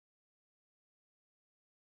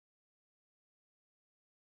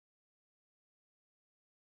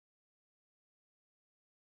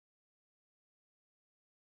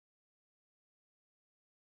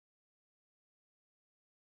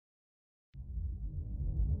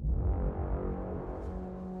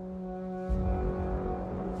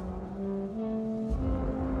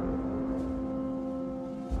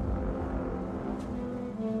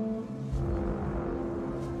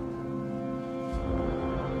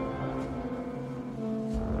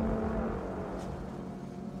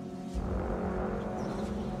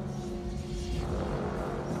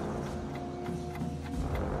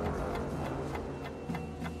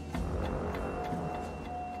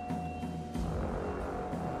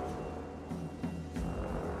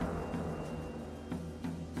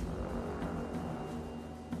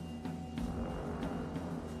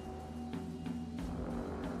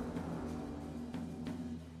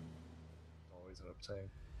saying.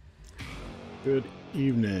 Good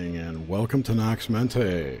evening and welcome to Nox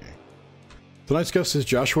Mente. Tonight's guest is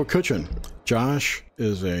Joshua Cutchin. Josh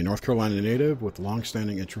is a North Carolina native with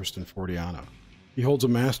long-standing interest in Forteana. He holds a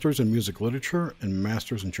master's in music literature and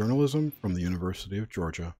master's in journalism from the University of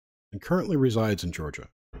Georgia and currently resides in Georgia.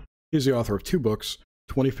 He is the author of two books,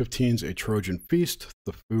 2015's A Trojan Feast,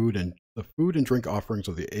 the food and drink offerings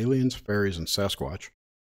of the aliens, fairies, and Sasquatch,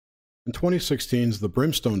 and 2016's The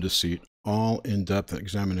Brimstone Deceit, all in-depth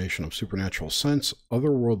examination of supernatural scents,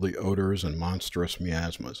 otherworldly odors, and monstrous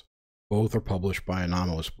miasmas. Both are published by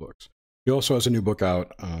Anomalous Books. He also has a new book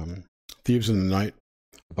out, Thieves in the Night,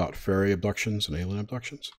 about fairy abductions and alien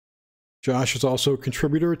abductions. Josh is also a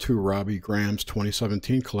contributor to Robbie Graham's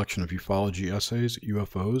 2017 collection of ufology essays,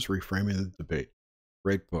 UFOs, Reframing the Debate.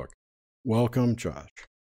 Great book. Welcome, Josh.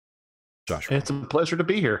 Joshua. It's a pleasure to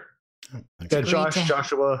be here. Oh, yeah,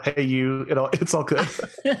 Joshua, hey you, it's all good.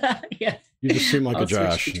 Yeah. You just seem like a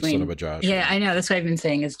Josh instead of a Josh. Yeah, I know. That's what I've been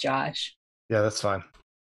saying is Josh. Yeah, that's fine.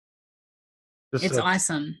 It's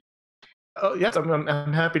awesome. Oh, yes,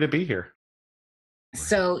 I'm happy to be here.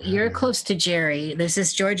 So you're close to Jerry. There's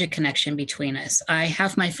this Georgia connection between us. I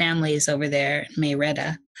have my families over there,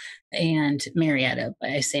 Marietta and Marietta, but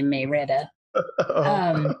I say Marietta.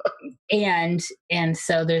 And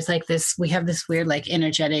so there's like this, we have this weird like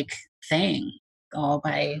energetic thing all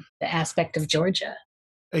by the aspect of Georgia.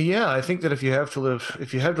 Yeah, I think that if you have to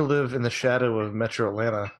live in the shadow of Metro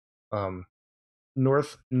Atlanta,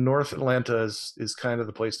 North Atlanta is kind of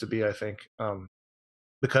the place to be, I think,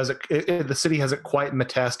 because the city hasn't quite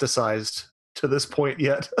metastasized to this point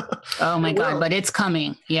yet. Oh my God, but it's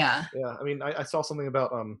coming. Yeah. Yeah, I mean, I saw something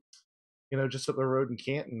about just up the road in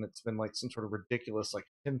Canton, it's been like some sort of ridiculous, like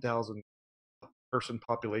 10,000 person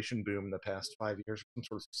population boom in the past 5 years. Some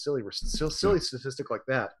sort of silly statistic like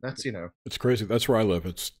that. That's it's crazy. That's where I live.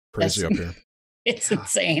 It's crazy up here. It's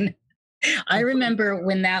insane. I remember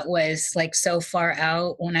when that was like so far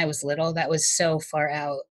out. When I was little, that was so far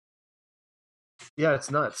out. Yeah,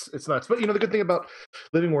 it's nuts. It's nuts. But the good thing about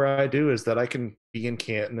living where I do is that I can be in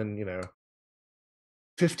Canton in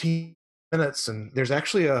 15 minutes, and there's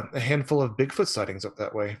actually a handful of Bigfoot sightings up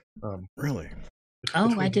that way. Really?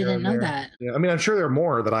 Oh, I didn't know that. Yeah, I mean, I'm sure there are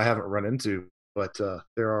more that I haven't run into, but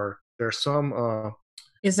there are some.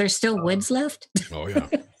 Is there still woods left? Oh yeah.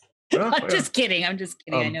 I'm just kidding. I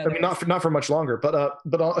know. I mean, not for much longer, but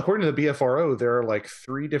according to the BFRO, there are like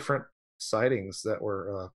 3 different sightings that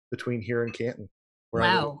were between here and Canton.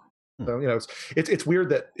 Wow. So it's weird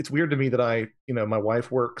to me that my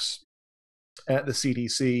wife works at the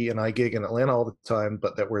CDC and I gig in Atlanta all the time,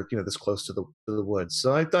 but that we're this close to the woods.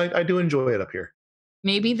 So I do enjoy it up here.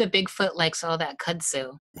 Maybe the Bigfoot likes all that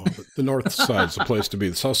kudzu. Well, the north side's the place to be.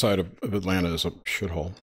 The south side of Atlanta is a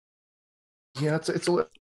shithole. Yeah, it's a.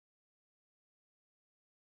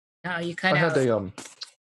 Oh, you cut out.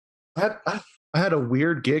 I had a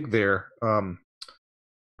weird gig there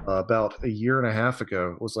about a year and a half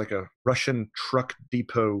ago. It was like a Russian truck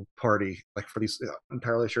depot party, like for these. I'm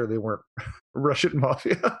entirely sure they weren't Russian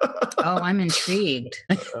mafia. Oh, I'm intrigued.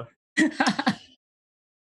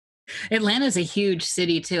 Atlanta's a huge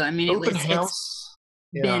city too. I mean, it's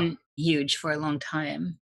been huge for a long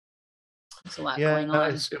time. There's a lot going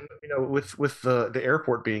on. With the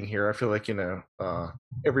airport being here, I feel like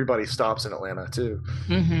everybody stops in Atlanta too.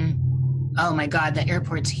 Mm-hmm. Oh my God, the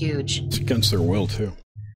airport's huge. It's against their will too.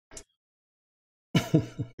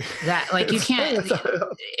 That like you can't.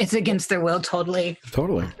 It's against their will, totally.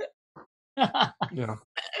 Totally. Yeah.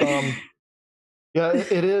 Yeah,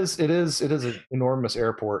 it is an enormous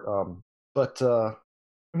airport. But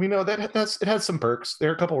it has some perks.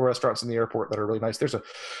 There are a couple of restaurants in the airport that are really nice. There's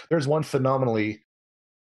one phenomenally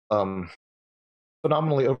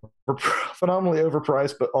overpriced,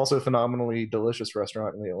 but also phenomenally delicious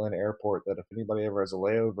restaurant in the Atlanta airport that if anybody ever has a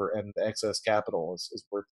layover and the excess capital is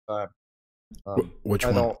worth the time. Which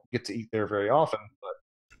one? I don't get to eat there very often,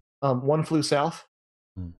 but One Flew South.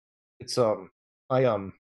 It's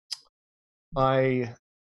I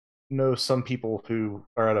know some people who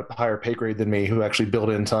are at a higher pay grade than me who actually build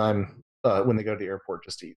in time when they go to the airport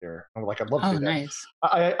just to eat there. I'm like, I'd love to do that. Nice.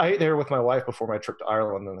 I ate there with my wife before my trip to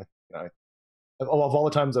Ireland, and of all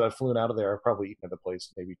the times that I've flown out of there, I've probably eaten at the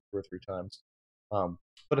place maybe 2 or 3 times.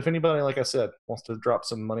 But if anybody, like I said, wants to drop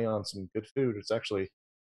some money on some good food, it's actually,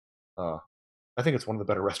 I think it's one of the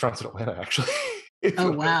better restaurants in Atlanta, actually.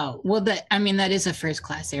 Oh wow! Well, that is a first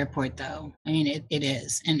class airport, though. I mean, it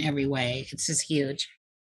is in every way. It's just huge.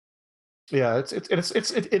 Yeah,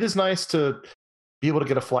 it is nice to be able to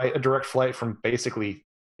get a direct flight from basically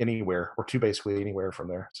anywhere, or to basically anywhere from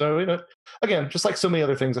there. So again, just like so many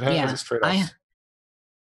other things, it has its trade-offs.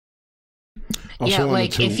 Also Yeah, wanted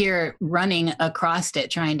like to, if you're running across it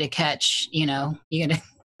trying to catch, you know, you're gonna.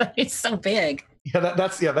 It's so big.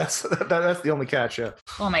 That's the only catch. Yeah.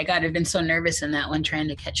 Oh my god, I've been so nervous in that one trying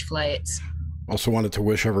to catch flights. also wanted to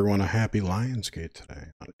wish everyone a happy Lionsgate today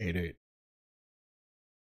on 8/8.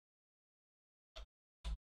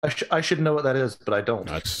 I should know what that is, but I don't.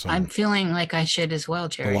 That's I'm feeling like I should as well,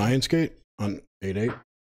 the Jerry. Lionsgate on 8/8.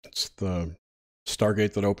 It's the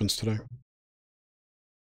Stargate that opens today.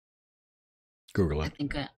 Google I it.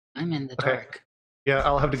 think I'm in the Okay. dark. Yeah,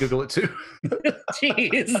 I'll have to Google it too.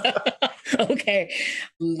 Jeez. Okay.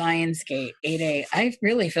 Lionsgate 8A. I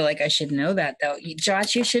really feel like I should know that though.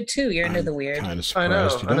 Josh, you should too. You're into the weird. Kind of I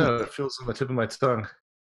surprised know. you I don't. know. It feels on the tip of my tongue.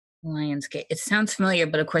 Lionsgate. It sounds familiar,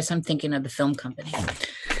 but of course I'm thinking of the film company.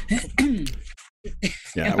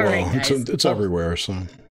 Yeah, All well, right, guys. it's everywhere, so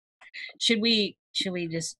Should we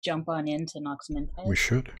just jump on into Nox Mente? we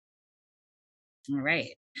should. All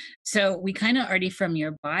right. So we kind of already from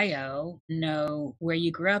your bio know where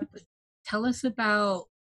you grew up. Tell us about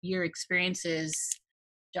your experiences,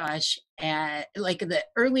 Josh, at like the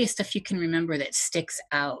earliest stuff you can remember that sticks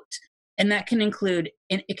out. And that can include,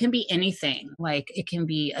 it can be anything, like it can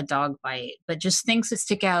be a dog bite, but just things that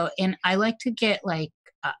stick out. And I like to get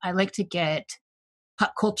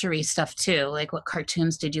pop culture-y stuff too. Like what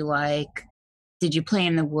cartoons did you like? Did you play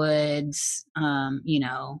in the woods? You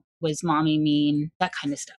know, was mommy mean? That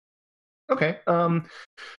kind of stuff. Okay.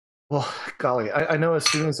 Well, golly, I know as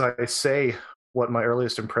soon as I say what my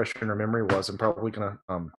earliest impression or memory was, I'm probably going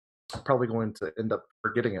to end up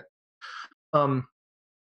forgetting it.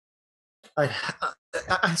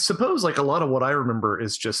 I suppose like a lot of what I remember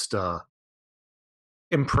is just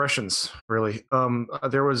impressions, really.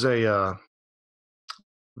 There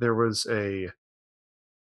was a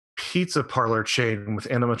pizza parlor chain with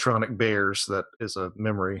animatronic bears that is a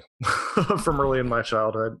memory from early in my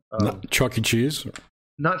childhood. Not Chuck E. Cheese?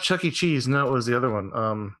 Not Chuck E. Cheese. No, it was the other one.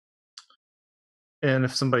 And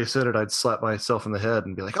if somebody said it, I'd slap myself in the head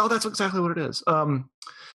and be like, "Oh, that's exactly what it is."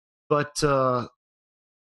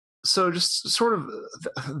 So just sort of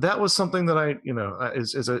that was something that I,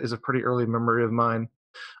 is a pretty early memory of mine.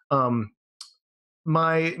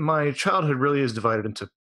 My childhood really is divided into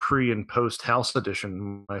pre and post house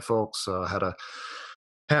edition. My folks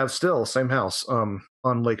have still same house on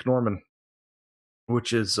Lake Norman,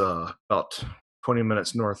 which is about 20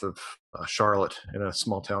 minutes north of Charlotte in a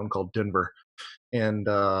small town called Denver. And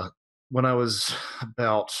when I was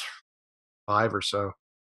about 5 or so,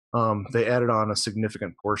 they added on a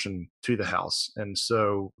significant portion to the house. And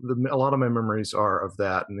so a lot of my memories are of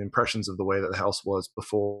that and the impressions of the way that the house was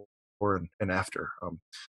before and after.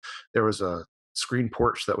 There was a screen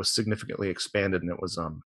porch that was significantly expanded, and it was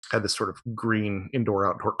had this sort of green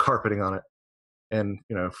indoor-outdoor carpeting on it. And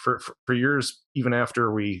for years, even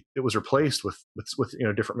after it was replaced with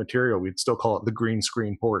different material, we'd still call it the green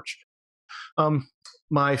screen porch.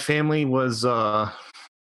 My family was all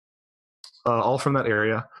from that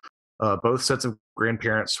area. Both sets of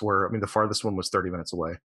grandparents were, the farthest one was 30 minutes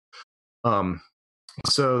away.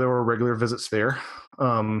 So there were regular visits there.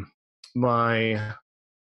 My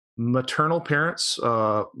maternal parents,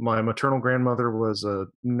 my maternal grandmother was a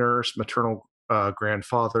nurse, maternal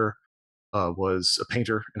grandfather was a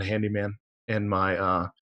painter and a handyman, and my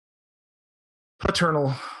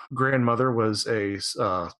paternal grandmother was a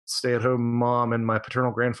stay-at-home mom, and my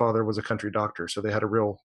paternal grandfather was a country doctor. So they had a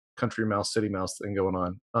real country mouse, city mouse thing going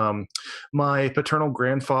on. My paternal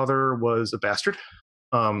grandfather was a bastard.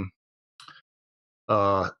 I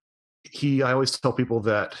always tell people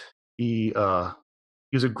that he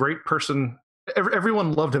was a great person.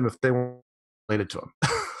 Everyone loved him if they were related to him.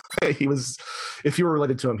 If you were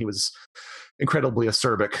related to him, he was incredibly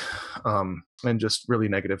acerbic and just really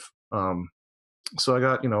negative. So I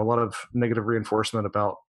got, a lot of negative reinforcement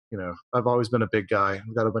about, I've always been a big guy. I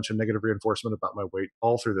got a bunch of negative reinforcement about my weight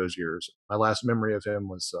all through those years. My last memory of him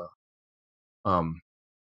was,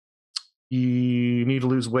 you need to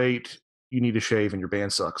lose weight, you need to shave, and your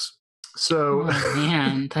band sucks. So, oh,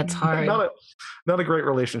 man, that's hard. not a great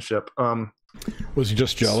relationship. Was he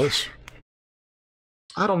just jealous?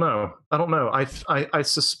 I don't know. I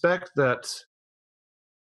suspect that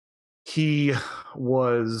he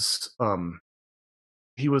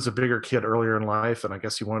was a bigger kid earlier in life, and I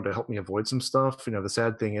guess he wanted to help me avoid some stuff. The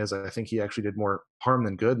sad thing is, I think he actually did more harm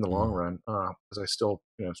than good in the long run, because I still,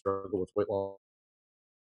 struggle with weight loss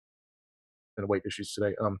and weight issues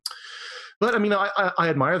today. But I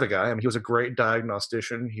admire the guy. He was a great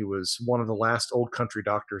diagnostician. He was one of the last old country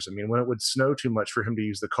doctors. When it would snow too much for him to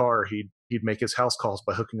use the car, he'd make his house calls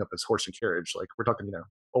by hooking up his horse and carriage. Like, we're talking,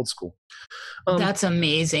 old school. That's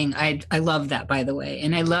amazing. I love that, by the way,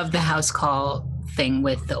 and I love the house call thing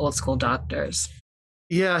with the old school doctors.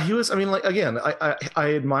 Yeah, he was. I mean, like again,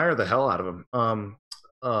 I admire the hell out of him.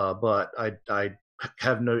 But I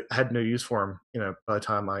had no use for him. You know, by the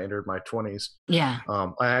time I entered my 20s. Yeah.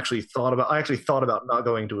 I actually thought about not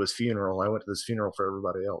going to his funeral. I went to this funeral for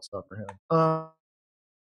everybody else, not for him.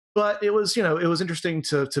 But it was, it was interesting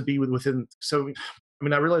to be within. So, I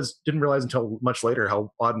mean, didn't realize until much later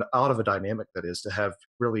how out of a dynamic that is to have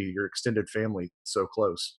really your extended family so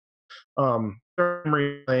close.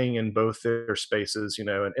 Playing in both their spaces,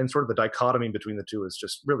 and sort of the dichotomy between the two is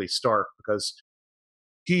just really stark because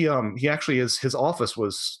he actually his office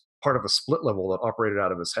was part of a split level that operated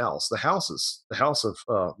out of his house. The house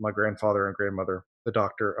of my grandfather and grandmother, the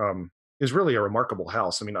doctor, is really a remarkable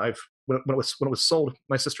house. I mean, when it was sold,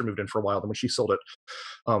 my sister moved in for a while. Then when she sold it,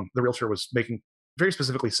 the realtor was very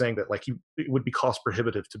specifically saying that like it would be cost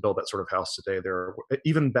prohibitive to build that sort of house today.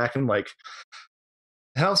 Even back in like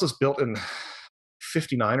the house was built in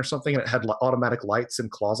 59 or something, and it had automatic lights in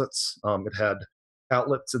closets. It had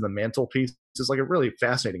outlets in the mantelpiece. It's like a really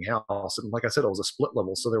fascinating house. And like I said, it was a split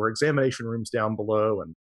level. So there were examination rooms down below.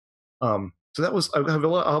 And so that was, I have a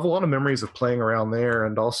lot of memories of playing around there.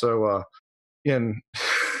 And also in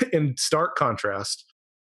stark contrast,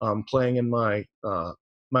 playing in my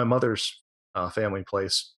mother's family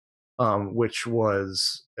place, which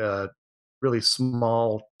was a really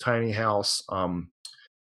small, tiny house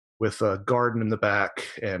with a garden in the back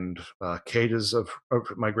and cages of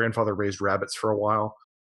my grandfather raised rabbits for a while.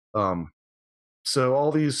 So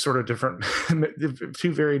all these sort of different,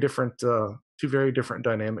 two very different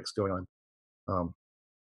dynamics going on.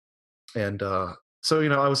 So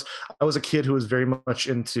I was a kid who was very much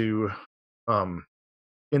into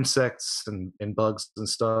insects and bugs and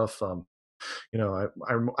stuff. I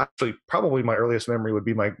actually probably my earliest memory would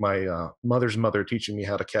be my mother's mother teaching me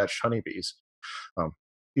how to catch honeybees.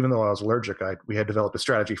 Even though I was allergic, we had developed a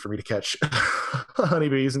strategy for me to catch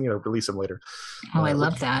honeybees and release them later. Oh, I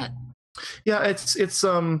love that. Yeah, it's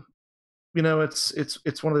one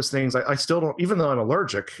of those things. I still don't, even though I'm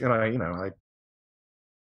allergic, and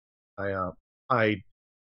I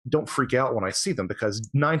don't freak out when I see them because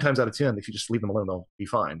 9 times out of 10, if you just leave them alone, they'll be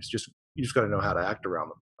fine. It's just you just got to know how to act around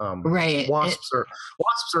them. Right. Wasps are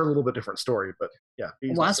a little bit different story, but yeah,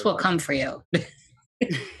 wasps will come for you.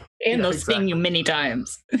 And they'll sting you many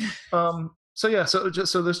times. So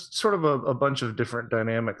there's sort of a bunch of different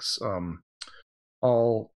dynamics,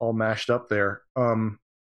 all mashed up there.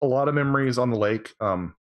 A lot of memories on the lake.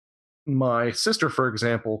 My sister, for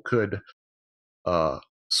example, could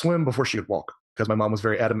swim before she could walk because my mom was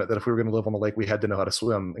very adamant that if we were going to live on the lake, we had to know how to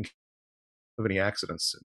swim in case of any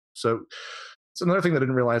accidents. So it's another thing that I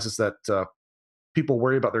didn't realize is that people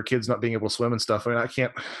worry about their kids not being able to swim and stuff. I mean,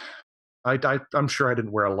 I'm sure I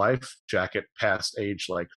didn't wear a life jacket past age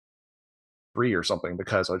like 3 or something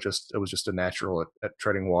because it was just a natural at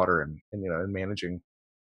treading water and managing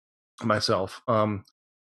myself.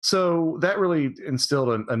 So that really instilled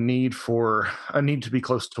a need to be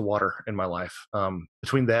close to water in my life.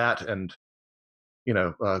 Between that and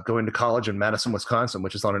going to college in Madison, Wisconsin,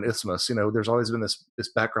 which is on an isthmus, there's always been this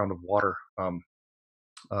background of water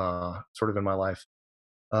sort of in my life.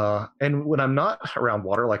 And when I'm not around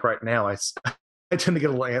water, like right now, I tend to get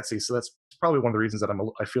a little antsy. So that's probably one of the reasons that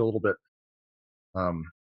I feel a little bit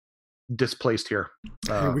displaced here.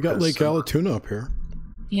 Hey, we got Lake Allatoona up here.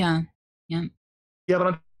 Yeah.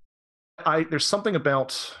 But there's something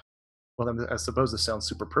about, well, I suppose this sounds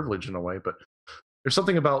super privileged in a way, but there's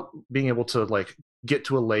something about being able to like get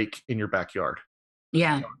to a lake in your backyard.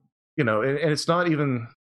 Yeah. And it's not even,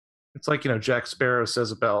 it's like, Jack Sparrow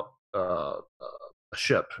says about a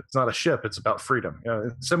ship. It's not a ship, it's about freedom.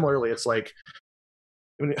 Similarly, it's like,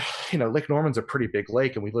 Lake Norman's a pretty big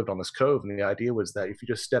lake and we lived on this cove. And the idea was that if you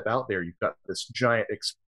just step out there, you've got this giant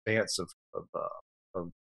expanse of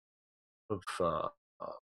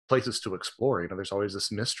places to explore. There's always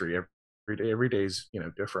this mystery every day's,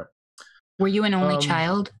 different. Were you an only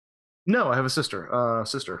child? No, I have a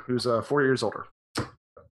sister who's 4 years older.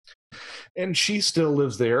 And she still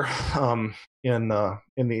lives there, in the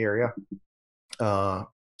area.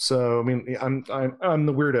 So, I mean, I'm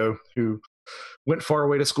the weirdo who went far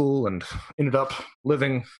away to school and ended up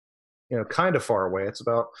living, kind of far away. It's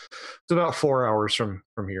about 4 hours from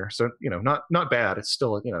here. So, not bad. It's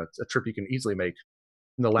still, it's a trip you can easily make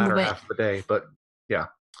in the latter half of the day. But yeah.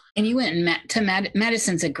 And you went to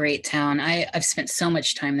Madison's a great town. I've spent so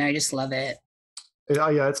much time there. I just love it.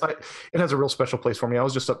 Yeah, it has a real special place for me. I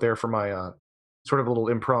was just up there for my sort of a little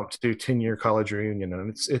impromptu 10-year college reunion,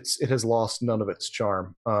 and it has lost none of its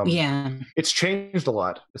charm. Yeah. It's changed a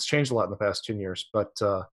lot. It's changed a lot in the past 10 years, but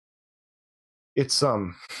it's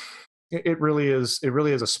it really is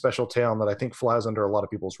a special town that I think flies under a lot of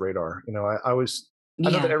people's radar. You know, I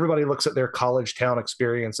know that everybody looks at their college town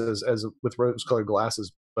experiences as with rose-colored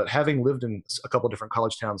glasses, but having lived in a couple of different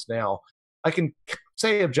college towns now, I can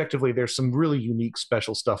say objectively there's some really unique,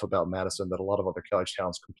 special stuff about Madison that a lot of other college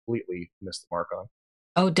towns completely miss the mark on.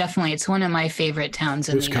 Oh, definitely. It's one of my favorite towns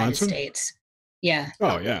in Wisconsin? the United States. Yeah.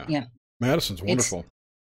 Oh yeah. Yeah. Madison's wonderful.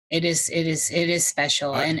 It is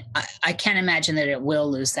special, and I can't imagine that it will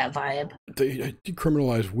lose that vibe. They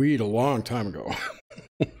decriminalized weed a long time ago.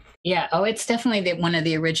 Yeah. Oh, it's definitely one of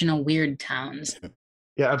the original weird towns.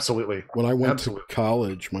 Yeah, absolutely. When I went to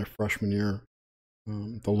college my freshman year,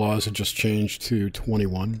 the laws had just changed to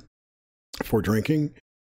 21 for drinking,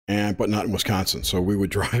 but not in Wisconsin. So we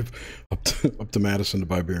would drive up to Madison to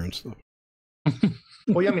buy beer and stuff.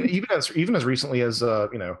 Well, yeah, I mean, even as recently as 10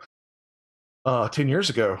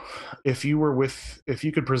 years ago, if you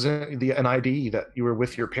could present an ID that you were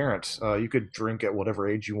with your parent, you could drink at whatever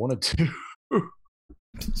age you wanted to.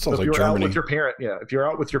 Sounds like Germany. Out with your parent, if you're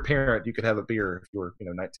out with your parent, you could have a beer if you were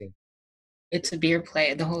 19. It's a beer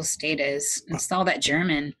play. The whole state is. It's all that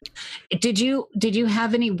German. Did you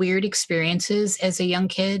have any weird experiences as a young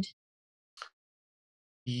kid?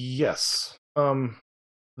 Yes. I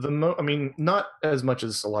mean, not as much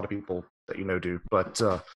as a lot of people that you know do, but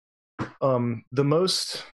the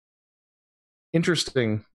most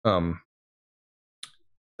interesting of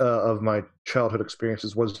my childhood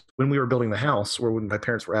experiences was when we were building the house, or when my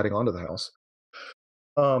parents were adding on to the house.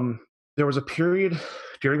 There was a period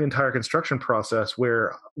during the entire construction process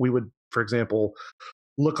where we would, for example,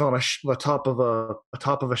 look on the top of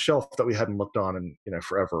a shelf that we hadn't looked on in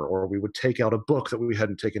forever, or we would take out a book that we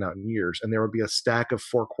hadn't taken out in years, and there would be a stack of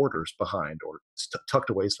 4 quarters behind or tucked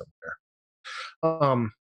away somewhere.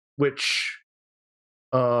 Which,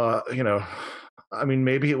 I mean,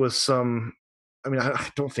 maybe it was I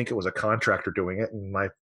don't think it was a contractor doing it, and my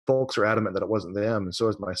folks are adamant that it wasn't them, and so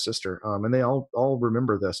is my sister, and they all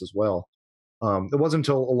remember this as well. It wasn't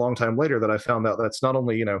until a long time later that I found out that's not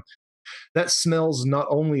only, that smells not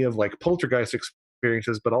only of like poltergeist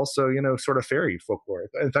experiences, but also, sort of fairy folklore.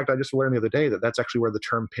 In fact, I just learned the other day that that's actually where the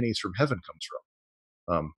term pennies from heaven comes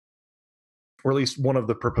from. Or at least one of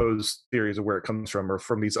the proposed theories of where it comes from, or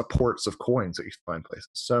from these apports of coins that you find places.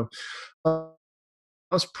 So that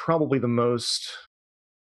was probably the most,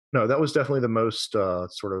 no, that was definitely the most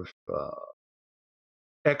sort of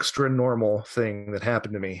extra normal thing that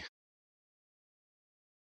happened to me.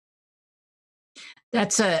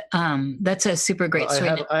 That's a super great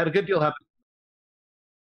story. I had a good deal happen.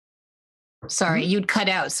 Sorry, you'd cut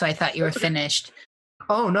out, so I thought you were finished.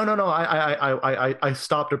 Oh, no. I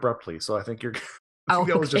stopped abruptly, so I think you're.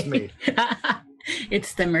 That was just me.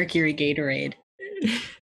 It's the Mercury Gatorade.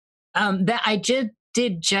 That I did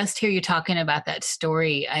just hear you talking about that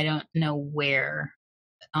story. I don't know where.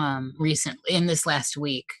 Recently, in this last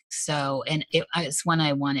week. So, and it's one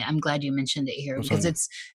I wanted. I'm glad you mentioned it here because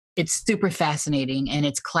it's super fascinating and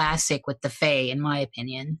it's classic with the Fae, in my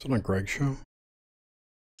opinion. It's on a Greg show.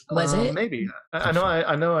 Was it? Maybe. I know.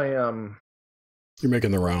 You're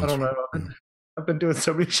making the rounds. I don't know. I've been doing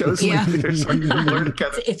so many shows lately.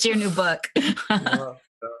 It's your new book.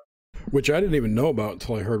 Which I didn't even know about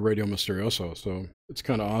until I heard Radio Mysterioso. So it's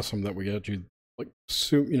kind of awesome that we got you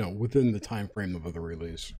soon, within the time frame of the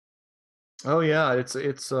release. Oh yeah, it's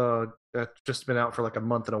just been out for like a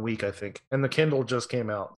month and a week, I think, and the Kindle just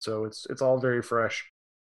came out, so it's all very fresh.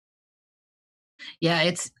 Yeah,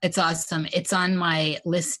 it's awesome. It's on my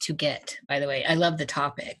list to get, by the way. I love the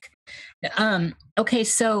topic. Okay,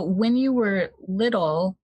 so when you were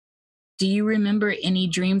little, do you remember any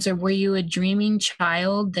dreams, or were you a dreaming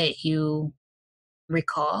child that you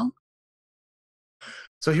recall?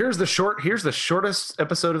 So here's the shortest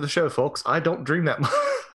episode of the show, folks. I don't dream that much.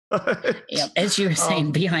 Yeah, as you were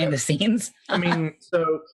saying, behind the scenes. I mean,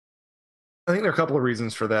 so I think there are a couple of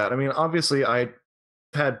reasons for that. I mean, obviously, I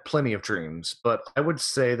had plenty of dreams, but I would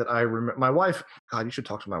say that I remember my wife. God, you should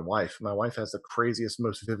talk to my wife. My wife has the craziest,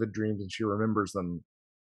 most vivid dreams, and she remembers them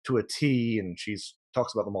to a T, and she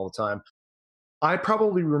talks about them all the time. I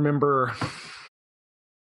probably remember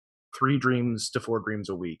 3 dreams to 4 dreams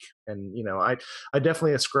a week, and I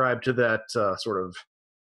definitely ascribe to that sort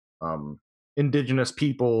of indigenous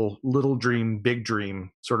people little dream, big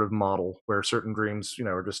dream sort of model, where certain dreams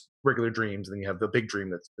are just regular dreams, and then you have the big dream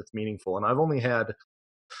that's meaningful. And I've only had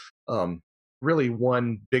really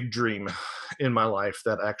one big dream in my life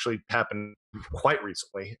that actually happened quite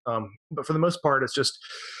recently, but for the most part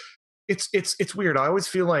it's weird. I always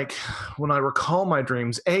feel like when I recall my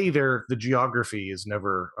dreams, the geography is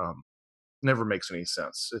never makes any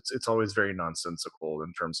sense. It's always very nonsensical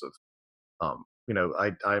in terms of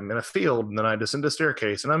I'm in a field and then I descend a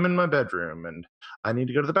staircase and I'm in my bedroom and I need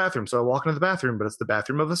to go to the bathroom. So I walk into the bathroom, but it's the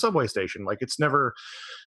bathroom of the subway station. Like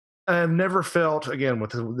I've never felt, again,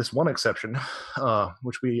 with this one exception,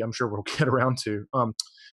 which I'm sure we'll get around to.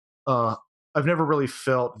 Uh, I've never really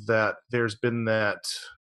felt that there's been that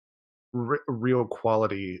real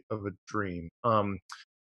quality of a dream.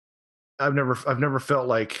 I've never felt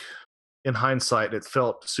like, in hindsight, it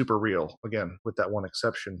felt super real. Again, with that one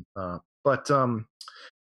exception. But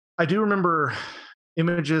I do remember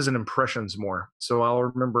images and impressions more. So I'll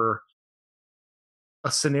remember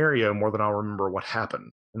a scenario more than I'll remember what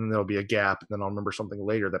happened, and then there'll be a gap, and then I'll remember something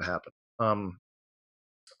later that happened.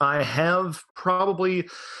 I have probably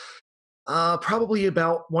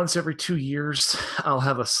about once every 2 years, I'll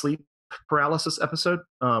have a sleep paralysis episode.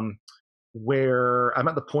 Where I'm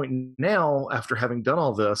at the point now, after having done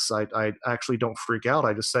all this, I actually don't freak out.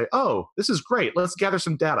 I just say, "Oh, this is great. Let's gather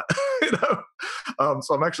some data."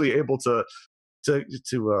 So I'm actually able to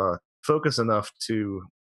focus enough to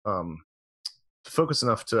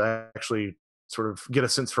actually sort of get a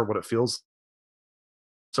sense for what it feels.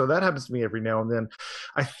 So that happens to me every now and then.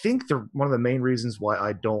 I think one of the main reasons why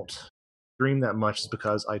I don't dream that much is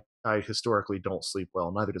because I historically don't sleep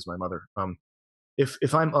well. Neither does my mother.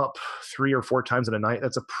 If I'm up 3 or 4 times in a night,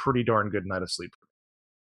 that's a pretty darn good night of sleep.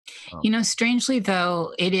 Strangely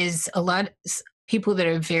though, it is a lot people that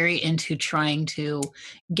are very into trying to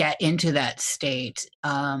get into that state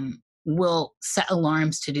will set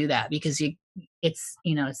alarms to do that because it's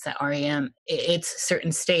that REM, it's a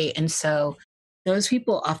certain state, and so those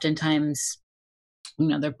people oftentimes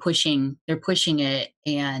they're pushing it,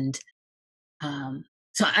 and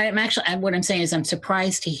so what I'm saying is I'm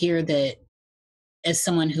surprised to hear that, as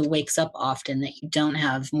someone who wakes up often, that you don't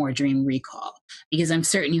have more dream recall, because I'm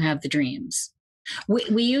certain you have the dreams.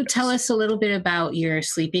 Will you tell us a little bit about your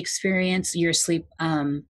sleep experience, your sleep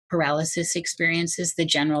paralysis experiences, the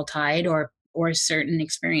general tide, or certain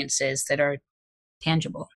experiences that are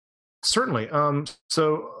tangible? Certainly.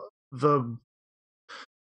 So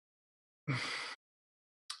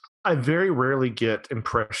I very rarely get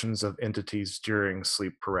impressions of entities during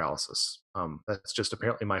sleep paralysis. That's just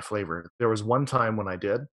apparently my flavor. There was one time when I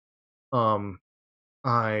did.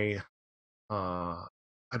 I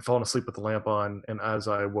I'd fallen asleep with the lamp on, and as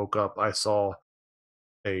I woke up, I saw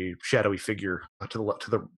a shadowy figure to the left, to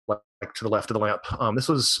the left of the lamp. This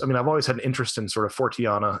was, I mean, I've always had an interest in sort of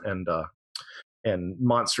Forteana and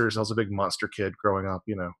monsters. I was a big monster kid growing up,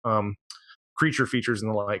 creature features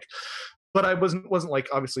and the like. But I wasn't like,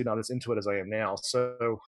 obviously not as into it as I am now.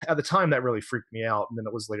 So at the time, that really freaked me out, and then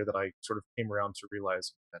it was later that I sort of came around to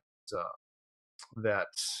realize that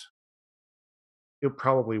it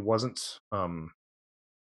probably wasn't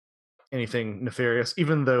anything nefarious,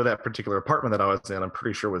 even though that particular apartment that I was in, I'm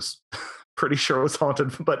pretty sure was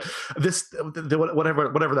haunted. But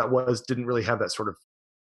whatever that was didn't really have that sort of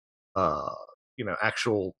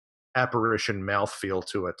actual apparition mouthfeel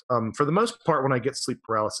to it. For the most part, when I get sleep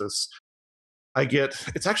paralysis,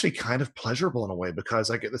 it's actually kind of pleasurable in a way, because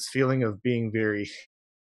I get this feeling of being very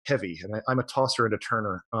heavy, and I'm a tosser and a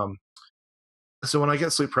turner. So when I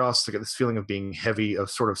get sleep paralysis, I get this feeling of being heavy, of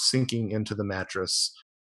sort of sinking into the mattress.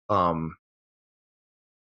 The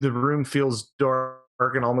room feels dark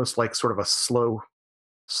and almost like sort of a slow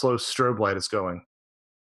strobe light is going.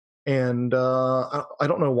 And I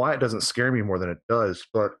don't know why it doesn't scare me more than it does,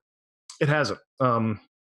 but it hasn't.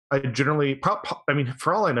 I generally, I mean,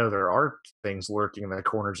 for all I know, there are things lurking in the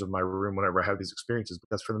corners of my room whenever I have these experiences,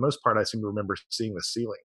 because for the most part, I seem to remember seeing the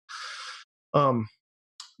ceiling.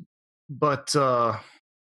 But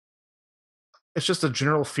it's just a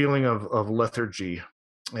general feeling of lethargy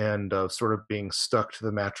and sort of being stuck to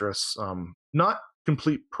the mattress. Not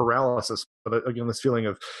complete paralysis, but again, this feeling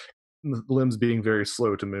of limbs being very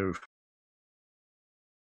slow to move.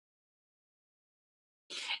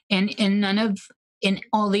 And in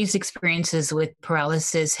all these experiences with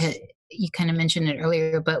paralysis, you kind of mentioned it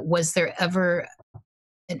earlier, but was there ever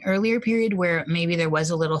an earlier period where maybe there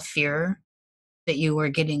was a little fear that you were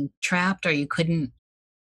getting trapped or you couldn't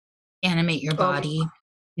animate your body?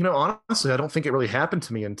 Honestly, I don't think it really happened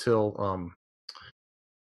to me until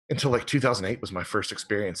like 2008 was my first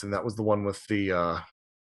experience, and that was the one with the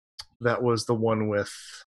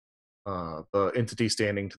entity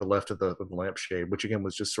standing to the left of the lampshade, which again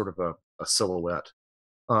was just sort of a silhouette.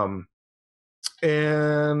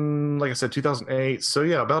 And like I said, 2008. So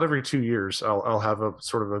yeah, about every 2 years, I'll have a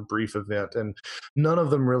sort of a brief event, and none of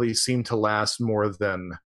them really seem to last more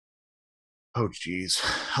than oh geez,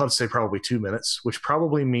 I would say probably 2 minutes, which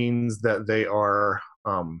probably means that they are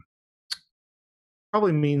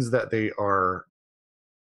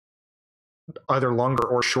either longer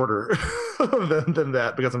or shorter than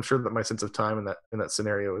that, because I'm sure that my sense of time in that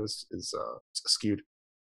scenario is skewed.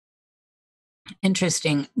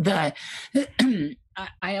 Interesting. The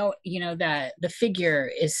that the figure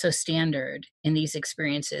is so standard in these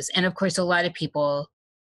experiences, and of course, a lot of people,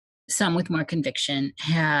 some with more conviction,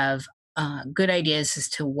 have good ideas as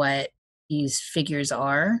to what these figures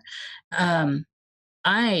are. Um,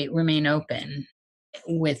 I remain open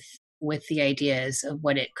with the ideas of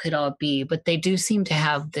what it could all be, but they do seem to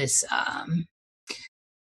have this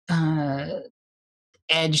uh,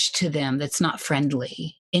 edge to them that's not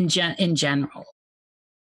friendly in general.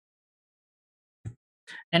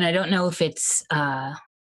 And I don't know if it's I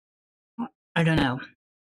don't know.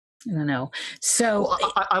 I don't know. So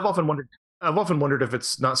Well, I've often wondered. I've often wondered if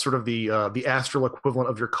it's not sort of the astral equivalent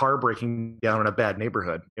of your car breaking down in a bad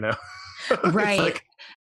neighborhood. You know, right. Like,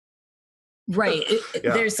 right.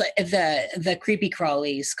 yeah. There's like the creepy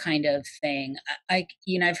crawlies kind of thing.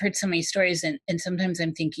 I've heard so many stories, and sometimes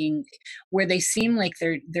I'm thinking where they seem like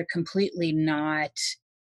they're completely not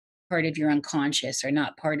part of your unconscious or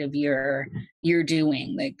not part of your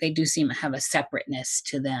doing. Like they do seem to have a separateness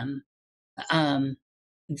to them.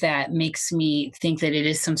 That makes me think that it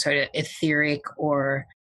is some sort of etheric or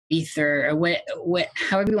ether or what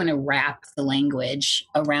however you want to wrap the language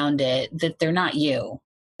around it, that they're not you,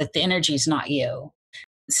 that the energy is not you.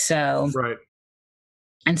 So Right.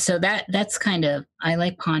 and so that's kind of, I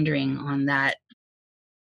like pondering on that.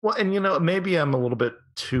 Well, and maybe I'm a little bit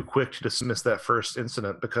too quick to dismiss that first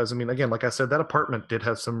incident, because I mean, again, like I said, that apartment did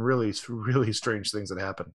have some really, really strange things that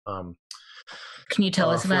happened. Can you tell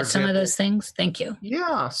us for about some of example, those things? Thank you.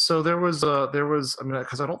 Yeah, so there was, I mean,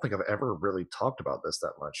 because I don't think I've ever really talked about this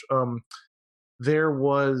that much. There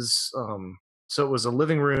was so it was a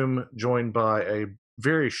living room joined by a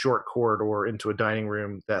very short corridor into a dining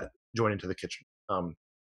room that joined into the kitchen.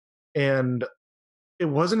 And it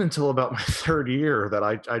wasn't until about my third year that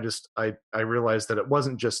I realized that it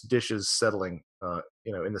wasn't just dishes settling,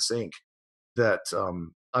 in the sink, that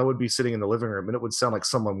I would be sitting in the living room and it would sound like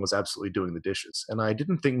someone was absolutely doing the dishes. And I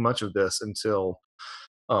didn't think much of this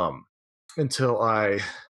um, until I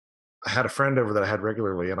had a friend over that I had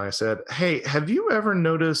regularly, and I said, "Hey, have you ever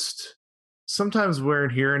noticed sometimes we're in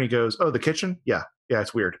here?" And he goes, "Oh, the kitchen? Yeah,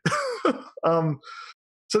 it's weird." um,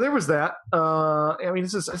 so there was that. I mean,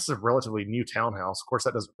 this is a relatively new townhouse. Of course,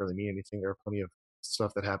 that doesn't really mean anything. There are plenty of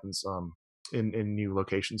stuff that happens in new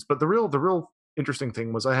locations. But the real interesting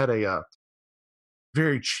thing was I had a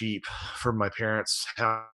very cheap from my parents'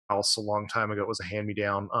 house a long time ago. It was a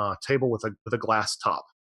hand-me-down table with a glass top.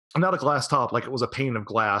 Not a glass top, like it was a pane of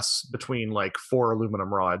glass between like four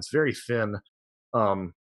aluminum rods, very thin,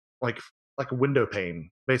 um, like a window pane.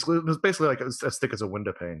 Basically, it was basically like as thick as a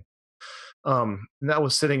window pane. And that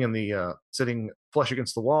was sitting flush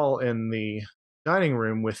against the wall in the dining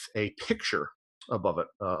room with a picture above it,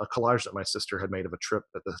 a collage that my sister had made of a trip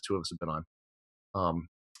that the two of us had been on.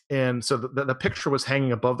 And so the picture was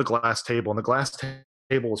hanging above the glass table, and the glass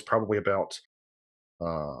table was probably about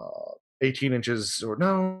 18 inches, or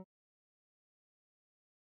no,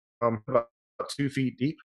 about 2 feet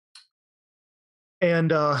deep.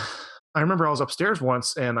 And I remember I was upstairs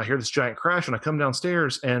once, and I hear this giant crash, and I come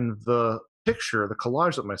downstairs, and the picture, the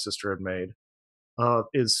collage that my sister had made,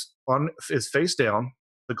 is face down.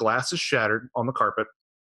 The glass is shattered on the carpet,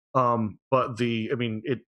 but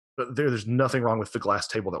there's nothing wrong with the glass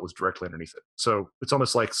table that was directly underneath it. So it's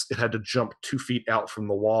almost like it had to jump 2 feet out from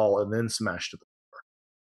the wall and then smash to the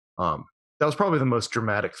floor. That was probably the most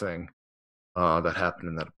dramatic thing that happened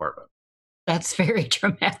in that apartment. That's very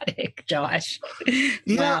dramatic, Josh.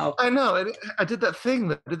 Yeah, Wow. I know. I did that thing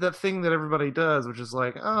that everybody does, which is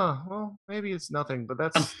like, oh, well, maybe it's nothing, but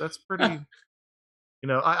that's pretty.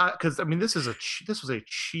 Because I mean, this was a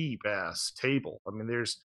cheap ass table. I mean,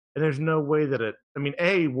 there's no way that it. I mean,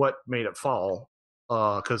 what made it fall?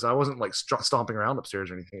 Because I wasn't like stomping around upstairs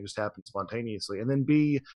or anything. It just happened spontaneously. And then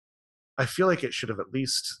B, I feel like it should have at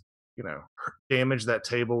least damaged that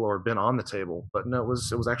table or been on the table. But no, it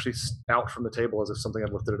was actually out from the table as if something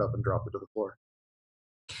had lifted it up and dropped it to the floor.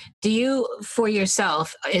 Do you, for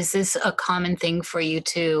yourself, is this a common thing for you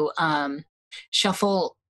to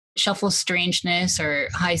shuffle strangeness or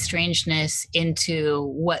high strangeness into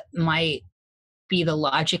what might be the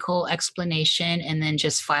logical explanation and then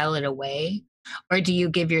just file it away? Or do you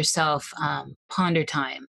give yourself ponder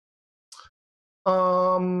time?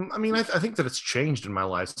 I mean, I think that it's changed in my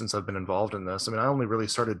life since I've been involved in this. I mean, I only really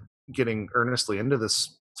started getting earnestly into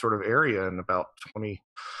this sort of area in about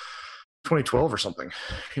 2012 or something,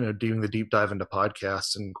 doing the deep dive into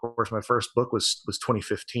podcasts. And of course, my first book was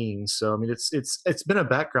 2015. So I mean, it's been a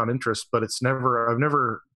background interest, but I've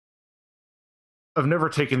never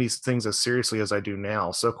taken these things as seriously as I do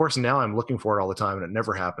now. So of course now I'm looking for it all the time, and it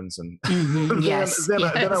never happens. And then I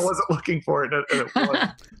wasn't looking for it, and it was.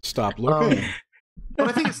 Stop looking. But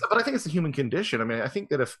I think it's the human condition. I mean, I think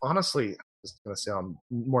that if honestly, it's going to sound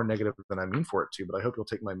more negative than I mean for it to, but I hope you'll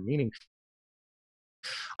take my meaning.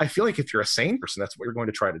 I feel like if you're a sane person, that's what you're going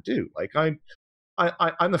to try to do. Like I'm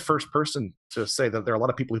the first person to say that there are a lot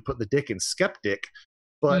of people who put the dick in skeptic,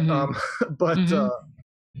 but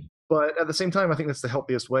but at the same time, I think that's the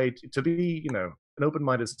healthiest way to be, an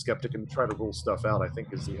open-minded skeptic and try to rule stuff out. I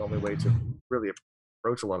think is the only way to really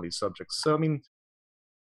approach a lot of these subjects. So I mean,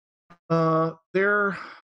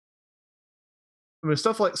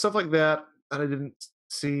 stuff like that I didn't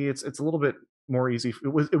see. It's a little bit more easy.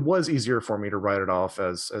 It was easier for me to write it off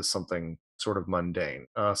as something sort of mundane.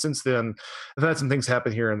 Since then, I've had some things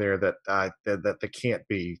happen here and there that can't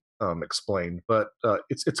be explained. But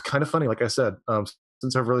it's kind of funny. Like I said,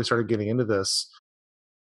 since I've really started getting into this,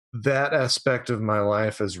 that aspect of my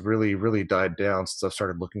life has really, really died down since I've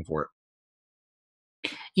started looking for it.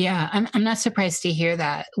 Yeah, I'm not surprised to hear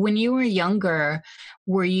that. When you were younger,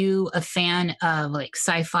 were you a fan of like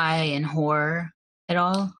sci-fi and horror at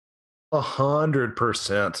all?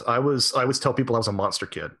 100%. I always tell people I was a monster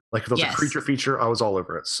kid. Like if there was a creature feature, I was all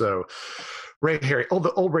over it. So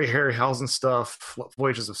the old Ray Harryhausen stuff,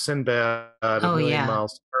 Voyages of Sinbad, A Million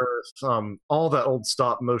Miles to Earth, all that old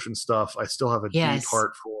stop motion stuff. I still have a deep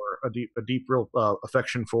heart for, a deep real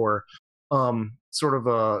affection for. Sort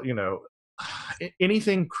of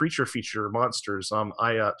anything creature feature monsters.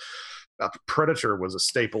 Predator was a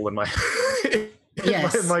staple in my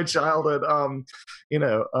in my childhood.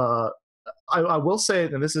 I will say,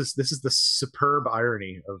 and this is the superb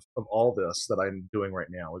irony of all this that I'm doing right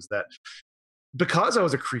now, is that because I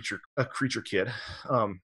was a creature kid,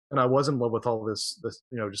 and I was in love with all this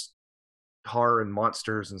just horror and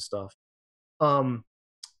monsters and stuff.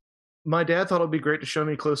 My dad thought it'd be great to show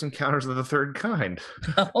me Close Encounters of the Third Kind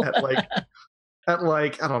at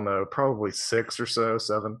like I don't know, probably 6 or so,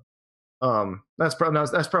 7. That's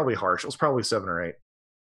probably harsh. It was probably 7 or 8.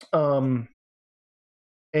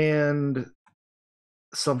 And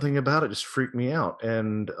something about it just freaked me out.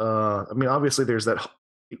 And I mean, obviously, there's that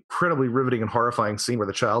incredibly riveting and horrifying scene where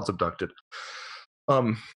the child's abducted,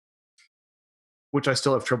 which I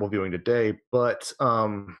still have trouble viewing today. But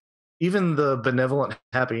even the benevolent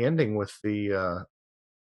happy ending with the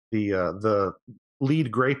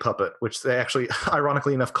lead gray puppet, which they actually,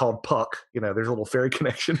 ironically enough, called Puck. There's a little fairy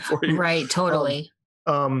connection for you, right? Totally.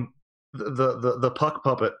 The Puck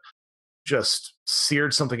puppet just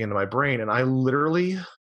seared something into my brain, and I literally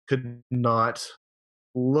could not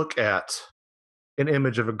look at an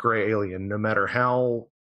image of a gray alien, no matter how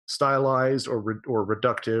stylized or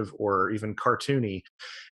reductive or even cartoony.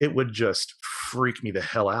 It would just freak me the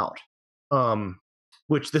hell out.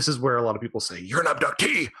 Which this is where a lot of people say you're an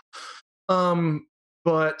abductee.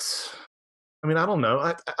 But I mean, I don't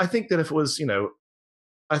know. I think that if it was,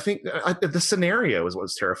 I think the scenario is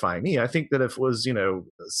what's terrifying me. I think that if it was,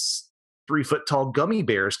 3-foot tall gummy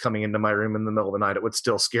bears coming into my room in the middle of the night, it would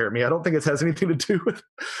still scare me. I don't think it has anything to do with.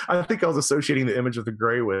 I think I was associating the image of the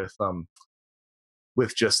gray with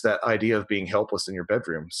just that idea of being helpless in your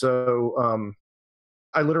bedroom. So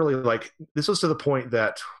I literally, this was to the point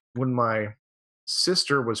that when my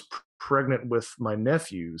sister was pregnant with my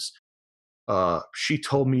nephews, she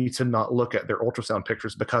told me to not look at their ultrasound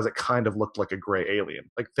pictures because it kind of looked like a gray alien.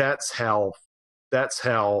 Like that's how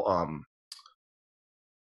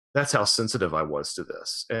sensitive I was to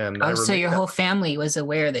this. And so your whole family was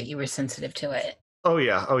aware that you were sensitive to it. Oh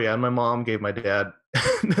yeah. And my mom gave my dad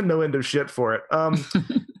no end of shit for it.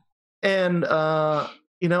 And I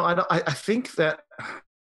think that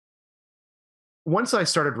once I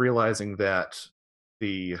started realizing that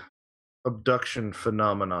the abduction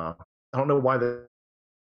phenomena, I don't know why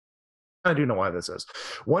I do know why this is.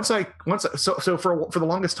 So for the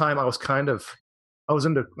longest time, I was a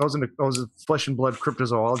flesh and blood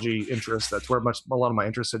cryptozoology interest. That's where a lot of my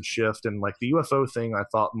interests had shifted. And like the UFO thing, I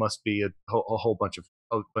thought must be a whole bunch of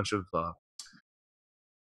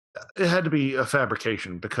it had to be a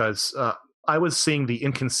fabrication, because I was seeing the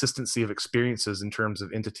inconsistency of experiences in terms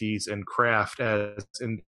of entities and craft as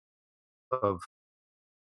of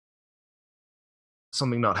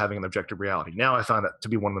something not having an objective reality. Now I find that to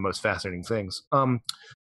be one of the most fascinating things.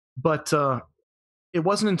 But it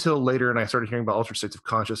wasn't until later, and I started hearing about altered states of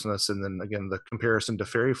consciousness, and then again the comparison to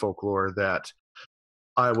fairy folklore, that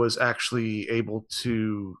I was actually able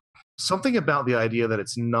to, something about the idea that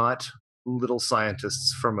it's not little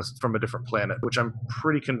scientists from a different planet, which I'm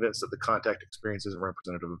pretty convinced that the contact experience isn't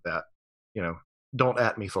representative of that. Don't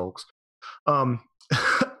at me, folks. Um,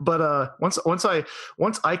 but once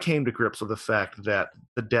I came to grips with the fact that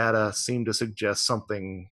the data seemed to suggest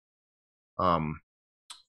something, I'm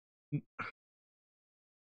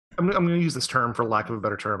going to use this term for lack of a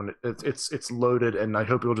better term, and it's loaded, and I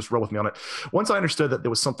hope you'll just roll with me on it. Once I understood that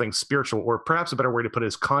there was something spiritual, or perhaps a better way to put it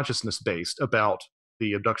is consciousness based about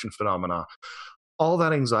the abduction phenomena, all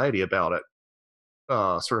that anxiety about it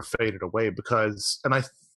sort of faded away, and I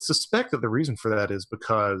suspect that the reason for that is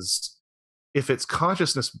because if it's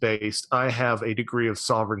consciousness based, I have a degree of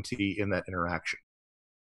sovereignty in that interaction.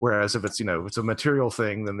 Whereas if it's a material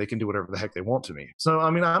thing, then they can do whatever the heck they want to me. So I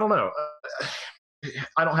mean, I don't know.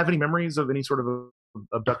 I don't have any memories of any sort of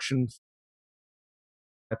abduction in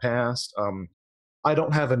my past. I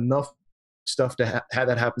don't have enough stuff to have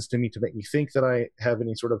that happens to me to make me think that I have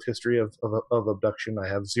any sort of history of abduction. I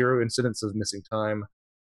have 0 incidents of missing time.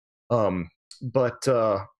 But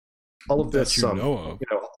all of this, that you know of.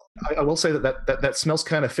 I will say that smells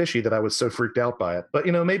kind of fishy that I was so freaked out by it. But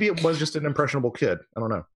maybe it was just an impressionable kid. I don't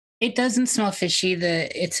know. It doesn't smell fishy.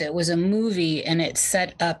 It was a movie, and it's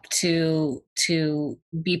set up to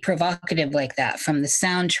be provocative like that, from the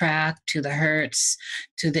soundtrack to the hurts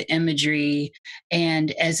to the imagery.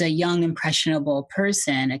 And as a young impressionable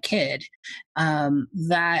person, a kid,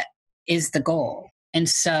 that is the goal. And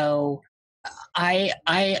so I'm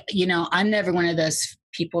never one of those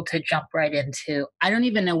people to jump right into. I don't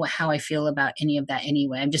even know how I feel about any of that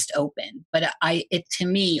anyway. I'm just open. But to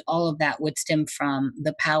me, all of that would stem from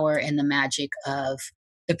the power and the magic of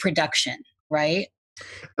the production, right?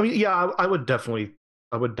 I mean, yeah, I would definitely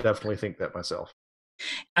think that myself.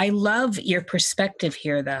 I love your perspective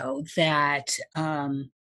here, though, that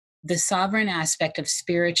the sovereign aspect of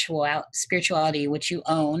spirituality, which you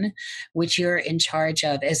own, which you're in charge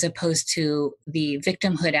of, as opposed to the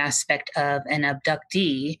victimhood aspect of an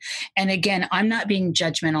abductee. And again, I'm not being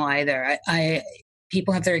judgmental either.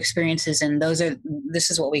 People have their experiences, and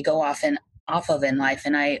this is what we go off of in life.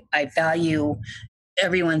 And I value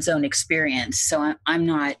everyone's own experience. So I'm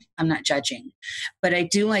not judging, but I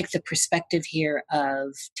do like the perspective here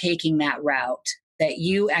of taking that route, that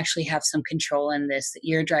you actually have some control in this, that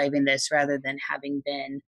you're driving this rather than having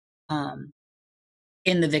been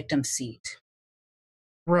in the victim seat.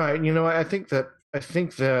 Right. I think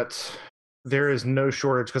that there is no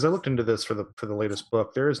shortage, because I looked into this for the latest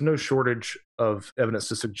book. There is no shortage of evidence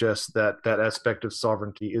to suggest that aspect of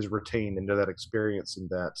sovereignty is retained into that experience,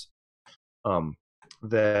 and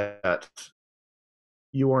that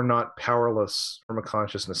you are not powerless from a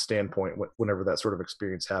consciousness standpoint whenever that sort of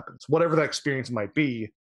experience happens. Whatever that experience might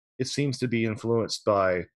be, it seems to be influenced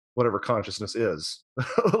by whatever consciousness is.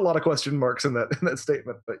 A lot of question marks in that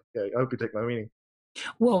statement, but yeah, I hope you take my meaning.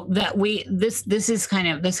 Well, this is kind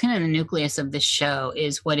of the nucleus of this show,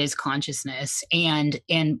 is what is consciousness, and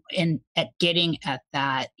at getting at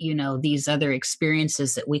that, these other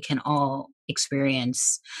experiences that we can all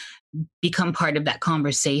experience become part of that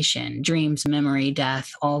conversation. Dreams, memory,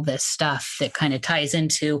 death, all this stuff that kind of ties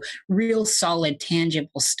into real solid,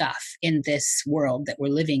 tangible stuff in this world that we're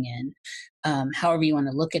living in. However you want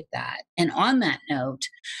to look at that. And on that note,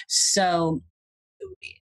 so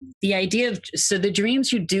the idea of, the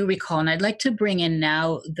dreams you do recall, and I'd like to bring in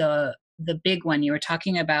now the big one you were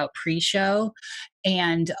talking about pre-show,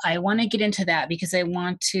 and I want to get into that because I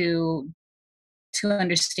want to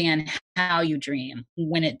understand how you dream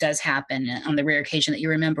when it does happen, on the rare occasion that you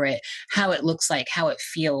remember it, how it looks like, how it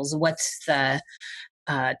feels, what's the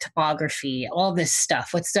topography, all this stuff,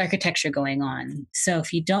 what's the architecture going on. So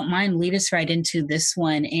if you don't mind, lead us right into this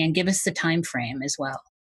one and give us the time frame as well.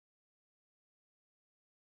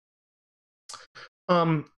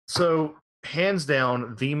 So hands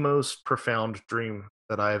down, the most profound dream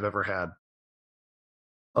that I have ever had.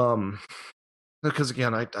 Because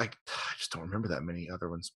again, I just don't remember that many other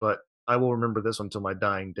ones, but I will remember this one until my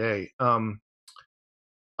dying day. I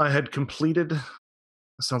had completed. It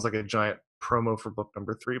sounds like a giant promo for book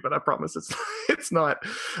number 3, but I promise it's not.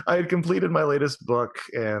 I had completed my latest book,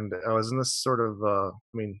 and I was in this sort of,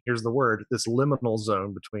 here's the word, this liminal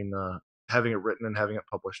zone between having it written and having it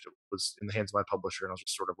published. It was in the hands of my publisher, and I was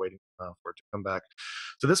just sort of waiting for it to come back.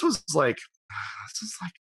 So this was like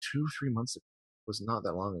 2-3 months ago. It was not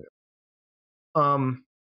that long ago.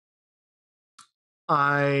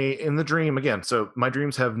 In the dream again, so my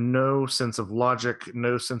dreams have no sense of logic,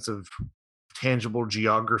 no sense of tangible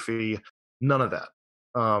geography, none of that.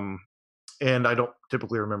 And I don't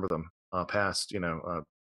typically remember them past, a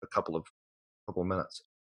couple of minutes.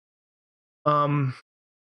 I'm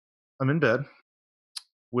in bed.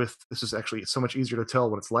 this is actually so much easier to tell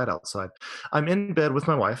when it's light outside. I'm in bed with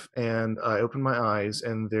my wife, and I open my eyes,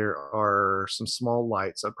 and there are some small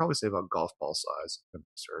lights. I'd probably say about golf ball size,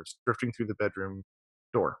 drifting through the bedroom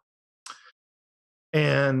door.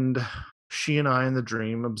 And she and I in the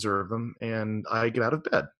dream observe them, and I get out of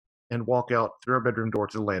bed and walk out through our bedroom door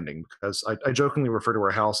to the landing, because I jokingly refer to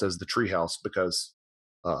our house as the tree house, because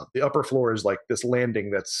the upper floor is like this landing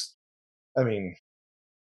that's, I mean,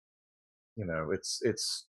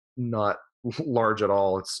 it's not large at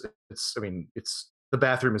all. I mean, the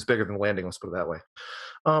bathroom is bigger than the landing. Let's put it that way.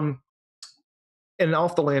 And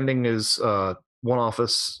off the landing is one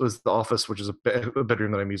office, is the office, which is a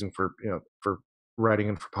bedroom that I'm using for writing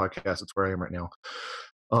and for podcasts. It's where I am right now.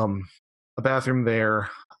 A bathroom there,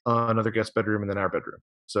 another guest bedroom, and then our bedroom.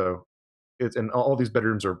 So and all these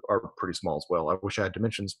bedrooms are pretty small as well. I wish I had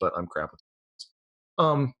dimensions, but I'm crap.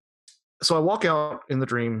 So I walk out in the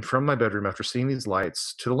dream from my bedroom after seeing these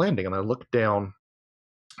lights to the landing, and I look down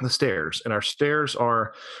the stairs. And our stairs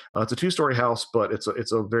are it's a 2-story house, but it's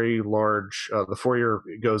a very large. The foyer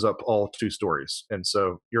goes up all 2 stories, and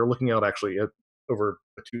so you're looking out actually over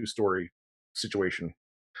a 2-story situation.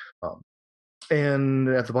 And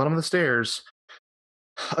at the bottom of the stairs,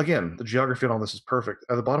 again, the geography on all this is perfect.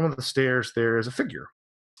 At the bottom of the stairs, there is a figure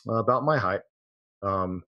about my height,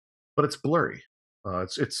 but it's blurry.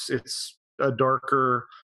 It's a darker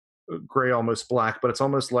gray, almost black, but it's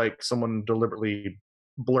almost like someone deliberately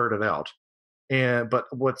blurred it out. But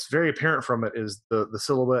what's very apparent from it is the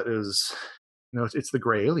silhouette is, it's the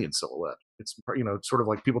gray alien silhouette. It's sort of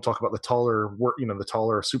like people talk about the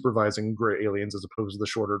taller supervising gray aliens as opposed to the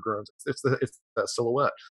shorter drones. It's that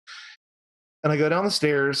silhouette. And I go down the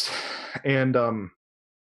stairs, and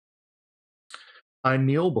I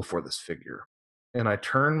kneel before this figure, and I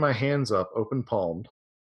turn my hands up, open palmed,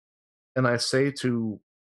 and I say to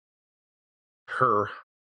her,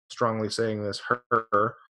 strongly saying this,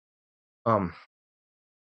 I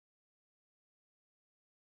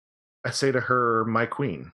say to her, "My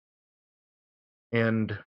queen."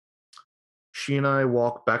 And she and I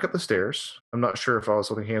walk back up the stairs. I'm not sure if I was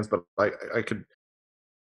holding hands, but I could.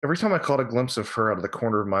 Every time I caught a glimpse of her out of the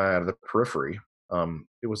corner of my eye, out of the periphery,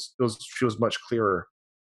 she was much clearer.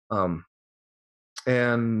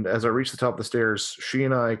 And as I reach the top of the stairs, she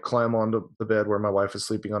and I climb onto the bed where my wife is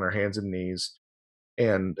sleeping on her hands and knees.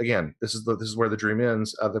 And again, this is where the dream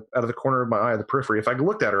ends. Out of the corner of my eye, the periphery. If I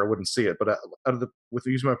looked at her, I wouldn't see it, but with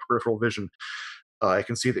using my peripheral vision, I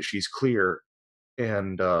can see that she's clear,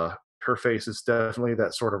 and her face is definitely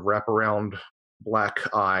that sort of wraparound black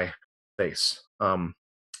eye face.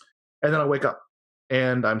 And then I wake up,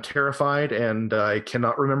 and I'm terrified, and I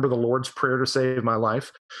cannot remember the Lord's Prayer to save my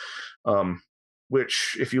life.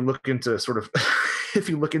 Which, if you look into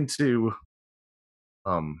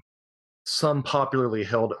some popularly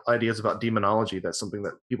held ideas about demonology, that's something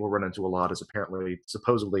that people run into a lot. Is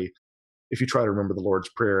supposedly, if you try to remember the Lord's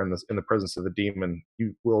Prayer in the presence of a demon,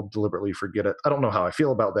 you will deliberately forget it. I don't know how I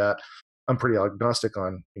feel about that. I'm pretty agnostic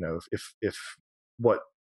on if what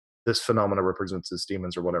this phenomena represents as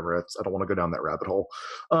demons or whatever. I don't want to go down that rabbit hole.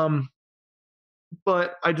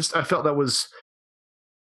 But I felt that was.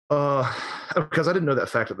 Because I didn't know that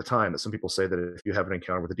fact at the time, that some people say that if you have an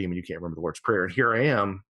encounter with a demon, you can't remember the Lord's Prayer. And here I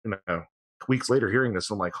am, weeks later hearing this,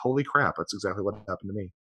 and I'm like, holy crap, that's exactly what happened to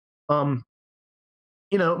me.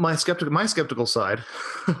 My skeptical side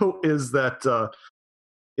is that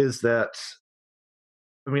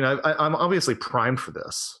I mean, I'm obviously primed for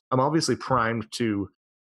this. I'm obviously primed to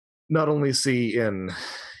not only see an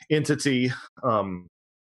entity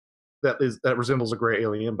that resembles a gray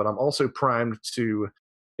alien, but I'm also primed to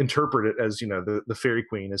interpret it as the fairy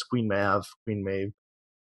queen, as Queen Maeve.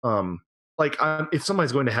 If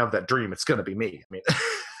somebody's going to have that dream, it's going to be me. I mean,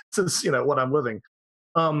 since what I'm living.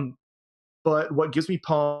 But what gives me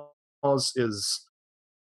pause is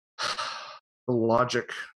the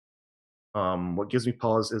logic. What gives me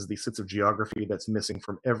pause is the sense of geography that's missing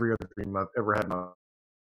from every other dream I've ever had in my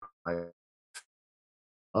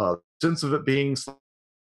life. Sense of it being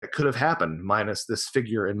that could have happened, minus this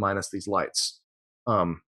figure and minus these lights.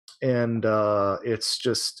 And it's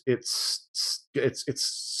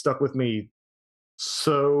stuck with me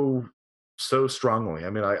so strongly. I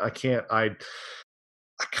mean, I can't. I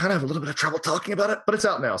kind of have a little bit of trouble talking about it, but it's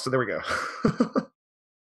out now, so there we go.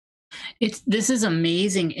 This is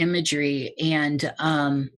amazing imagery, and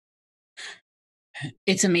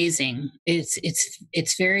it's amazing.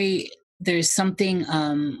 It's very. There's something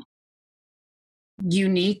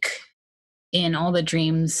unique in all the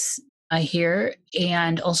dreams I hear,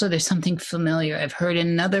 and also there's something familiar. I've heard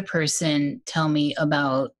another person tell me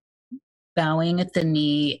about bowing at the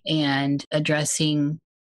knee and addressing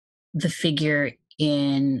the figure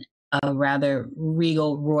in a rather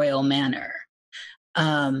regal royal manner.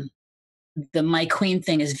 The My Queen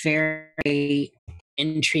thing is very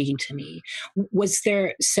intriguing to me. Was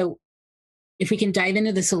there, so if we can dive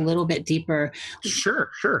into this a little bit deeper,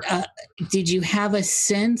 Sure. did you have a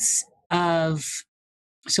sense of,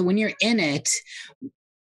 so when you're in it,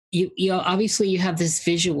 you obviously you have this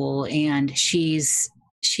visual and she's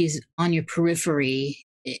on your periphery.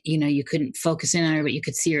 You couldn't focus in on her, but you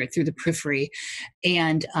could see her through the periphery.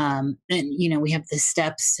 And we have the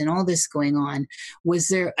steps and all this going on. Was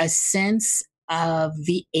there a sense of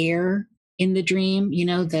the air in the dream,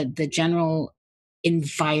 the general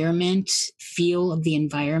environment, feel of the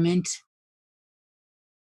environment?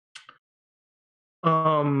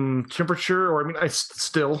 Temperature, or if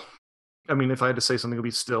I had to say something, it would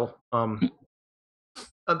be still.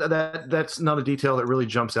 That's not a detail that really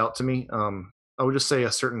jumps out to me. I would just say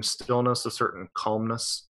a certain stillness, a certain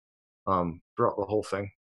calmness throughout the whole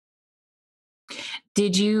thing.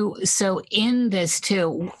 Did you, so in this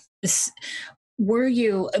too, were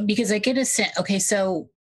you, because I get a sense, okay, so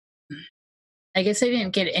I guess I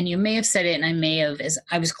didn't get it, and you may have said it, and I may have, as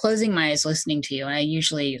I was closing my eyes listening to you, and I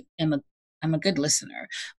usually I'm a good listener,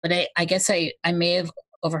 but I guess I may have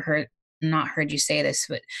not heard you say this,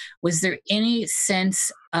 but was there any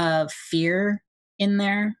sense of fear in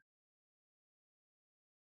there?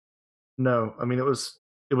 No, I mean, it was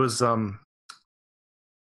it's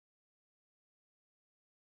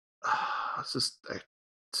just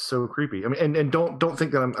so creepy. I mean, and don't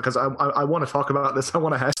think that because I want to talk about this. I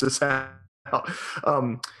want to hash this out.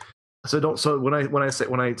 So when I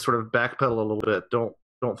sort of backpedal a little bit, don't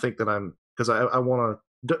think that I'm, because I want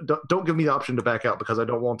to, don't give me the option to back out because I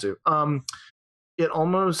don't want to. It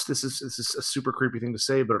almost, this is a super creepy thing to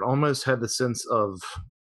say, but it almost had the sense of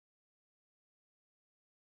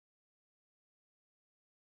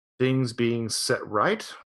things being set right.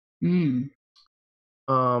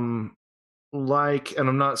 Like, and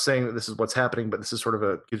I'm not saying that this is what's happening, but this is sort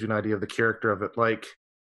of gives you an idea of the character of it, like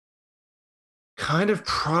kind of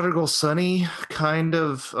prodigal sonny, kind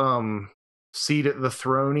of seat at the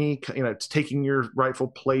throne-y, taking your rightful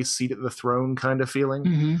place, seat at the throne kind of feeling.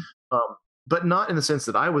 Mm-hmm. But not in the sense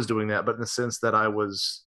that I was doing that, but in the sense that I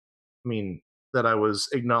was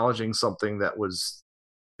acknowledging something that was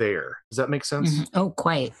there. Does that make sense? Mm-hmm. Oh,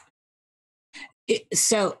 quite.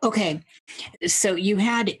 So, okay. So you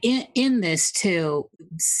had in this too,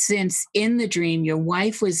 since in the dream, your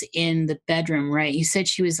wife was in the bedroom, right? You said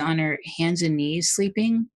she was on her hands and knees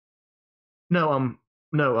sleeping? No,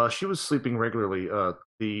 she was sleeping regularly.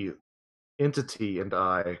 The entity and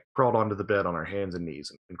I crawled onto the bed on our hands and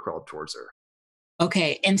knees and crawled towards her.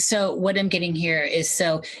 Okay. And so what I'm getting here is,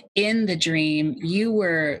 so in the dream, you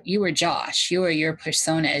were Josh, you were your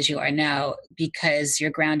persona as you are now, because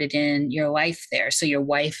you're grounded in your wife there. So your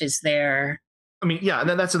wife is there. I mean, yeah. And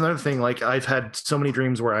then that's another thing. Like, I've had so many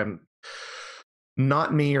dreams where I'm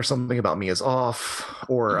not me, or something about me is off,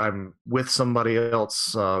 or I'm with somebody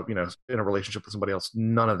else, in a relationship with somebody else.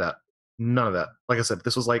 None of that. Like I said,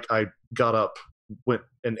 this was like, I got up, went,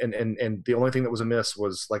 and the only thing that was amiss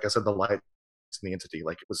was, like I said, the light and the entity.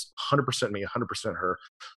 Like, it was 100% me, 100% her,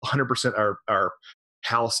 100% our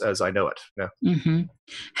house as I know it. Mm-hmm.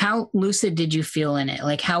 How lucid did you feel in it?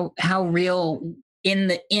 Like, how real in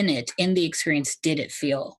the experience did it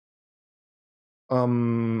feel?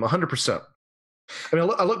 100%. I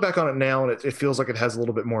mean, I look back on it now, and it feels like it has a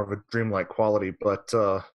little bit more of a dreamlike quality, but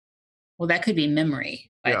well, that could be memory,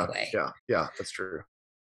 by the way. Yeah, that's true.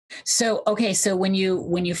 So, okay, so when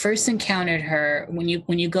you first encountered her, when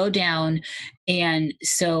you go down, and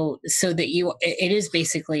so that it is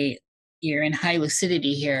basically, you're in high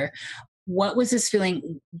lucidity here. What was this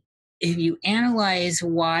feeling? If you analyze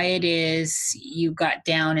why it is you got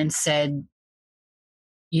down and said,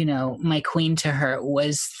 my queen to her,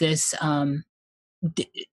 was this,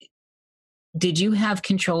 did you have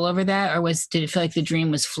control over that, or did it feel like the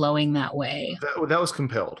dream was flowing that way? That was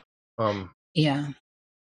compelled. Yeah.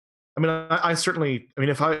 I mean, I certainly. I mean,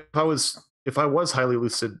 if I was highly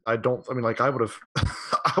lucid, I would have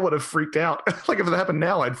I would have freaked out. Like, if it happened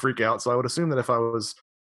now, I'd freak out. So I would assume that if I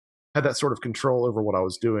had that sort of control over what I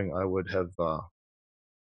was doing, I would have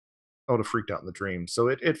freaked out in the dream. So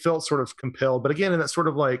it felt sort of compelled, but again, in that sort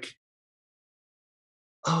of like,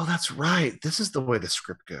 oh, that's right, this is the way the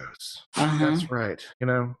script goes. Uh-huh. That's right.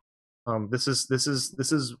 This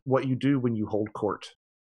is what you do when you hold court.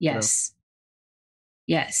 Yes.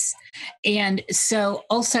 Yes. And so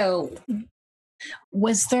also,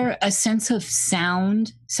 was there a sense of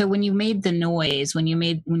sound? So when you made the noise, when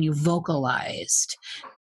you vocalized,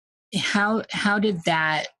 how did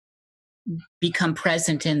that become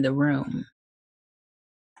present in the room?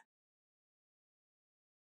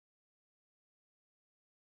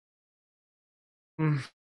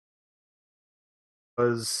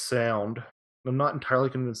 Was sound. I'm not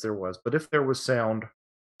entirely convinced there was, but if there was sound,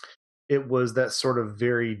 it was that sort of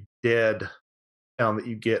very dead sound that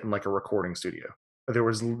you get in like a recording studio. It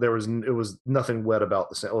was nothing wet about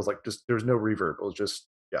the sound. It was like just there was no reverb. It was just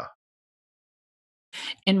yeah.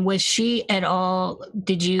 And was she at all,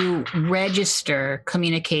 did you register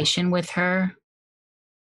communication with her?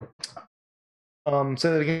 Say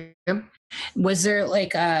that again. Was there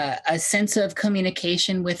like a sense of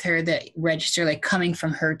communication with her that registered, like coming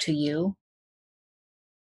from her to you?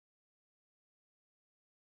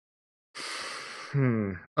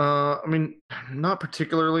 I mean, not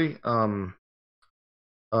particularly.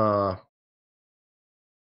 Uh,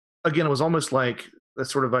 Again, it was almost like that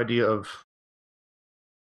sort of idea of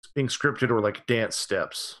being scripted or like dance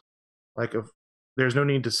steps. Like if there's no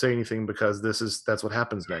need to say anything because that's what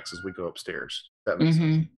happens next as we go upstairs. That makes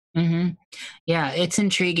sense. Mm-hmm. Yeah, it's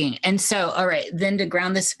intriguing. And so, all right, then to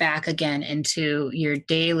ground this back again into your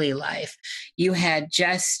daily life, you had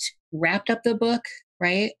just wrapped up the book,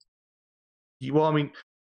 right? Well, I mean,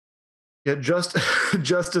 yeah, just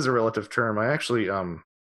just as a relative term, I actually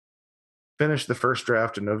finished the first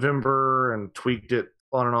draft in November and tweaked it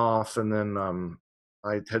on and off, and then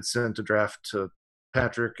I had sent a draft to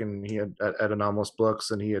Patrick, and he had at Anomalous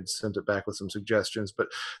Books, and he had sent it back with some suggestions. But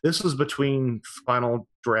this was between final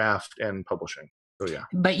draft and publishing. So yeah.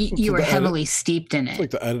 But you were heavily steeped in it. It's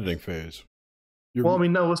like the editing phase. Well, I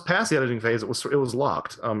mean, no, it was past the editing phase. It was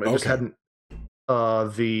locked. It just hadn't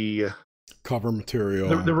the cover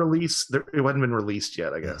material, the release. It hadn't been released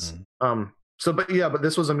yet, I guess. So, but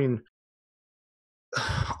this was, I mean,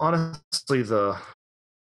 honestly, the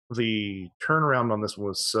turnaround on this one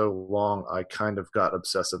was so long, I kind of got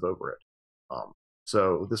obsessive over it.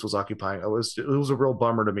 So this was occupying. It was a real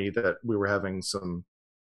bummer to me that we were having some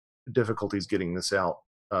difficulties getting this out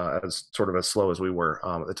as slow as we were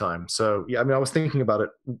at the time. So yeah, I mean, I was thinking about it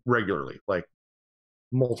regularly, like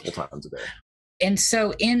multiple times a day. And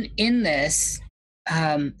so in this,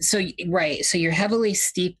 so you're heavily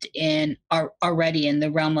steeped in already in the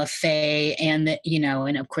realm of Fae, and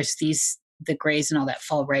and of course the Greys and all that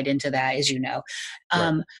fall right into that, as you know.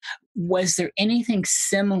 Right. Was there anything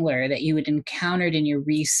similar that you had encountered in your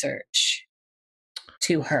research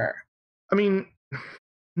to her? I mean,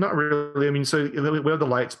 not really. I mean, so we have the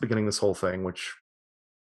lights beginning this whole thing, which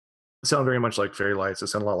sound very much like fairy lights. They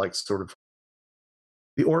sound a lot like sort of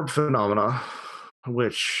the orb phenomena,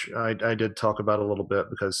 which I did talk about a little bit,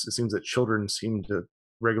 because it seems that children seem to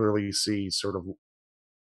regularly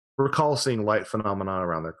recall seeing light phenomena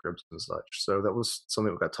around their cribs and such. So that was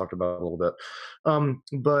something that got talked about a little bit.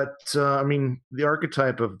 But I mean, the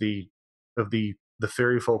archetype of the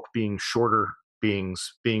fairy folk being shorter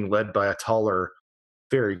beings being led by a taller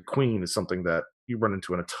fairy queen is something that you run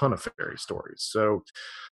into in a ton of fairy stories. So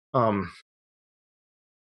I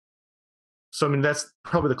mean, that's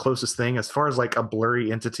probably the closest thing as far as like a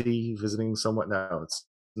blurry entity visiting someone. No,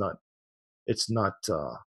 it's not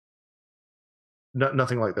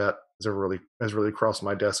nothing like that has really crossed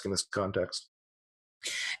my desk in this context.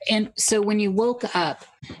 And so when you woke up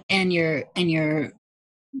and you're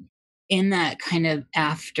in that kind of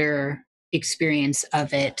after experience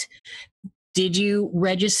of it, did you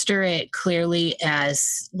register it clearly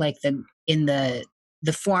as like in the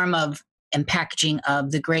form of and packaging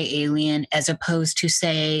of the gray alien, as opposed to,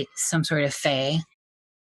 say, some sort of Fae?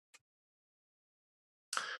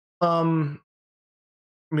 I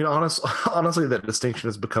mean, honestly, that distinction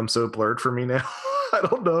has become so blurred for me now. I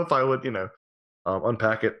don't know if I would,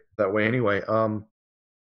 unpack it that way anyway. Yeah,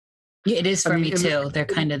 it is for me too. They're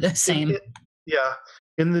kind of the same. Yeah.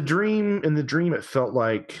 In the dream, it felt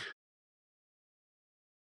like.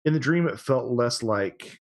 In the dream, it felt less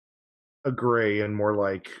like a gray and more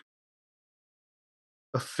like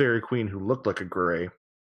a fairy queen who looked like a gray.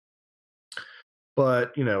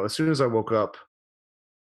 But, as soon as I woke up,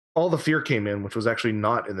 all the fear came in, which was actually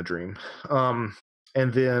not in the dream. And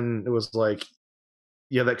then it was like,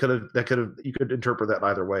 yeah, that could have, you could interpret that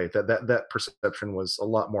either way. That perception was a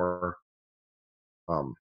lot more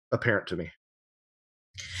apparent to me.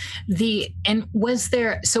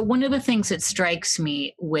 So one of the things that strikes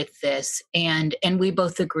me with this, and we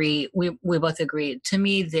both agree, we both agree, to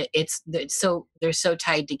me, that they're so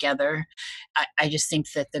tied together. I just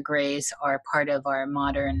think that the Greys are part of our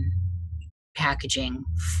modern packaging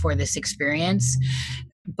for this experience.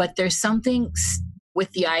 But there's something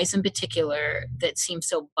with the eyes in particular that seems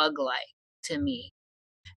so bug-like to me.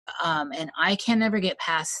 And I can never get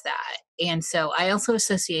past that. And so I also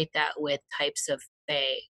associate that with types of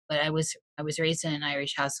fae. But I was raised in an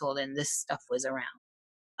Irish household, and this stuff was around.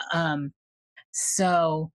 Um,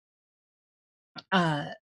 so uh,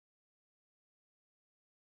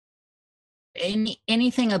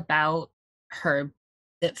 anything about her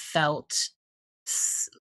that felt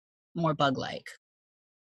more bug-like.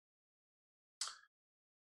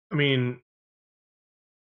 I mean,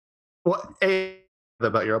 well,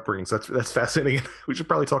 about your upbringing, so that's fascinating. We should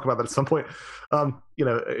probably talk about that at some point.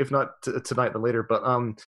 If not tonight, then later. But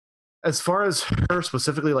as far as her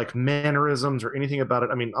specifically, like mannerisms or anything about it,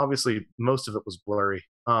 I mean, obviously most of it was blurry.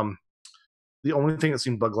 The only thing that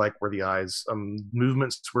seemed bug-like were the eyes.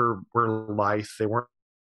 Movements were lithe. They weren't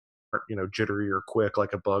jittery or quick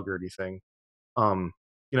like a bug or anything. I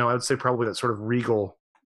would say probably that sort of regal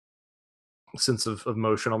sense of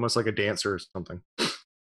motion, almost like a dancer or something.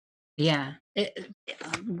 Yeah,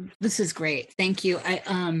 this is great. Thank you. I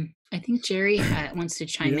think Jerry wants to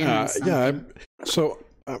chime in on something. Yeah. So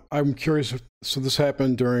I'm curious. So this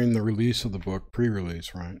happened during the release of the book,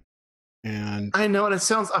 pre-release, right? And I know, and it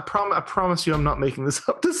sounds. I promise you, I'm not making this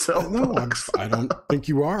up to sell. No, I don't think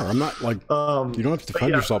you are. I'm not like. You don't have to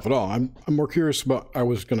defend yourself at all. I'm more curious about. I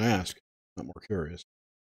was going to ask. Not more curious.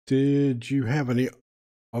 Did you have any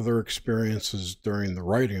other experiences during the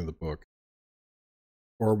writing of the book,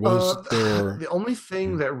 or was there? The only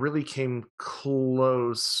thing that really came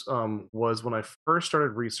close was when I first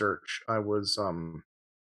started research. I was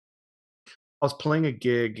playing a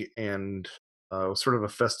gig, and it was sort of a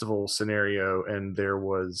festival scenario, and there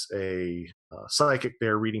was a psychic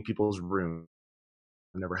there reading people's runes.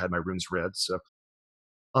 I never had my runes read, so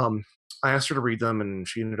I asked her to read them, and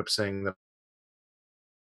she ended up saying that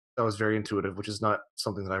was very intuitive, which is not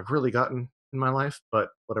something that I've really gotten in my life, but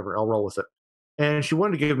whatever, I'll roll with it. And she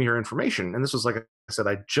wanted to give me her information, and this was, like I said,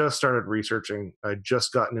 I just started researching. I'd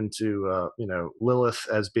just gotten into Lilith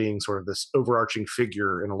as being sort of this overarching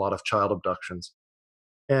figure in a lot of child abductions,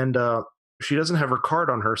 and she doesn't have her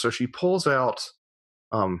card on her, so she pulls out.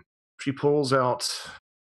 I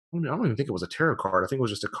don't even think it was a tarot card. I think it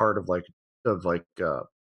was just a card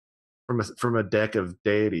from a deck of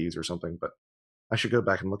deities or something. But I should go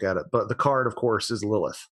back and look at it. But the card, of course, is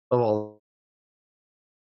Lilith. Of all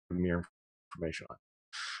mere information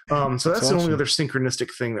on. So that's the only other synchronistic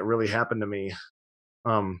thing that really happened to me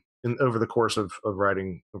over the course of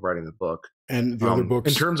writing the book. And the other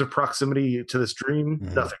books, in terms of proximity to this dream,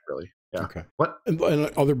 nothing really. Yeah. Okay. What? And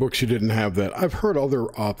other books you didn't have that. I've heard other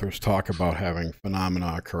authors talk about having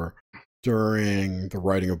phenomena occur during the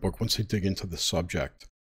writing of a book. Once they dig into the subject,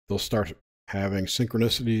 they'll start having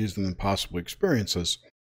synchronicities and then possibly experiences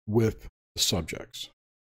with the subjects.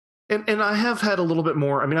 And I have had a little bit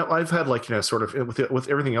more. I mean, I've had sort of with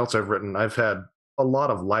everything else I've written, I've had a lot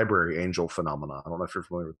of library angel phenomena. I don't know if you're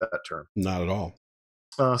familiar with that term. Not at all.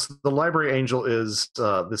 So the library angel is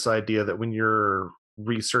this idea that when you're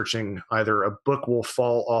researching, either a book will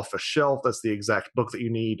fall off a shelf, that's the exact book that you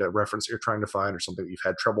need, a reference that you're trying to find, or something that you've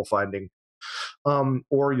had trouble finding,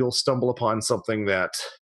 or you'll stumble upon something that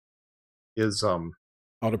is out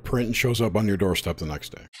of print and shows up on your doorstep the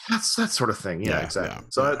next day. That's that sort of thing. Yeah, exactly. Yeah,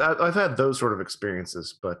 so I've had those sort of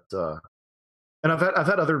experiences, but and I've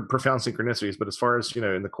had other profound synchronicities, but as far as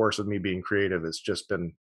in the course of me being creative, it's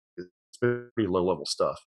been pretty low level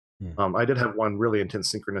stuff. I did have one really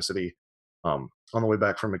intense synchronicity on the way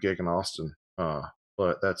back from a gig in Austin,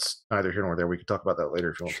 but that's neither here nor there. We could talk about that later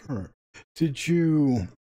if you want. Sure. Did you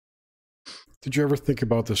ever think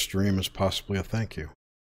about this dream as possibly a thank you?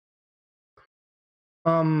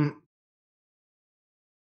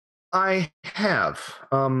 I have.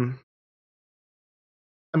 I mean,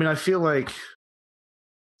 I feel like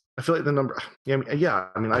the number. Yeah.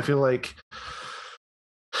 I mean, I feel like.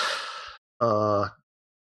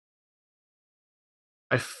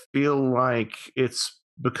 I feel like it's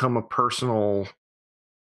become a personal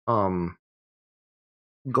goal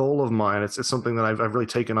of mine. It's something that I've really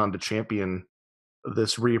taken on to champion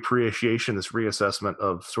this reappreciation, this reassessment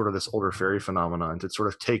of sort of this older fairy phenomenon, to sort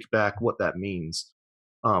of take back what that means,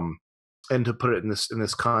 and to put it in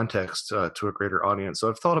this context to a greater audience. So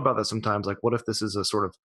I've thought about that sometimes. Like, what if this is a sort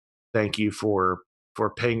of thank you for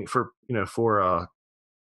paying for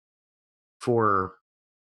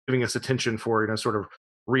giving us attention, for sort of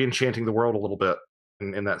re-enchanting the world a little bit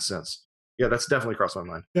in that sense. Yeah, that's definitely crossed my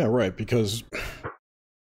mind. Yeah, right. Because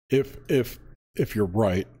if you're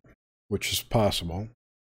right, which is possible,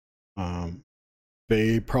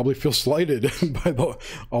 they probably feel slighted by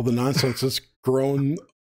all the nonsense that's grown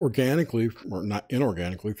organically, or not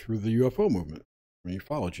inorganically, through the UFO movement,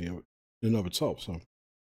 ufology in and of itself. So,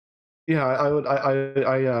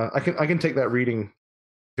 yeah, I can take that reading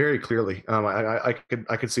very clearly. I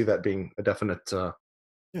could see that being a definite.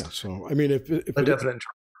 Yeah. So I mean, if a definite.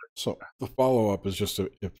 So the follow up is just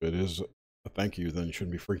if it is a thank you, then you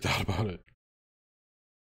shouldn't be freaked out about it.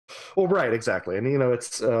 Well, right, exactly, and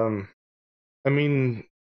it's. I mean,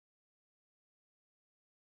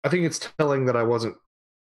 I think it's telling that I wasn't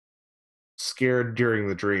scared during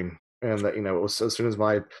the dream, and that it was as soon as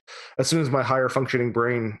my higher functioning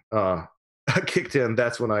brain kicked in,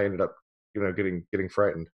 that's when I ended up getting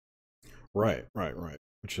frightened. Right.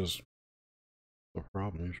 Which is the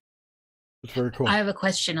problem. It's very cool. I have a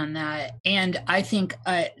question on that, and I think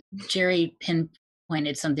Jerry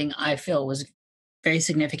pinpointed something I feel was very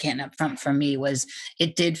significant up front for me. Was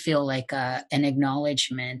it did feel like an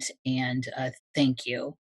acknowledgement and a thank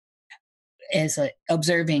you as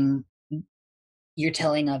observing your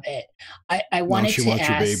telling of it. I wanted now she to wants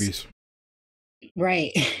ask, your babies,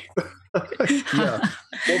 right? Yeah.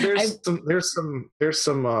 Well, there's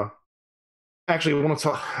some. Actually, we want to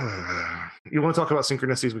talk. You want to talk about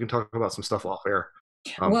synchronicities? We can talk about some stuff off air.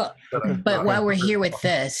 But while we're here with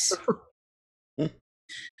this,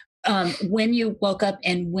 when you woke up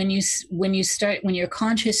and when your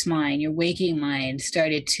conscious mind, your waking mind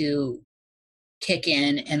started to kick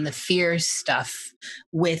in, and the fear stuff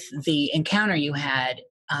with the encounter you had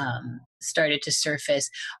started to surface,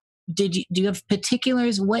 do you have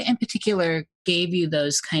particulars? What in particular gave you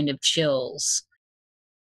those kind of chills?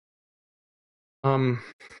 So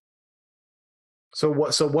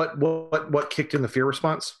what kicked in the fear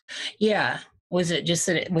response? Yeah. Was it just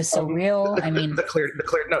that it was so real? I mean, the clarity.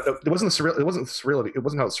 No, it wasn't surreal. It wasn't surreality. It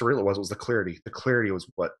wasn't how surreal it was. It was the clarity. The clarity was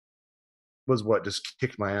what just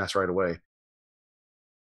kicked my ass right away.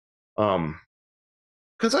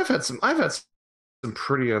 Because I've had some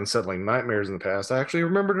pretty unsettling nightmares in the past. I actually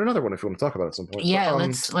remembered another one if you want to talk about it at some point. Yeah,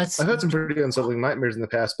 let's. I've had some pretty unsettling nightmares in the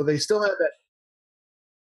past, but they still had that.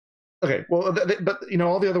 Okay, well, but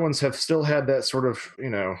all the other ones have still had that sort of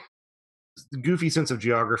goofy sense of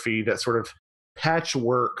geography, that sort of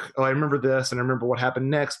patchwork. Oh, I remember this, and I remember what happened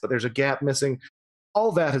next, but there's a gap missing.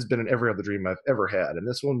 All that has been in every other dream I've ever had, and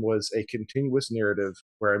this one was a continuous narrative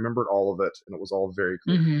where I remembered all of it, and it was all very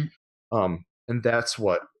clear. Mm-hmm. And that's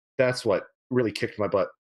what really kicked my butt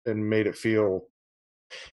and made it feel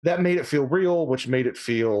real, which made it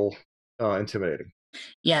feel intimidating.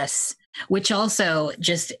 Yes, which also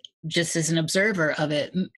just as an observer of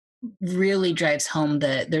it really drives home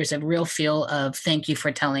that there's a real feel of thank you,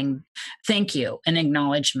 an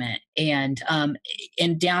acknowledgement, and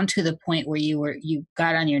down to the point where you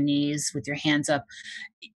got on your knees with your hands up,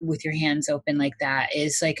 with your hands open like that,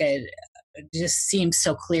 is like just seems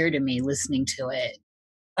so clear to me listening to it.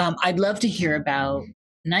 I'd love to hear about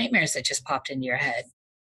nightmares that just popped into your head.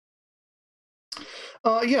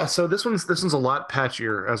 Yeah, so this one's a lot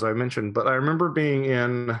patchier, as I mentioned, but I remember being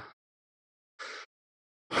in.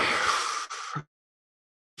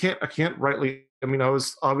 I can't rightly. I mean,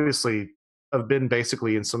 I've been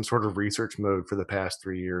basically in some sort of research mode for the past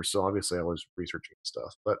 3 years, so obviously I was researching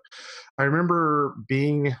stuff. But I remember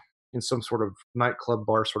being in some sort of nightclub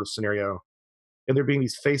bar sort of scenario, and there being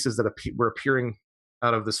these faces that were appearing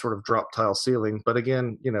out of this sort of drop tile ceiling. But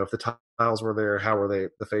again, if the tiles were there, how were the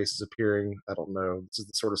faces appearing? I don't know. This is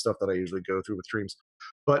the sort of stuff that I usually go through with dreams.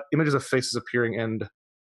 But images of faces appearing, and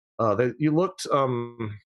you looked. I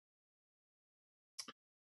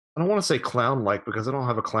don't want to say clown-like because I don't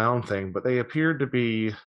have a clown thing, but they appeared to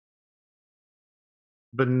be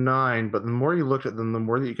benign. But the more you looked at them, the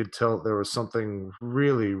more that you could tell there was something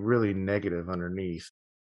really, really negative underneath.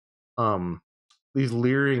 These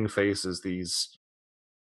leering faces, these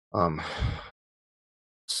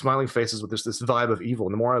smiling faces with this vibe of evil.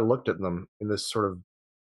 And the more I looked at them in this sort of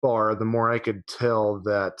bar, the more I could tell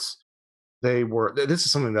that they were. This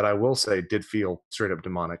is something that I will say did feel straight up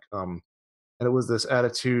demonic. And it was this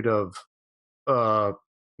attitude of the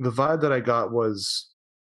vibe that I got was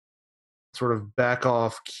sort of back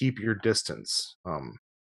off, keep your distance.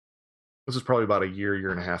 This was probably about a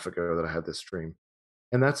year and a half ago that I had this dream,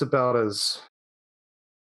 and that's about as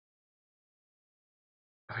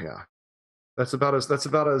that's about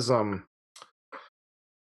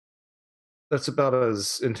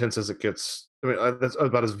as intense as it gets. I mean, that's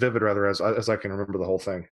about as vivid, rather, as I can remember the whole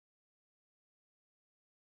thing.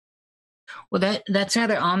 Well, that's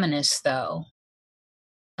rather ominous, though,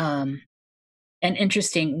 and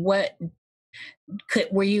interesting. What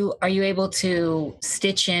are you able to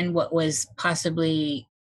stitch in what was possibly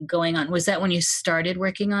going on? Was that when you started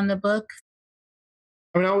working on the book?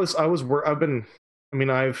 I mean,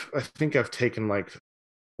 I think I've taken like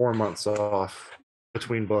 4 months off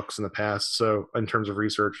between books in the past. So in terms of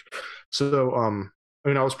research, I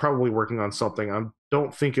mean, I was probably working on something. I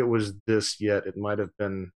don't think it was this yet. It might have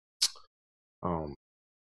been. It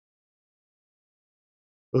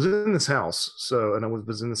was in this house, and I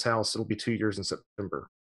was in this house. It'll be 2 years in September.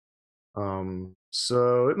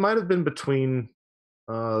 So it might have been between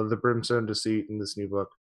the Brimstone Deceit and this new book.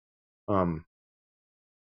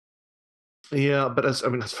 Yeah, but as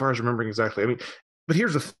far as remembering exactly, but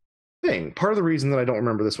here's the thing. Part of the reason that I don't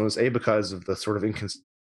remember this one is because of the sort of inconsistency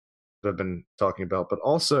that I've been talking about, but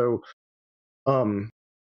also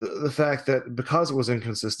the fact that because it was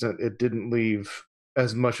inconsistent, it didn't leave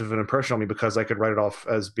as much of an impression on me because I could write it off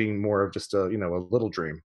as being more of just a little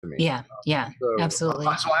dream to me. Yeah, absolutely.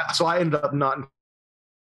 So I ended up not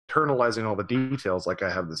internalizing all the details like I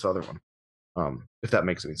have this other one, if that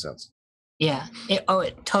makes any sense. Yeah. It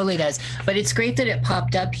totally does. But it's great that it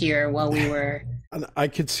popped up here while we were. And I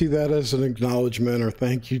could see that as an acknowledgement or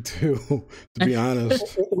thank you too, to be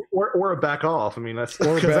honest. or a back off. That's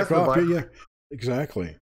or a back off. Yeah,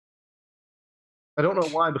 exactly. I don't know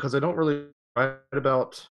why, because I don't really write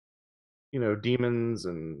about demons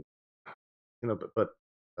and but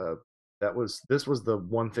this was the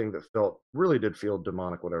one thing that really did feel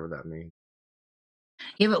demonic, whatever that means.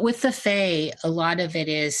 Yeah, but with the Fae, a lot of it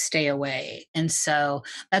is stay away. And so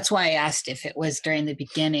that's why I asked if it was during the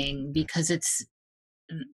beginning, because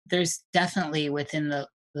there's definitely within the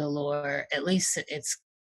lore, at least it's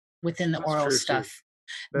within the that's oral stuff.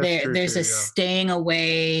 There's a staying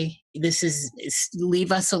away. This is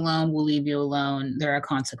leave us alone. We'll leave you alone. There are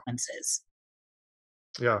consequences.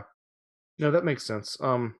 Yeah. No, that makes sense.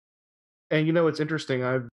 And it's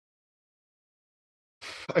interesting.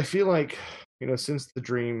 I feel like, since the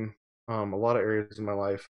dream, a lot of areas in my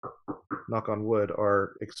life, knock on wood,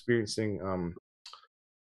 are experiencing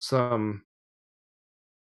some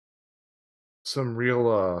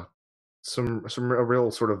real a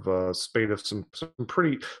real sort of spate of some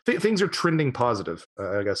pretty things are trending positive,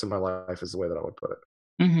 I guess, in my life is the way that I would put it.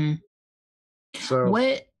 Mm-hmm. So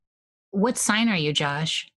what sign are you,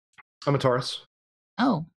 Josh? I'm a Taurus.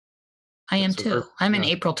 Oh, I am too. I'm an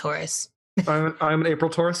April Taurus. I'm an April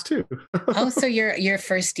Taurus too. Oh, so you're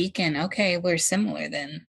first deacon. Okay, we're similar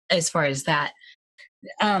then as far as that.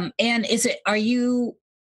 And are you?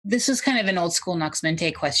 This is kind of an old school Nox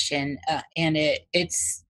Mente question, and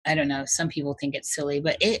it's I don't know. Some people think it's silly,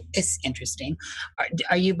 but it's interesting.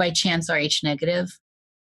 Are you by chance Rh negative?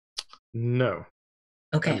 No.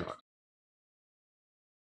 Okay.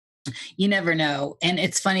 You never know, and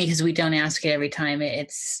it's funny because we don't ask it every time.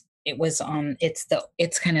 It's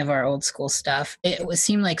kind of our old school stuff. It would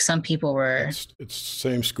seem like some people were. It's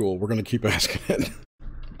same school. We're going to keep asking it.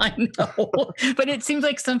 I know, but it seems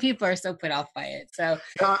like some people are so put off by it. So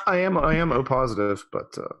I am O positive,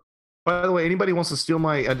 but by the way, anybody wants to steal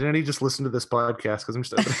my identity, just listen to this podcast because I'm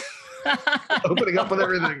just opening up with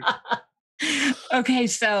everything. Okay,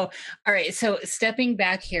 so all right, so stepping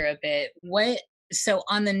back here a bit, so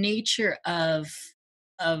on the nature of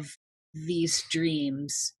these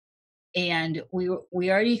dreams, and we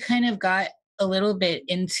already kind of got a little bit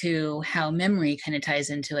into how memory kind of ties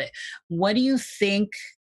into it. What do you think's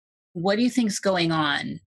going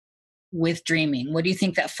on with dreaming? What do you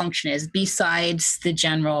think that function is besides the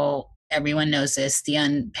general, everyone knows this, the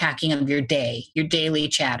unpacking of your day, your daily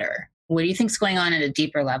chatter? What do you think's going on at a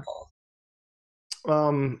deeper level?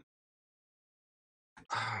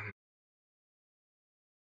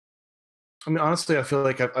 Honestly, I feel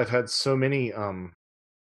like I've had so many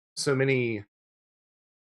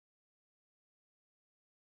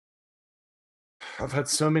I've had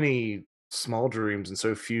so many small dreams and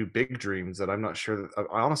so few big dreams that I'm not sure that I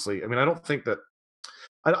honestly, I don't think that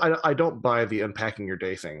I don't buy the unpacking your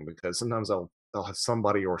day thing, because sometimes I'll have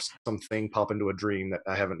somebody or something pop into a dream that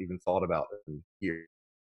I haven't even thought about in years.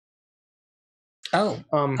 Oh,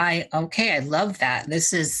 I love that.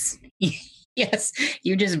 This is yes,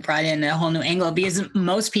 you just brought in a whole new angle, because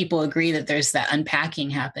most people agree that there's that unpacking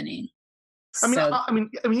happening. Yeah,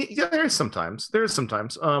 there is sometimes,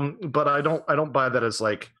 but I don't buy that as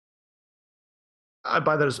like, I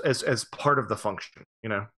buy that as part of the function,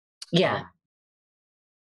 Yeah.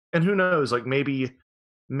 And who knows, like maybe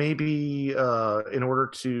in order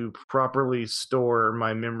to properly store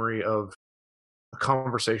my memory of a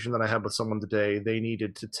conversation that I had with someone today, they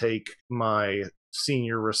needed to take my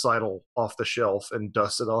senior recital off the shelf and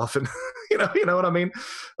dust it off, and you know what I mean,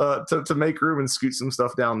 to make room and scoot some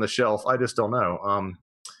stuff down the shelf. I just don't know.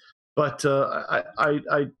 But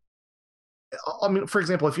for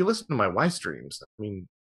example, if you listen to my wife's dreams,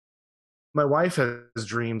 my wife has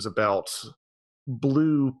dreams about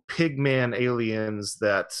blue pigman aliens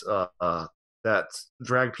that that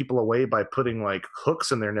drag people away by putting like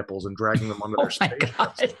hooks in their nipples and dragging them onto their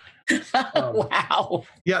spaceships. Wow.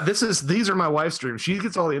 Yeah, these are my wife's dreams. She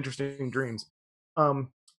gets all the interesting dreams. And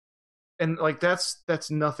like that's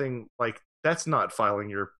nothing, like that's not filing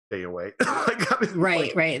your day away. Like, I mean,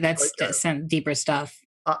 right. That's some deeper stuff.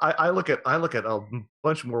 I look at a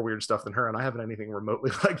bunch more weird stuff than her, and I haven't anything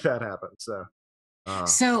remotely like that happen. So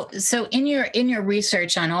so in your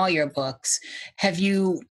research on all your books, have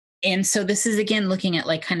you, and so this is again looking at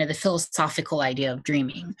like kind of the philosophical idea of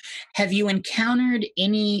dreaming, have you encountered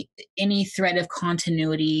any thread of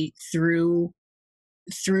continuity through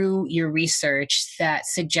your research that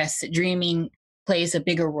suggests that dreaming plays a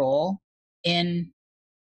bigger role in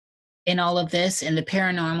all of this, in the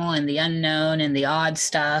paranormal and the unknown and the odd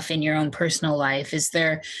stuff in your own personal life? Is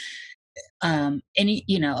there any,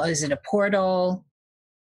 is it a portal?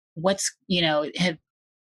 What's,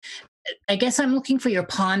 I guess I'm looking for your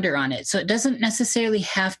ponder on it. So it doesn't necessarily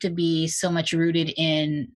have to be so much rooted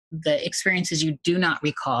in the experiences you do not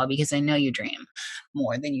recall, because I know you dream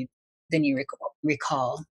more than you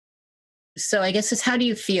recall. So I guess it's, how do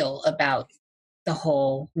you feel about the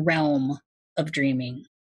whole realm of dreaming?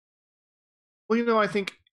 Well, I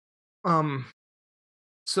think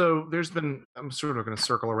so I'm sort of going to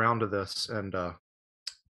circle around to this, and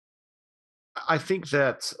I think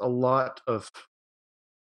that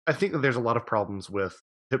there's a lot of problems with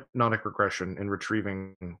hypnotic regression in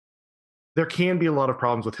retrieving. There can be a lot of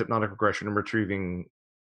problems with hypnotic regression in retrieving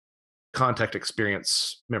contact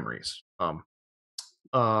experience memories.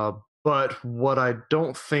 But what I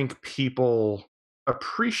don't think people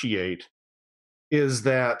appreciate is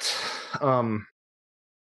that,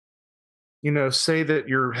 say that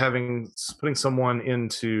you're putting someone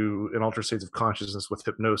into an altered state of consciousness with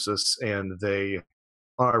hypnosis, and they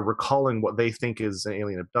are recalling what they think is an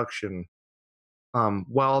alien abduction.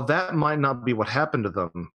 While that might not be what happened to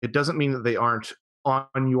them, it doesn't mean that they aren't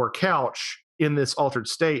on your couch in this altered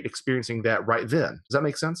state experiencing that right then. Does that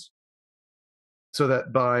make sense? So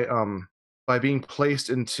that by being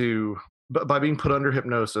placed by being put under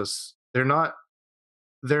hypnosis, they're not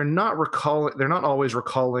always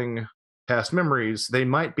recalling past memories. They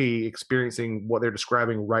might be experiencing what they're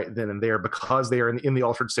describing right then and there because they are in the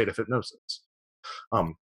altered state of hypnosis.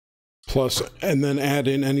 Plus, and then add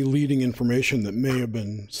in any leading information that may have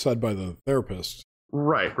been said by the therapist.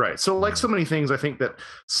 Right. So like so many things, I think that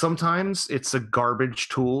sometimes it's a garbage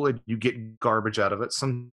tool and you get garbage out of it.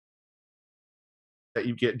 Some that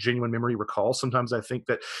you get genuine memory recall. Sometimes I think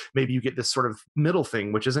that maybe you get this sort of middle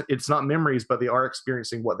thing, which it's not memories, but they are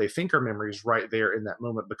experiencing what they think are memories right there in that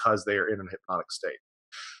moment because they are in a hypnotic state.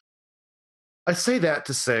 I say that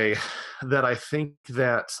to say that I think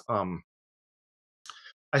that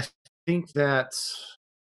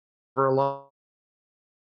for a lot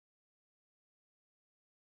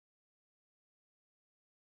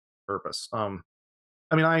purpose. Here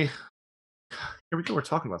we go. We're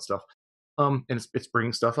talking about stuff. And it's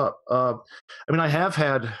bringing stuff up. I have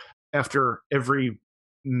had, after every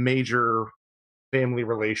major family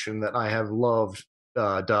relation that I have loved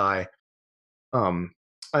die,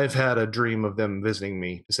 I've had a dream of them visiting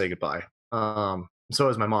me to say goodbye. So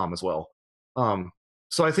has my mom as well.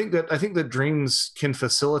 So I think that dreams can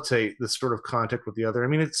facilitate this sort of contact with the other. I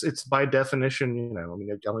mean, it's by definition, I don't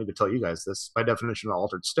need to tell you guys this, by definition,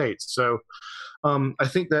 altered states. So I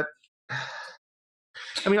think that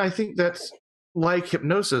like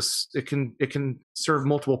hypnosis, it can serve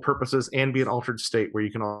multiple purposes and be an altered state where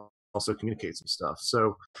you can also communicate some stuff.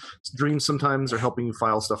 So dreams sometimes are helping you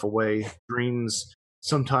file stuff away. Dreams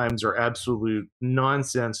sometimes are absolute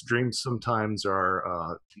nonsense. Dreams sometimes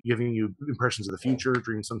are giving you impressions of the future.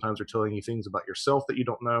 Dreams sometimes are telling you things about yourself that you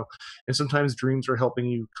don't know. And sometimes dreams are helping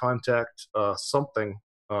you contact something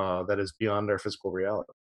that is beyond our physical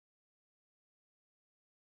reality.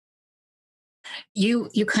 You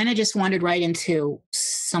kind of just wandered right into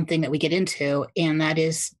something that we get into, and that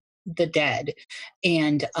is the dead,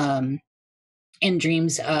 and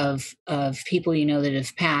dreams of people that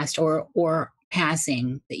have passed or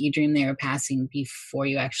passing, that you dream they were passing before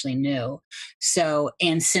you actually knew. So,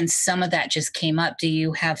 and since some of that just came up, do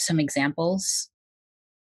you have some examples?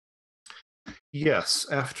 Yes,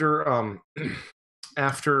 after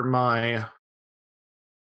my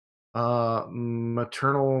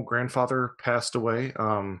maternal grandfather passed away,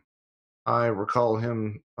 I recall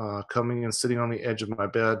him coming and sitting on the edge of my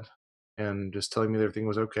bed and just telling me that everything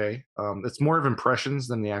was okay. It's more of impressions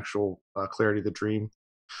than the actual clarity of the dream.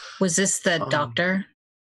 Was this the doctor?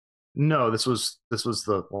 No, this was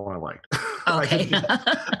the one I liked. Okay.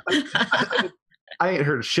 I ain't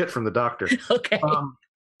heard shit from the doctor. Okay.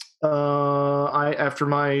 After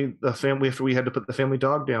the family, after we had to put the family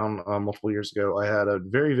dog down multiple years ago, I had a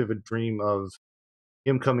very vivid dream of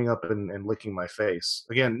him coming up and licking my face.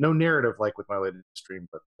 Again, no narrative like with my latest dream,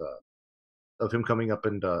 but of him coming up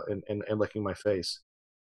and licking my face.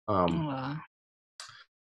 Aw.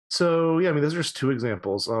 So yeah, I mean, those are just two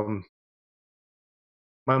examples.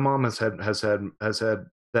 My mom has had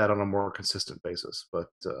that on a more consistent basis, but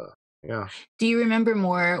yeah. Do you remember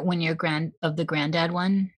more when you're of the granddad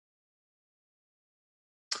one?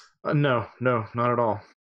 No, not at all.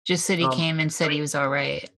 Just that he Um, came and I said mean, he was all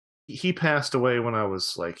right. he passed away when I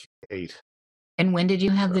was like 8. And when did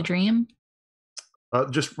you have the So dream?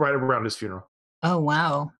 just right around his funeral. Oh,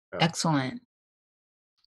 wow. Yeah, Excellent.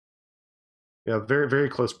 yeah, very very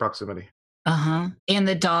close proximity. Uh-huh. And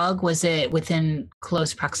the dog, was it within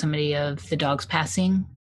close proximity of the dog's passing?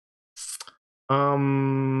 I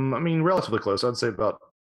mean, relatively close. I'd say about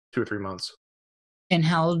 2 or 3 months. And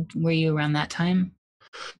how old were you around that time?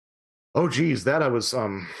 Oh, geez, that I was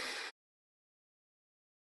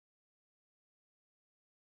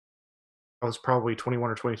probably 21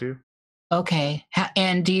 or 22. Okay.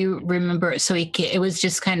 And do you remember? So it was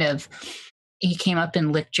just kind of, he came up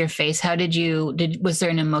and licked your face. How was there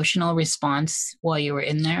an emotional response while you were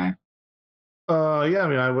in there? Yeah, I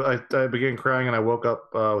mean, I began crying and I woke up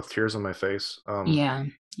with tears on my face. Yeah.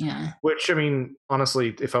 Yeah. Which, I mean,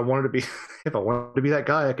 honestly, if I wanted to be, if I wanted to be that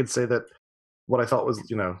guy, I could say that what I thought was,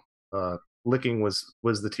 licking was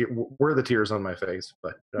were the tears on my face.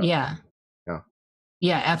 But Yeah. yeah.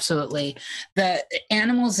 Yeah, absolutely. The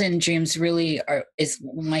animals in dreams really is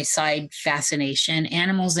my side fascination.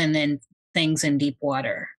 Animals and then things in deep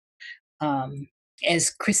water. As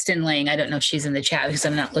Kristen Lang, I don't know if she's in the chat because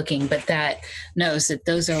I'm not looking, but that knows that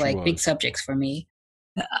those are She like big was. subjects for me.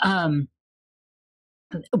 Um,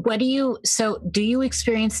 do you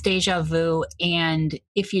experience deja vu? And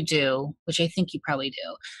if you do, which I think you probably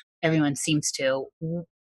do, everyone seems to,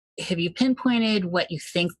 have you pinpointed what you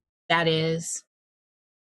think that is?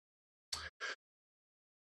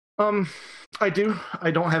 I do.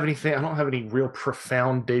 I don't have anything. I don't have any real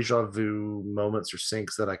profound deja vu moments or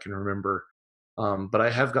syncs that I can remember. But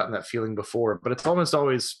I have gotten that feeling before. But it's almost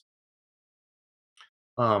always.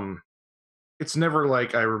 Um, it's never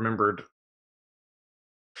like I remembered.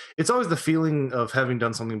 It's always the feeling of having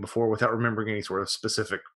done something before without remembering any sort of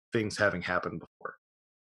specific things having happened before.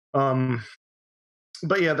 Um,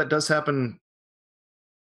 but yeah, that does happen.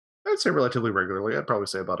 I'd say relatively regularly. I'd probably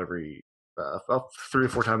say about 3 or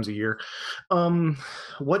 4 times a year. Um,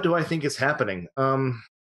 what do I think is happening? That's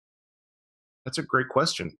a great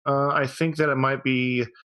question. I think that it might be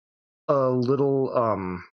a little,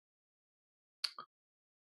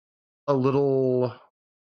 a little,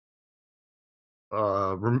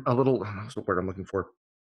 a little. What's the word I'm looking for?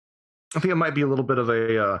 I think it might be a little bit of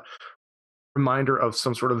a reminder of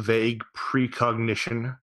some sort of vague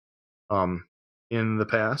precognition um, in the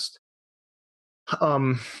past.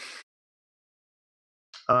 Um,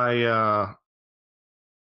 I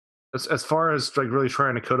as far as like really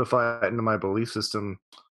trying to codify it into my belief system,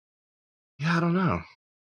 yeah, I don't know.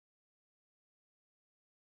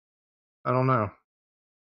 I don't know.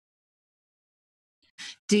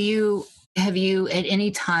 Have you at any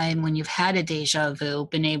time when you've had a deja vu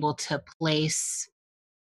been able to place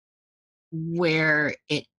where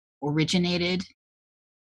it originated?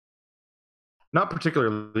 Not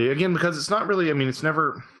particularly. Again, because it's not really. I mean, it's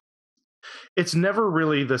never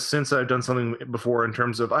really the sense I've done something before in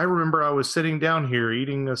terms of I remember I was sitting down here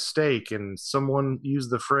eating a steak and someone used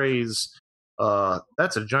the phrase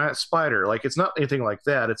that's a giant spider. Like it's not anything like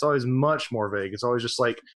that. It's always much more vague. It's always just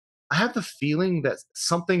like I have the feeling that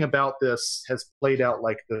something about this has played out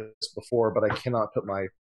like this before, but I cannot put my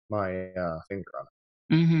finger on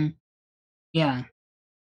it. Mm-hmm. Yeah.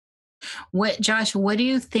 Josh, what do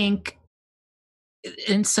you think?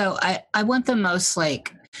 And so I want the most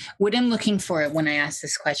like what I'm looking for when I ask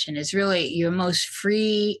this question is really your most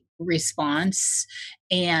free response.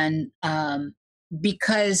 And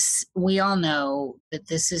because we all know that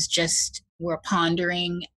this is just, we're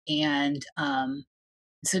pondering and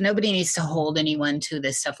so nobody needs to hold anyone to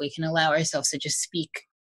this stuff. We can allow ourselves to just speak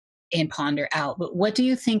and ponder out. But what do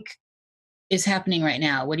you think is happening right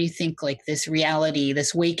now? What do you think, like this reality,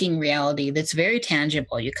 this waking reality that's very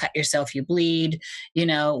tangible? You cut yourself, you bleed,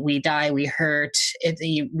 we die, we hurt,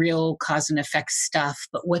 the real cause and effect stuff.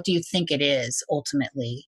 But what do you think it is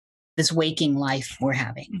ultimately, this waking life we're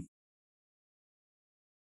having?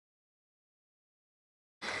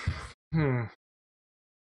 Hmm.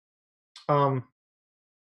 Um.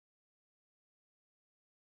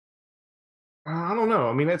 I don't know.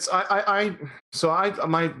 I mean, it's I so I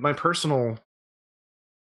my personal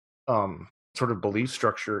sort of belief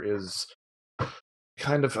structure is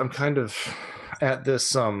I'm kind of at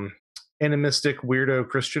this animistic weirdo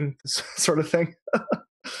Christian sort of thing.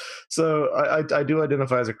 So I do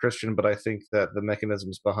identify as a Christian, but I think that the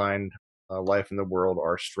mechanisms behind life in the world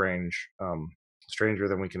are strange, stranger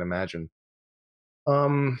than we can imagine.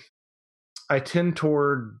 I tend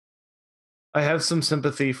toward, I have some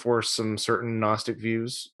sympathy for some certain Gnostic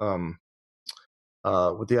views,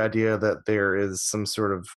 with the idea that there is some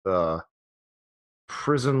sort of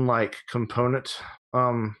prison-like component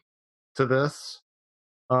to this.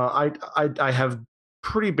 I have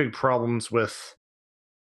pretty big problems with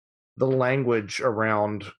the language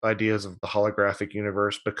around ideas of the holographic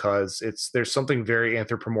universe, because there's something very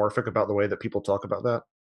anthropomorphic about the way that people talk about that,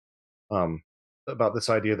 about this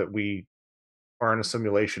idea that we are in a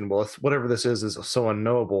simulation. Well, if whatever this is so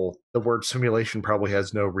unknowable, the word simulation probably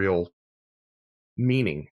has no real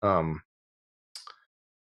meaning,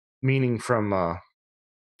 meaning from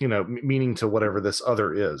meaning to whatever this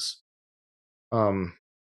other is.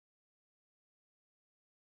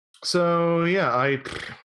 So yeah, I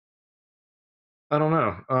don't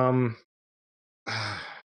know.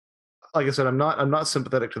 Like I said, I'm not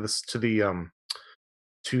sympathetic to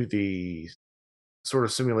the sort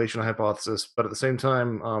of simulation hypothesis, but at the same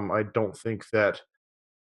time, I don't think that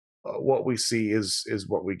what we see is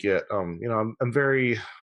what we get. I'm very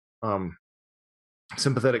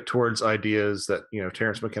sympathetic towards ideas that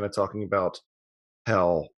Terence McKenna talking about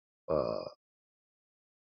how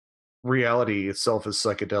reality itself is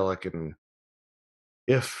psychedelic, and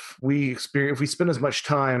if we spend as much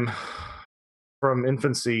time from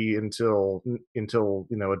infancy until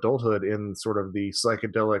adulthood in sort of the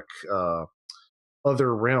psychedelic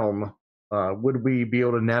other realm, would we be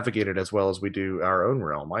able to navigate it as well as we do our own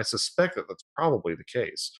realm? I suspect that that's probably the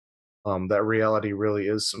case. That reality really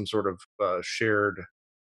is some sort of shared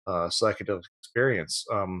psychedelic experience.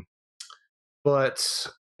 But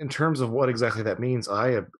in terms of what exactly that means,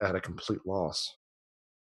 I am at a complete loss.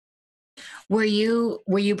 Were you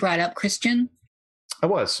brought up Christian? I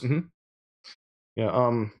was. Mm-hmm.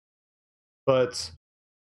 Yeah. But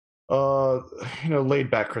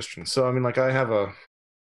laid back Christian. So I mean, like I have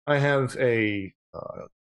a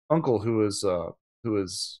uncle who is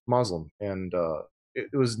Muslim, and the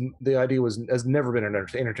idea has never been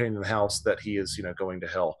entertained in the house that he is going to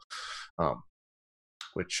hell,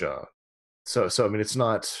 which so I mean it's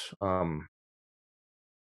not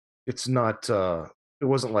it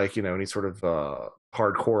wasn't like any sort of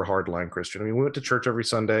hardcore hardline Christian. I mean, we went to church every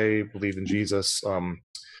Sunday, believe in Jesus,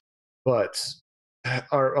 but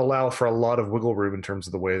allow for a lot of wiggle room in terms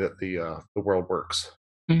of the way that the world works.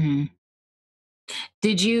 Mm-hmm.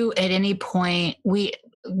 Did you at any point, we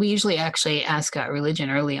usually actually ask about religion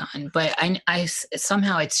early on, but I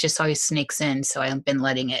somehow it's just always sneaks in, so I've been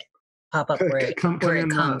letting it pop up where it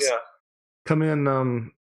comes. Come in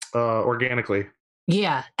organically.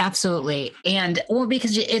 Yeah, absolutely. And well,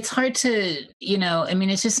 because it's hard to, I mean,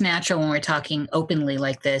 it's just natural when we're talking openly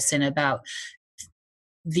like this and about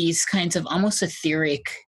these kinds of almost etheric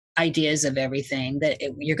ideas of everything that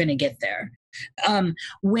you're going to get there.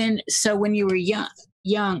 When you were young,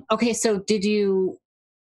 okay, so it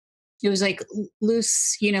was like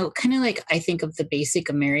loose, kind of like I think of the basic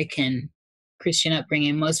American Christian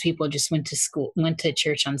upbringing. Most people just went to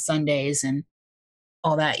church on Sundays and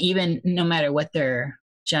all that, even no matter what their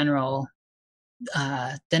general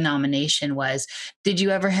denomination was. Did you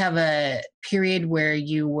ever have a period where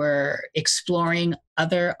you were exploring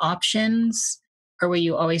other options, or were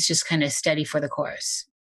you always just kind of steady for the course?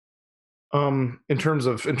 In terms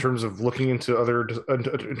of looking into other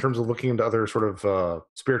sort of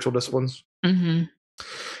spiritual disciplines. Mm-hmm.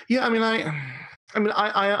 Yeah,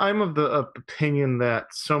 I'm of the opinion that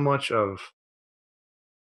so much of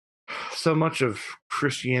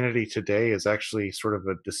Christianity today is actually sort of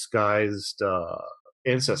a disguised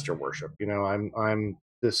ancestor worship. I'm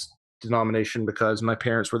this denomination because my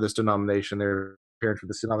parents were this denomination, their parents were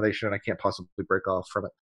this denomination, and I can't possibly break off from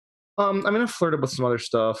it. I've flirted with some other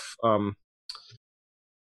stuff.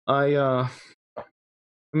 I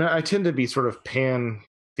tend to be sort of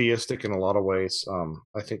pantheistic in a lot of ways.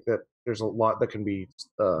 I think that there's a lot that can be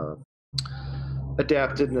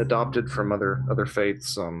adapted and adopted from other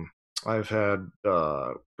faiths. I've had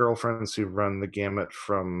girlfriends who run the gamut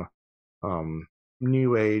from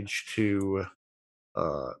New Age to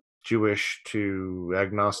Jewish to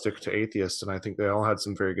agnostic to atheist, and I think they all had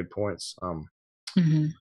some very good points. Mm-hmm.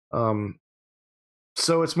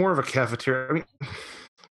 So it's more of a cafeteria.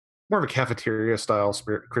 More of a cafeteria style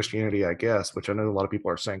Christianity, I guess, which I know a lot of people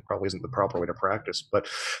are saying probably isn't the proper way to practice, but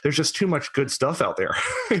there's just too much good stuff out there.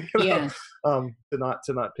 Yeah. to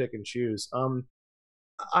not pick and choose.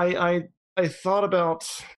 I thought about.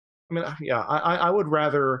 I mean, yeah, I would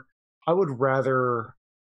rather.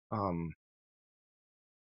 Um,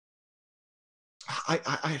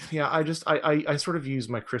 I sort of use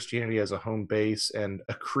my Christianity as a home base and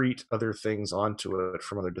accrete other things onto it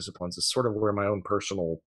from other disciplines. It's sort of where my own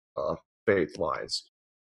personal faith lies.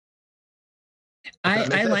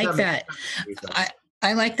 I like that.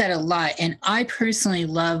 I like that a lot. And I personally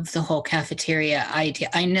love the whole cafeteria idea.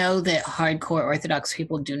 I know that hardcore Orthodox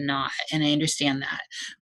people do not, and I understand that.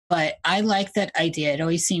 But I like that idea. It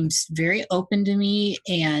always seems very open to me,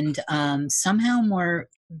 and somehow more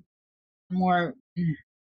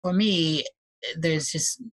for me, there's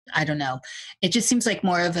just, I don't know. It just seems like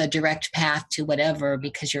more of a direct path to whatever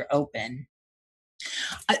because you're open.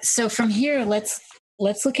 So from here, let's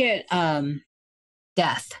look at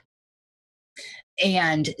death.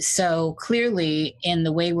 And so clearly, in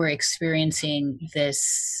the way we're experiencing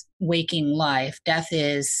this waking life, death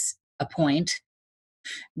is a point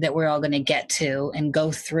that we're all going to get to and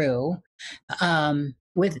go through.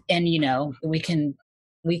 With, and you know, we can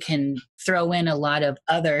throw in a lot of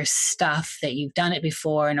other stuff that you've done it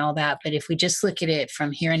before and all that. But if we just look at it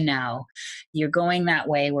from here and now, you're going that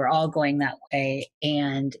way. We're all going that way,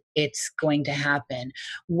 and it's going to happen.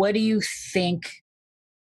 What do you think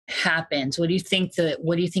happens? What do you think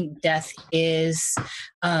death is?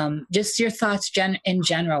 Just your thoughts in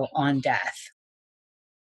general on death.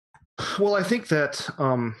 Well, I think that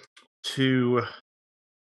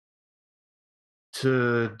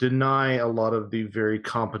to deny a lot of the very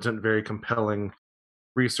competent, very compelling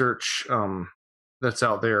research that's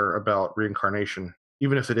out there about reincarnation,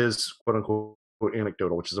 even if it is quote unquote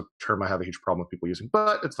anecdotal, which is a term I have a huge problem with people using,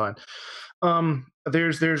 but it's fine.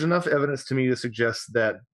 There's enough evidence to me to suggest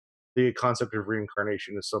that the concept of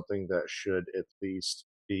reincarnation is something that should at least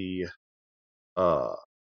be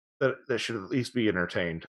that should at least be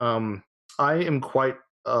entertained. I'm quite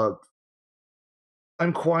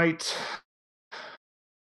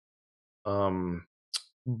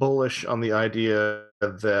bullish on the idea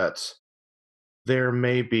that there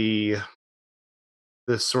may be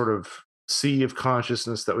this sort of sea of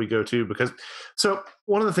consciousness that we go to, because so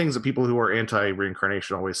one of the things that people who are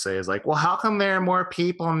anti-reincarnation always say is like, well, how come there are more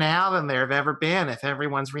people now than there have ever been if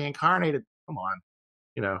everyone's reincarnated? Come on,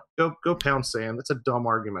 you know, go pound sand. That's a dumb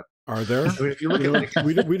argument. Are there? I mean, if you look at like,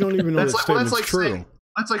 we don't even know that statement's true.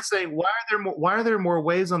 That's like saying, why are there more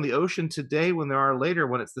waves on the ocean today when there are later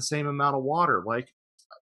when it's the same amount of water? Like,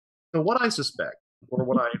 so what I suspect, or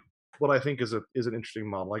what I think is an interesting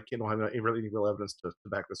model. I don't have any real evidence to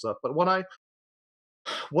back this up, but what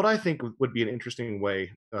I think would be an interesting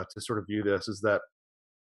way to sort of view this is that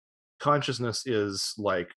consciousness is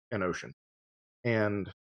like an ocean,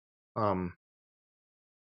 and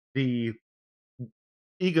the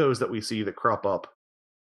egos that we see that crop up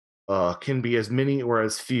can be as many or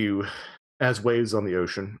as few as waves on the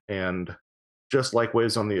ocean, and just like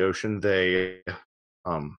waves on the ocean, they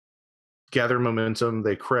gather momentum,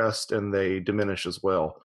 they crest, and they diminish as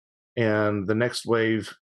well. And the next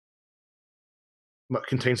wave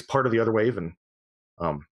contains part of the other wave, and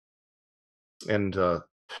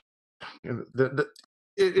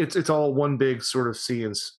it's all one big sort of sea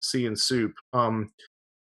and soup.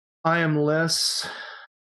 I am less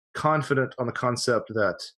confident on the concept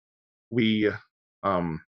that we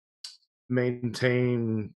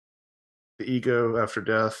maintain the ego after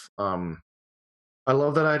death. I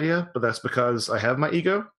love that idea, but that's because I have my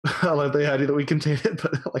ego. I love the idea that we contain it,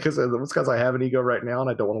 but like I said, it's because I have an ego right now and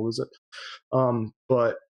I don't want to lose it.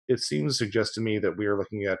 But it seems to suggest to me that we are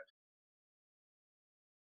looking at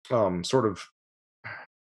sort of,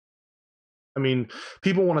 I mean,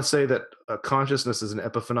 people want to say that consciousness is an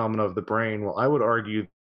epiphenomena of the brain. Well, I would argue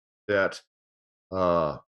that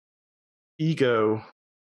ego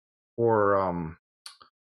or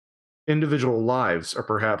individual lives are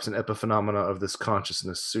perhaps an epiphenomena of this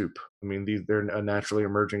consciousness soup. I mean, they're a naturally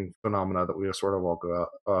emerging phenomena that we sort of all go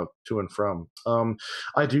out to and from.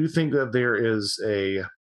 I do think that there is a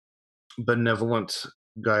benevolent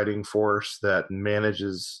guiding force that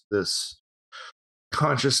manages this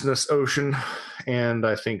consciousness ocean, and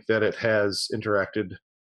I think that it has interacted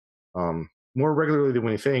more regularly than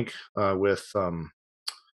we think with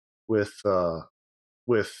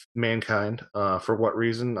mankind. For what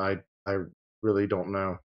reason, I really don't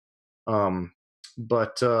know.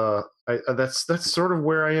 But that's sort of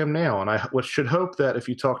where I am now, and I should hope that if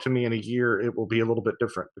you talk to me in a year, it will be a little bit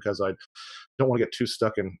different, because I don't want to get too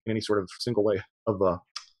stuck in any sort of single way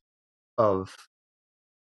of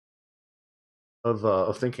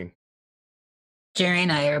thinking. Jerry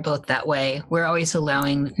and I are both that way. We're always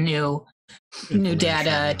allowing new new data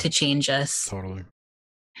yeah. to change us. Totally.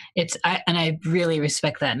 I really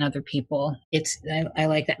respect that in other people. I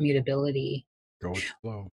like that mutability. Go with the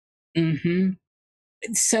flow. Mm-hmm.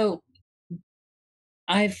 So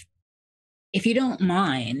if you don't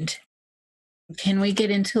mind, can we get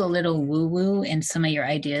into a little woo woo and some of your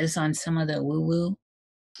ideas on some of the woo woo?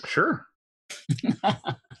 Sure.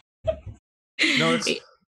 No,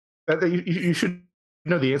 you should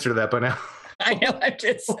know the answer to that by now. I know,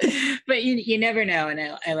 but you never know, and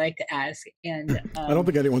I like to ask. And I don't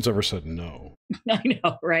think anyone's ever said no. I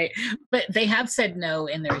know, right? But they have said no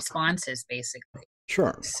in the responses, basically.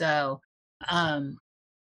 Sure. So,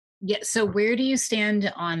 yeah. So, where do you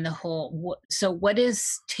stand on the whole? So, what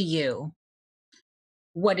is to you?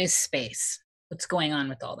 What is space? What's going on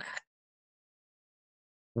with all that?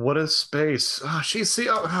 What is space? Oh,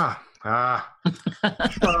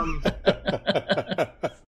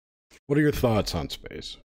 What are your thoughts on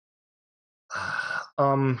space?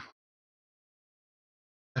 I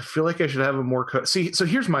feel like I should have a more so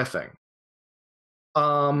here's my thing.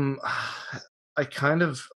 I kind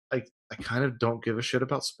of don't give a shit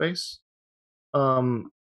about space.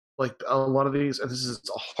 Like a lot of these, and this is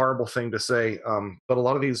a horrible thing to say, but a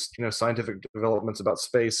lot of these, scientific developments about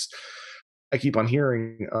space, I keep on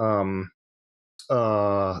hearing,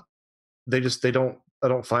 I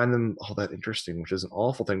don't find them all that interesting, which is an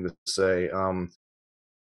awful thing to say.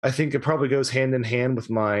 I think it probably goes hand in hand with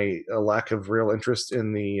my lack of real interest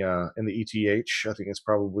in the ETH. I think it's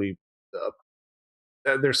probably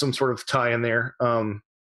there's some sort of tie in there.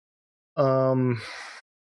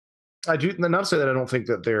 I do not to say that I don't think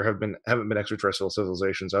that there haven't been extraterrestrial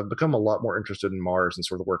civilizations. I've become a lot more interested in Mars and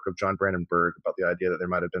sort of the work of John Brandenburg about the idea that there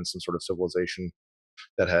might have been some sort of civilization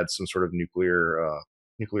that had some sort of nuclear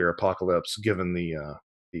apocalypse, given the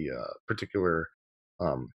particular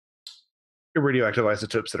radioactive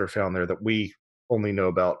isotopes that are found there that we only know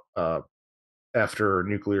about after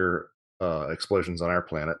nuclear explosions on our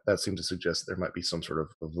planet. That seems to suggest there might be some sort of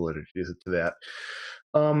validity to that.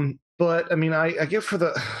 But I mean, I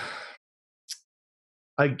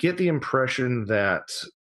get the impression that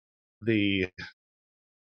the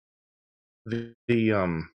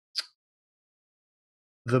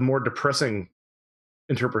more depressing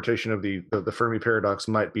interpretation of the Fermi paradox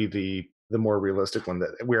might be the more realistic one,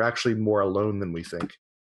 that we're actually more alone than we think.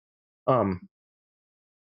 I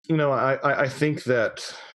think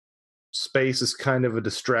that space is kind of a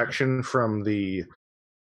distraction from the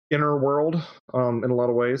inner world in a lot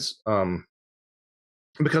of ways.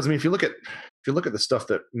 Because I mean, if you look at the stuff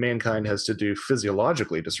that mankind has to do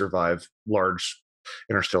physiologically to survive large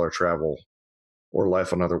interstellar travel or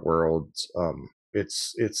life on other worlds,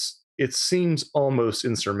 it seems almost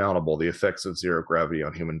insurmountable, the effects of zero gravity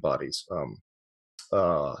on human bodies.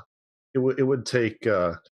 It would take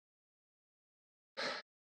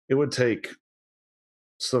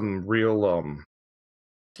some real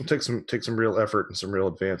take some real effort and some real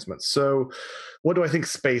advancement. So what do I think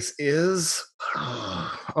space is?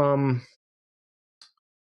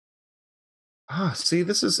 See,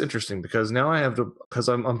 this is interesting, because now I have to, because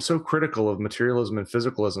I'm so critical of materialism and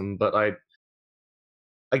physicalism, but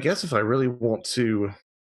I guess if I really want to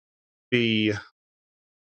be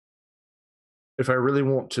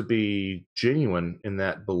genuine in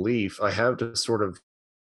that belief, I have to sort of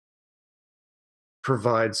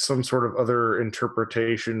provide some sort of other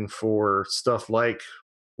interpretation for stuff like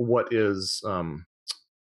what is outer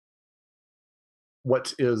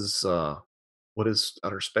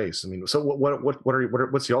space. I mean, so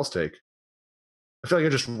what's y'all's take? I feel like I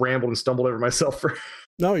just rambled and stumbled over myself for.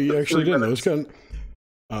 No, you actually didn't. It was kind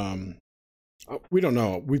of, we don't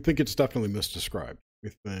know. We think it's definitely misdescribed.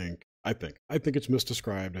 I think it's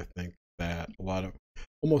misdescribed. I think that a lot of,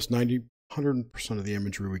 almost 100% of the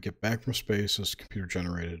imagery we get back from space is computer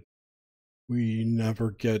generated. We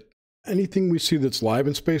never get anything we see that's live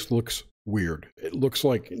in space looks weird. It looks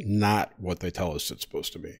like not what they tell us it's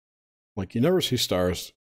supposed to be. Like, you never see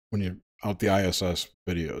stars when you're out the ISS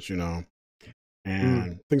videos,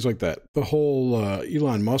 and things like that. The whole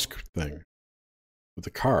Elon Musk thing with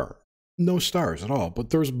the car, no stars at all,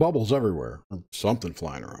 but there's bubbles everywhere, or something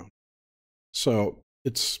flying around. So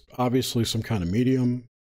it's obviously some kind of medium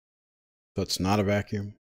that's not a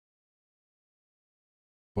vacuum.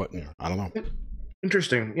 But I don't know.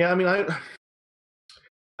 Interesting. Yeah, I mean,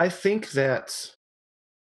 I think that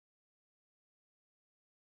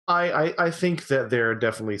I think that there are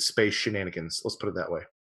definitely space shenanigans. Let's put it that way.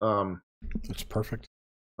 That's perfect.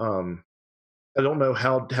 I don't know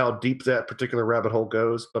how deep that particular rabbit hole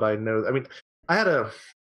goes, but I know. I mean,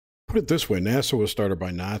 put it this way: NASA was started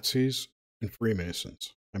by Nazis and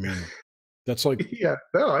Freemasons. I mean, That's like, yeah,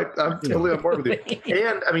 no, I'm totally on board with you.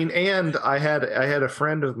 And I mean, and I had a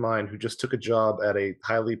friend of mine who just took a job at a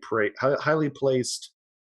highly placed,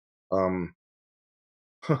 um,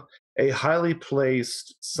 a highly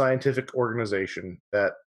placed scientific organization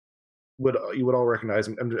that you would all recognize.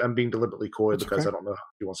 I'm being deliberately coy That's because okay. I don't know how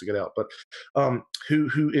he wants to get out, but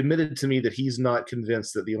who admitted to me that he's not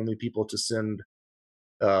convinced that the only people to send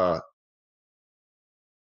uh,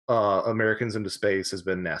 Americans into space has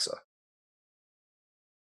been NASA.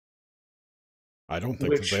 I don't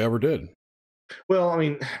think that they ever did. Well, I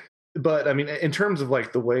mean, but I mean, in terms of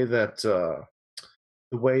like the way that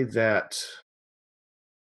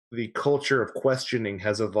the culture of questioning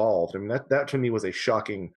has evolved, I mean, that to me was a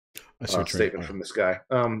shocking statement from this guy.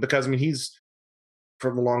 Because I mean, he's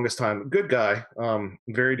for the longest time a good guy,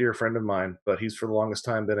 very dear friend of mine, but he's for the longest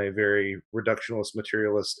time been a very reductionist,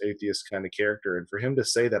 materialist, atheist kind of character. And for him to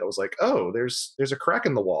say that, it was like, oh, there's a crack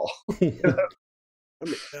in the wall. I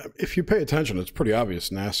mean, if you pay attention, it's pretty obvious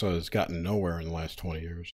NASA has gotten nowhere in the last 20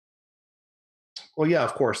 years. Well, yeah,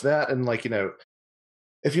 of course that, and like, you know,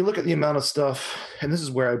 if you look at the amount of stuff, and this is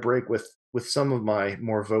where I break with some of my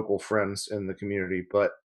more vocal friends in the community, but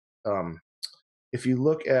if you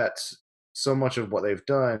look at so much of what they've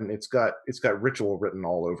done, it's got ritual written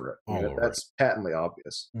all over it. I mean, that's patently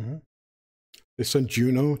obvious. Mm-hmm. They sent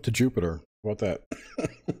Juno to Jupiter. How about that?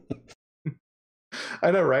 I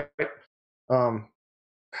know, right?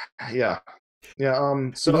 Yeah.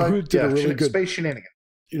 So you know who did a really good space shenanigan?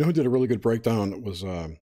 You know who did a really good breakdown? It was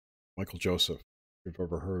Michael Joseph. If you've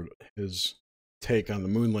ever heard his take on the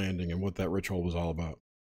moon landing and what that ritual was all about.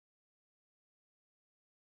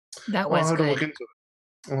 That was good.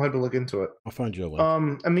 I'll have to look into it. I'll find you a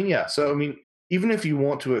link. I mean, yeah. So I mean, even if you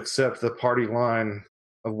want to accept the party line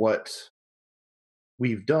of what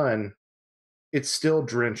we've done, it's still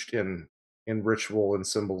drenched in ritual and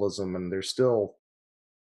symbolism, and there's still,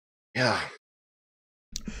 yeah.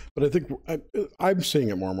 But I think I'm seeing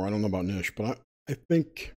it more and more. I don't know about Nish, but I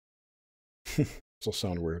think this will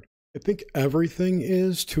sound weird. I think everything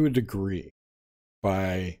is to a degree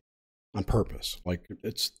on purpose. Like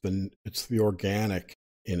it's the organic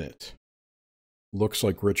in it. Looks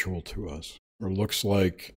like ritual to us, or looks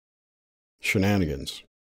like shenanigans.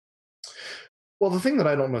 Well, the thing that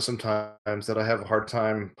I don't know sometimes that I have a hard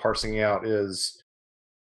time parsing out is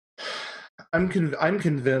I'm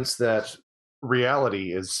convinced that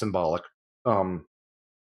reality is symbolic. And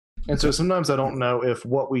so sometimes I don't know if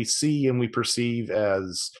what we see and we perceive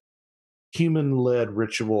as human-led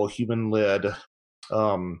ritual, human-led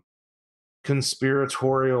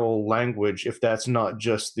conspiratorial language, if that's not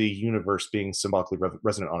just the universe being symbolically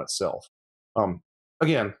resonant on itself.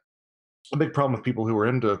 Again, a big problem with people who are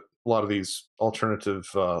into a lot of these alternative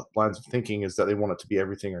lines of thinking is that they want it to be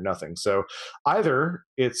everything or nothing. So either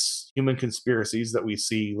it's human conspiracies that we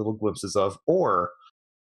see little glimpses of, or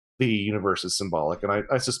the universe is symbolic. And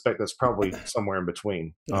I suspect that's probably somewhere in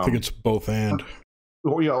between. I think it's both and.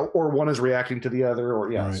 Or one is reacting to the other,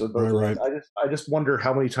 or yeah. Right, so both right. I just wonder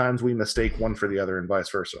how many times we mistake one for the other, and vice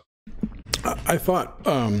versa. I thought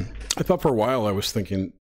for a while I was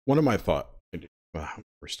thinking. One of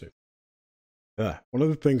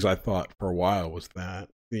the things I thought for a while was that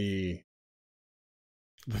the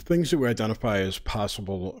things that we identify as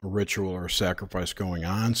possible ritual or sacrifice going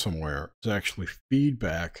on somewhere is actually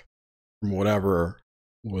feedback from whatever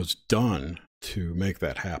was done to make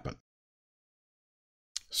that happen.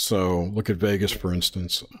 So look at Vegas, for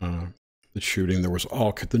instance, the shooting. There was the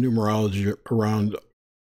numerology around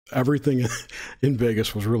everything in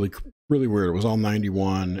Vegas was really, really weird. It was all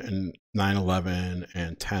 91 and 9/11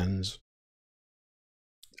 and 10s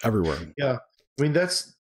everywhere. Yeah. I mean, that.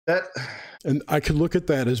 And I could look at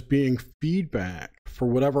that as being feedback for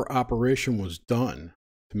whatever operation was done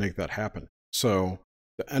to make that happen. So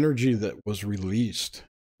the energy that was released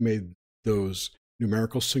made those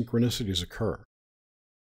numerical synchronicities occur,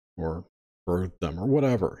 or birthed them, or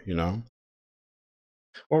whatever, you know?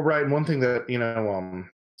 Well, right. And one thing that, you know,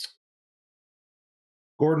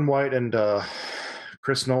 Gordon White and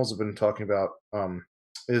Chris Knowles have been talking about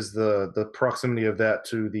is the proximity of that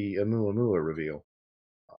to the Oumuamua reveal.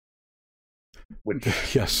 Which,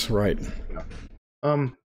 yes, right.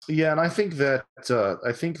 Yeah, and I think that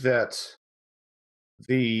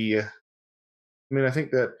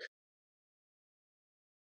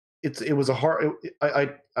it was a hard.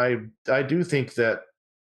 I do think that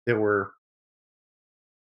there were,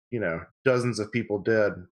 you know, dozens of people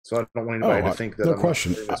dead. So I don't want anybody to think that. No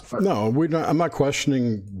question. I'm not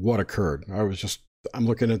questioning what occurred. I'm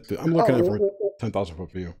looking at it from a 10,000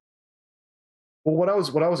 foot view. Well, what I was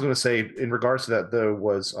going to say in regards to that though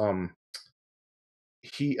was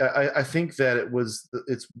I think that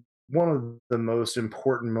it's one of the most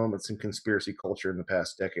important moments in conspiracy culture in the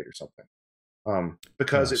past decade or something.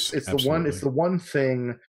 Because Yes, it's absolutely. the one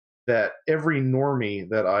thing that every normie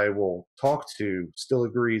that I will talk to still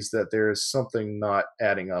agrees that there is something not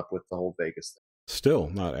adding up with the whole Vegas thing. Still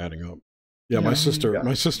not adding up. Yeah, my Mhm. sister. Yeah.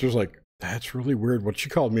 My sister's like, that's really weird. What she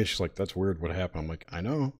called me, she's like, that's weird. What happened? I'm like, I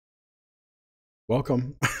know.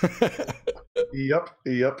 Welcome. Yep.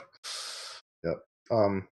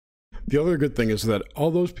 Um, The other good thing is that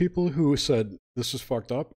all those people who said this is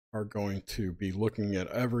fucked up are going to be looking at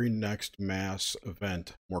every next mass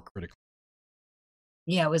event more critically.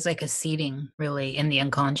 Yeah, it was like a seeding, really, in the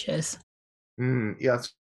unconscious. yeah,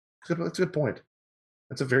 that's good. That's a good point.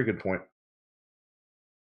 That's a very good point.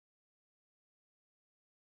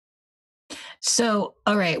 So,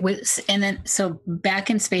 all right, and then so back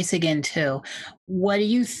in space again too. What do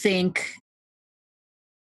you think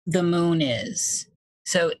the moon is?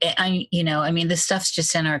 So, I mean, this stuff's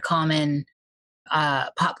just in our common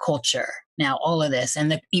pop culture now. All of this,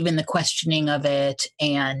 and even the questioning of it,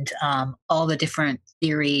 and all the different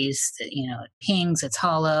theories. That, it pings, it's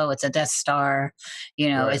hollow, it's a Death Star,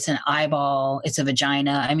 Right. it's an eyeball, it's a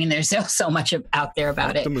vagina. I mean, there's so much out there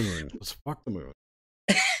about Fuck it. the moon. Let's fuck the moon.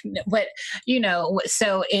 But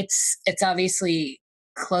so it's obviously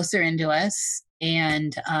closer into us,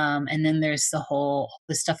 and then there's the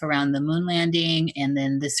stuff around the moon landing, and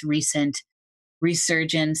then this recent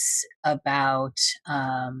resurgence about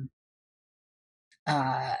uh,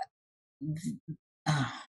 uh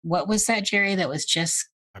what was that, Jerry, that was just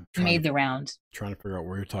I'm made the round? trying to figure out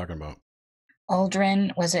what you're talking about.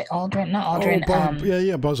 Aldrin, was it Aldrin? Not Aldrin.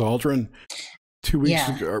 Yeah, Buzz Aldrin. 2 weeks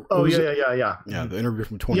Yeah. ago. Oh was yeah, it? yeah. Yeah, the interview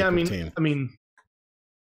from Yeah, 2015. I mean,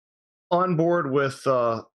 on board with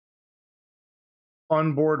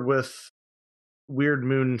weird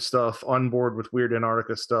moon stuff, on board with weird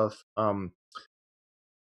Antarctica stuff.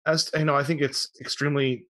 As I think it's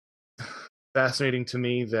extremely fascinating to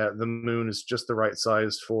me that the moon is just the right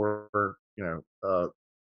size for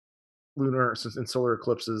lunar and solar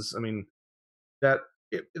eclipses. I mean, that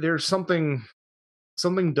there's something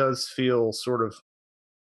does feel sort of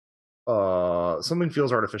something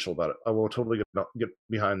feels artificial about it. I will totally get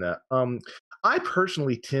behind that. I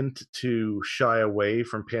personally tend to shy away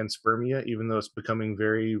from panspermia, even though it's becoming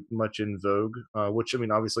very much in vogue. Which, I mean,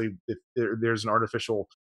 obviously, if there's an artificial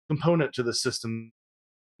component to the system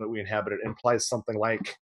that we inhabit, it implies something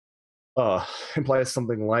like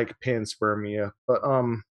panspermia. But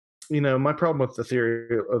my problem with the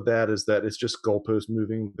theory of that is that it's just goalpost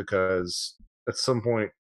moving, because at some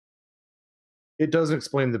point it doesn't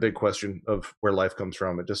explain the big question of where life comes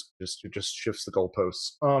from. It just shifts the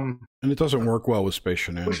goalposts. And it doesn't work well with space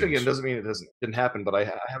shenanigans. Which again doesn't mean it didn't happen, but I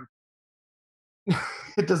have.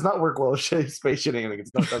 It does not work well with space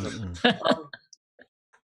shenanigans. No, it doesn't.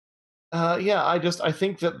 Yeah, I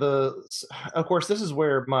think that of course, this is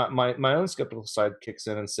where my own skeptical side kicks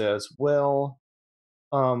in and says, well,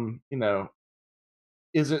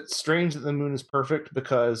 is it strange that the moon is perfect?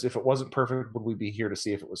 Because if it wasn't perfect, would we be here to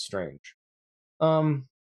see if it was strange?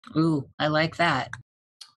 Ooh, I like that.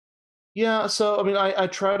 Yeah, so I mean, I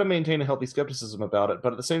try to maintain a healthy skepticism about it,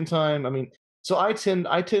 but at the same time, I mean, so I tend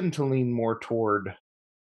to lean more toward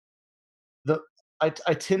I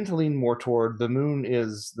tend to lean more toward the moon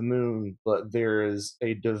is the moon, but there is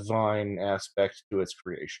a divine aspect to its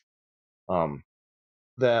creation.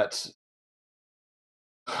 That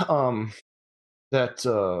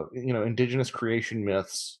indigenous creation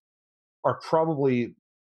myths are probably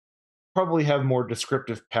have more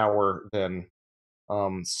descriptive power than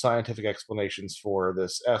scientific explanations for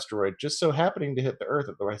this asteroid just so happening to hit the Earth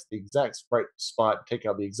at the exact right spot, take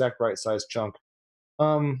out the exact right size chunk.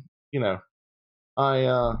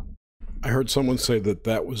 I heard someone say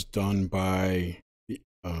that was done by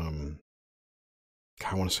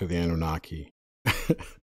I want to say the Anunnaki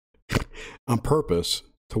on purpose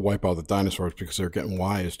to wipe out the dinosaurs because they're getting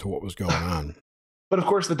wise to what was going on. But of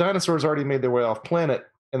course, the dinosaurs already made their way off planet,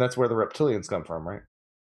 and that's where the reptilians come from, right?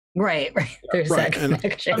 Right. There's that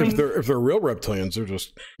connection. If they're real reptilians, they're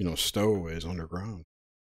just stowaways underground.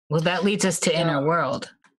 Well, that leads us to Inner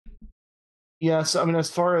World. Yeah. So I mean,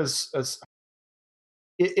 as far as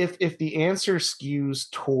if the answer skews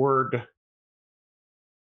toward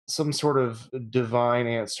some sort of divine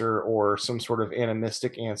answer or some sort of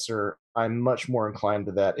animistic answer, I'm much more inclined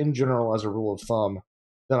to that in general as a rule of thumb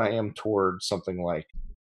than I am toward something like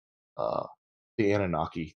the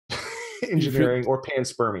Anunnaki engineering or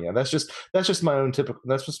panspermia. That's just my own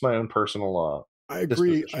personal I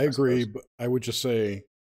agree, but I would just say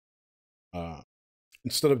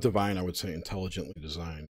instead of divine, I would say intelligently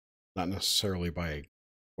designed. not necessarily by a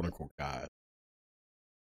quote unquote God.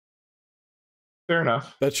 Fair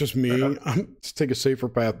enough. That's just me. Let's take a safer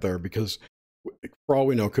path there, because for all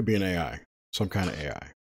we know, it could be an AI, some kind of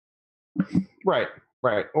AI. Right.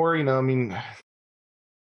 Or, I mean,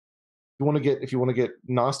 if you want to get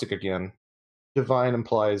Gnostic again, divine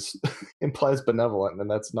implies benevolent, and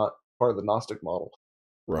that's not part of the Gnostic model.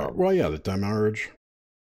 Right. Well, yeah, the demiurge.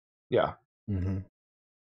 Yeah. Mm-hmm.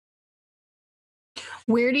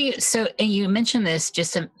 Where do you, so and you mentioned this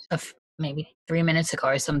just maybe 3 minutes ago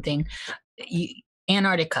or something,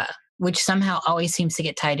 Antarctica, which somehow always seems to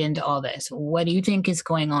get tied into all this. What do you think is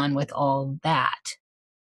going on with all that?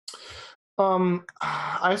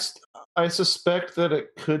 I suspect that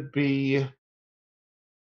it could be.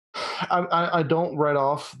 I don't write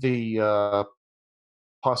off the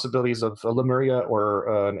possibilities of Lemuria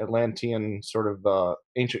or an Atlantean sort of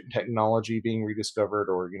ancient technology being rediscovered,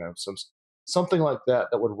 or something like that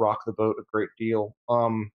would rock the boat a great deal.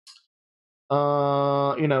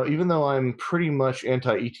 Even though I'm pretty much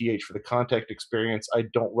anti-ETH for the contact experience, I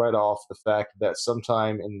don't write off the fact that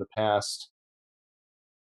sometime in the past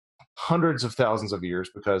hundreds of thousands of years,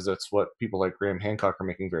 because that's what people like Graham Hancock are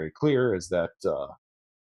making very clear, is that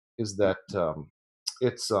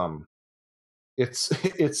it's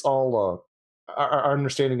all our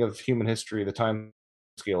understanding of human history, the time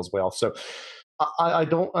scale is way off. So I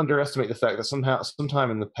don't underestimate the fact that sometime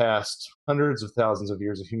in the past hundreds of thousands of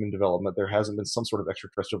years of human development, there hasn't been some sort of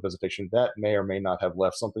extraterrestrial visitation that may or may not have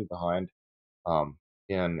left something behind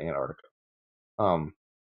in Antarctica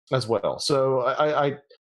as well. So I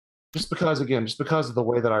just because of the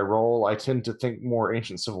way that I roll, I tend to think more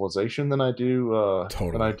ancient civilization than I do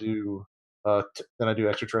than I do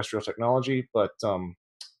extraterrestrial technology. But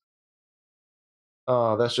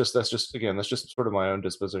that's just sort of my own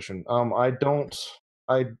disposition. I don't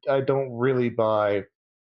really buy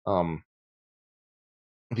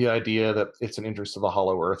the idea that it's an interest of the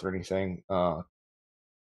Hollow Earth or anything. I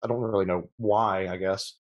don't really know why. I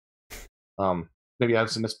guess maybe I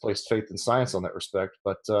have some misplaced faith in science on that respect,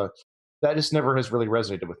 but that just never has really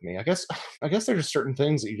resonated with me. I guess there's just certain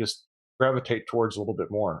things that you just gravitate towards a little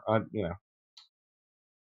bit more.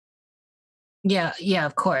 Yeah,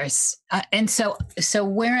 of course. And so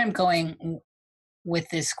where I'm going with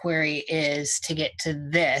this query is to get to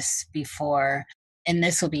this before, and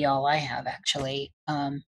this will be all I have actually,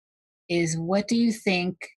 is what do you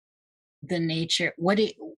think the nature, what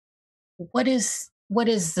is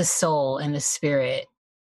the soul and the spirit?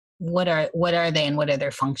 What are they, and what are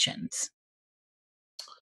their functions?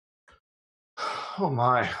 Oh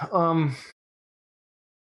my.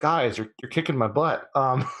 Guys, you're kicking my butt.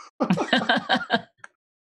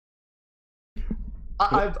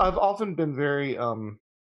 I've often been very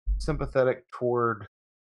sympathetic toward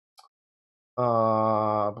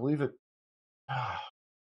I believe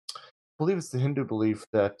it's the Hindu belief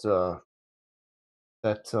that for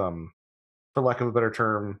lack of a better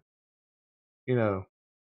term,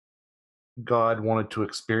 God wanted to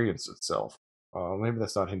experience itself. Maybe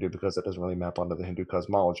that's not Hindu because that doesn't really map onto the Hindu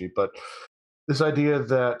cosmology, but this idea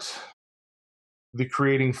that the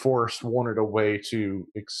creating force wanted a way to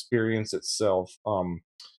experience itself,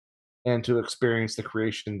 and to experience the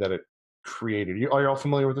creation that it created. Are you all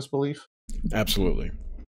familiar with this belief? Absolutely.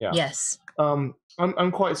 Yeah. Yes. I'm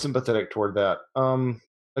quite sympathetic toward that.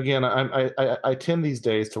 Again, I tend these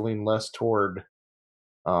days to lean less towards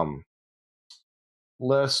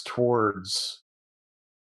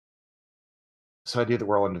this idea that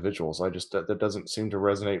we're all individuals. That doesn't seem to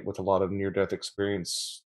resonate with a lot of near-death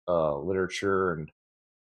experience literature and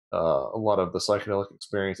a lot of the psychedelic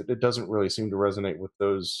experience. It doesn't really seem to resonate with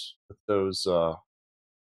those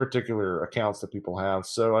particular accounts that people have.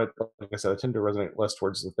 So like I said, I tend to resonate less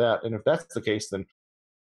towards that. And if that's the case, then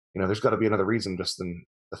there's got to be another reason just than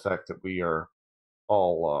the fact that we are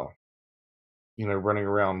all running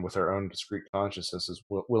around with our own discrete consciousnesses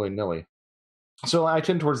willy-nilly. So I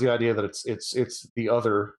tend towards the idea that it's the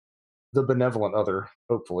other, the benevolent other,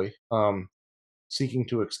 hopefully, seeking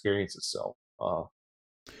to experience itself.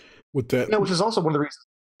 With that, which is also one of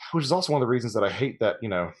the reasons that I hate that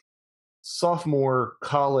sophomore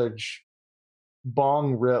college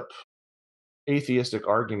bong rip atheistic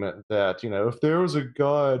argument that if there was a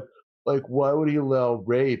God, like, why would he allow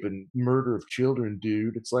rape and murder of children,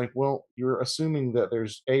 dude? It's like, well, you're assuming that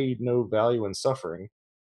there's no value in suffering,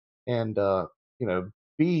 and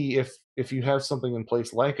B, if you have something in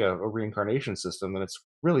place like a reincarnation system, then it's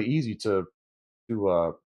really easy to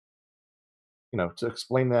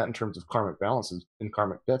explain that in terms of karmic balances and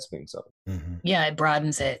karmic debts being settled. Mm-hmm. Yeah, it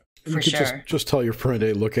broadens it for sure. Just tell your friend,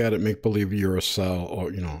 hey, look at it, make believe you're a cell,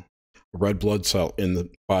 or a red blood cell in the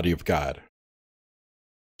body of God.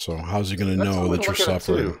 So how's he going to know that you're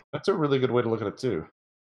suffering? That's a really good way to look at it too.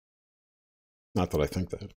 Not that I think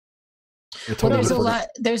that. Well,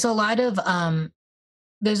 there's a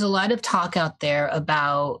lot of talk out there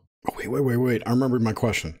about. Oh, wait! I remembered my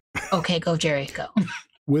question. Okay, go, Jerry, go.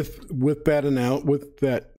 With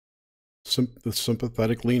that the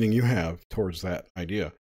sympathetic leaning you have towards that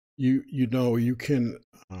idea, you can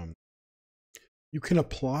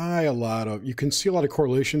apply you can see a lot of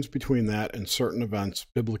correlations between that and certain events,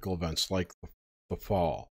 biblical events like the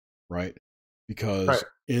fall, right? Because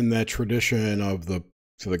in that tradition of the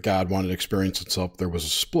God wanted to experience itself, there was a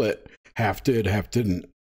split, half did, half didn't,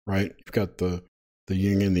 right? You've got the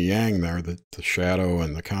yin and the yang there, the shadow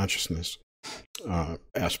and the consciousness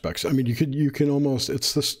aspects. I mean, you can almost,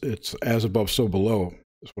 it's as above, so below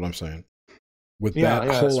is what I'm saying. With that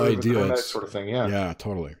whole idea, that sort of thing. Yeah,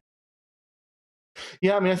 totally.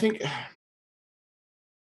 Yeah, I mean, I think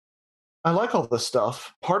I like all this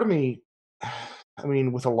stuff. Part of me, I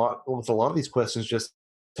mean, with a lot of these questions, just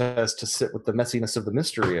has to sit with the messiness of the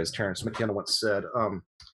mystery, as Terence McKenna once said.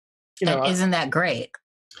 Isn't that great?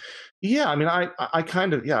 Yeah, I mean, I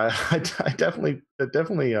kind of, I definitely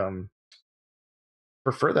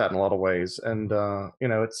prefer that in a lot of ways, and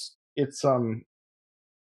it's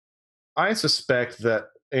I suspect that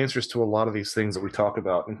answers to a lot of these things that we talk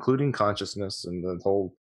about, including consciousness and the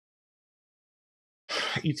whole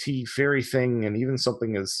ET fairy thing, and even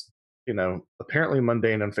something as apparently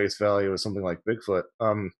mundane on face value as something like Bigfoot.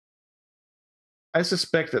 I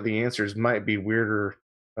suspect that the answers might be weirder.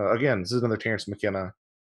 Again, this is another Terence McKenna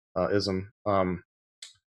ism.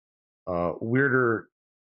 Weirder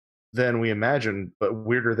than we imagine, but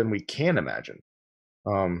weirder than we can imagine.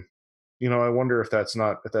 I wonder if that's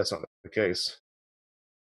not the case.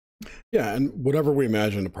 Yeah, and whatever we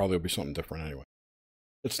imagine, it probably will be something different anyway.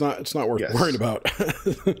 It's not worth worrying about.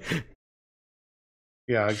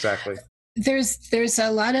 Yeah, exactly. There's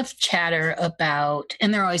a lot of chatter about,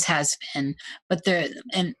 and there always has been, but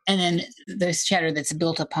and then there's chatter that's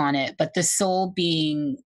built upon it, but the soul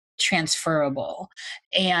being transferable,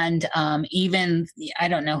 and even I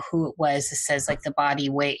don't know who it was that says like the body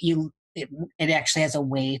weight, it actually has a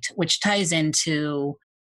weight, which ties into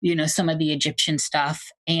some of the Egyptian stuff.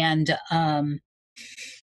 And how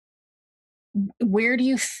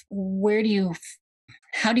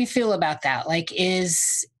do you feel about that? Like,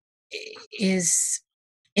 is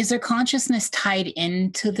there consciousness tied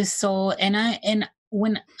into the soul? And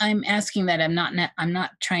when I'm asking that, I'm not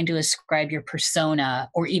trying to ascribe your persona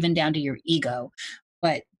or even down to your ego,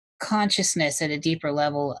 but consciousness at a deeper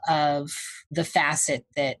level of the facet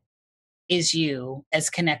that is you as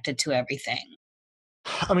connected to everything.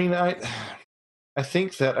 I mean, I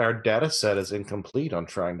think that our data set is incomplete on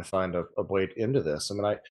trying to find a way into this. I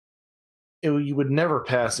mean, you would never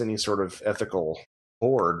pass any sort of ethical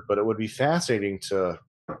board, but it would be fascinating to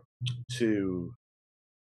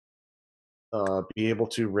be able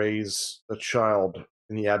to raise a child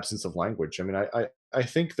in the absence of language. I mean, I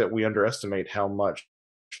think that we underestimate how much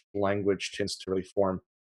language tends to really form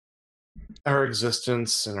our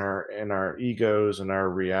existence and our egos and our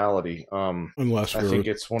reality. Unless I think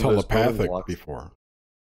it's one telepathic before.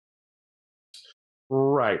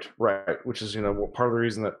 Right. Which is part of the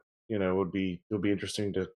reason that it'll be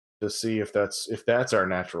interesting to see if that's our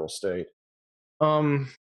natural state.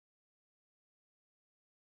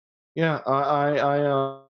 Yeah,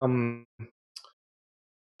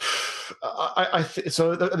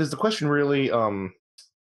 so is the question really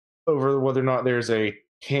over whether or not there's a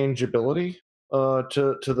tangibility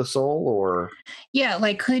to the soul, or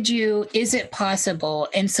like is it possible?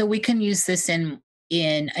 And so we can use this in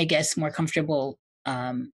I guess more comfortable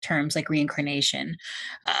terms like reincarnation,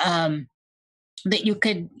 that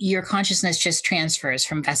your consciousness just transfers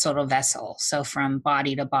from vessel to vessel, so from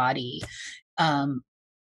body to body,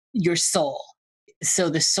 your soul. So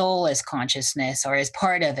the soul is consciousness, or is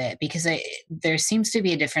part of it, because there seems to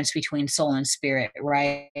be a difference between soul and spirit,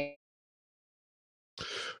 right?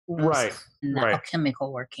 Right.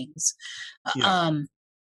 Chemical workings. Yeah.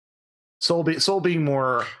 Soul being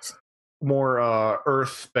more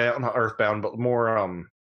earthbound, not earthbound, but more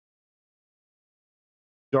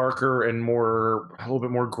darker and a little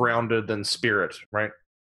bit more grounded than spirit, right?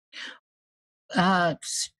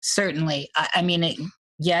 Certainly. I mean,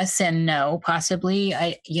 yes and no, possibly.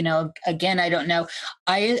 Again, I don't know.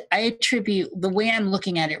 I attribute the way I'm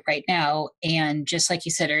looking at it right now, and just like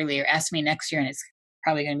you said earlier, ask me next year and it's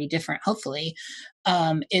probably going to be different, hopefully,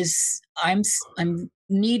 is I'm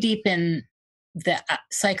knee deep in the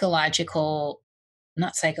psychological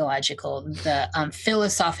not psychological, the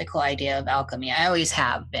philosophical idea of alchemy. I always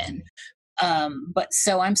have been. But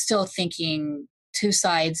so I'm still thinking two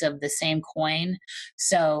sides of the same coin.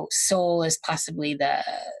 So soul is possibly the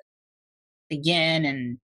yin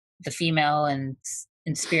and the female, and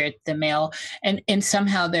in spirit the male, and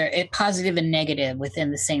somehow they're positive and negative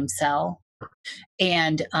within the same cell,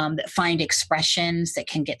 and that find expressions that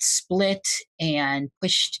can get split and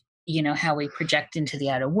pushed, how we project into the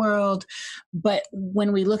outer world. But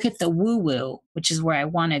when we look at the woo woo, which is where I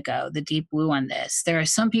want to go, the deep woo on this, there are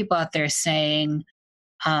some people out there saying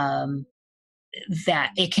that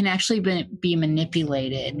it can actually be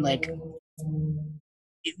manipulated, like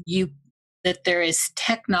that there is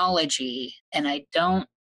technology, and I don't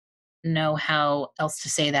know how else to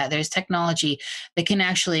say that. There's technology that can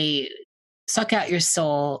actually suck out your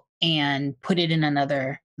soul and put it in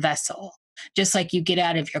another vessel, just like you get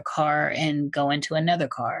out of your car and go into another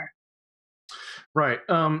car. Right.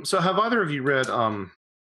 So have either of you read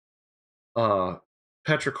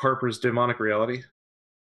Patrick Harpur's Demonic Reality?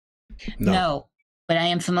 No, but I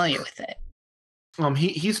am familiar with it.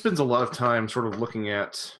 He spends a lot of time sort of looking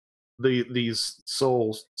at these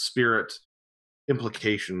soul spirit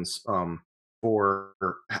implications for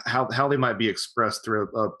how they might be expressed through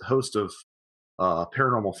a host of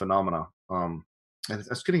paranormal phenomena. And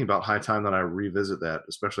it's getting about high time that I revisit that,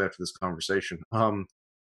 especially after this conversation.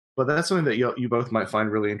 But that's something that you both might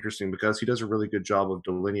find really interesting, because he does a really good job of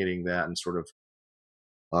delineating that and sort of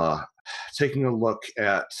taking a look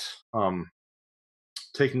at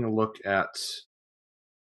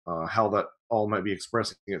how that all might be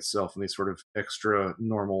expressing itself in these sort of extra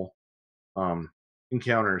normal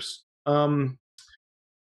encounters. So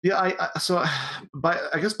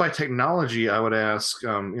I guess by technology, I would ask,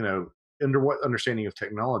 under what understanding of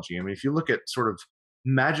technology? I mean, if you look at sort of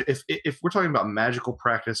magic, if we're talking about magical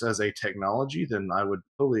practice as a technology, then I would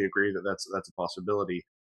totally agree that that's a possibility.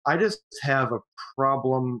 I just have a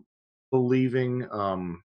problem believing.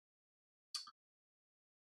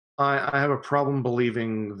 I have a problem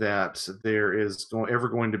believing that there is ever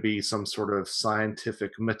going to be some sort of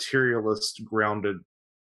scientific, materialist grounded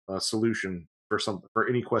solution for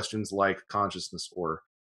any questions like consciousness or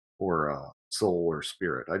soul or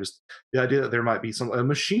spirit. The idea that there might be a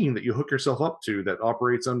machine that you hook yourself up to that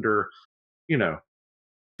operates under,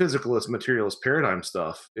 physicalist, materialist paradigm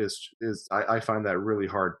stuff I find that really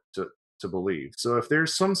hard to believe. So if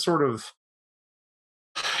there's some sort of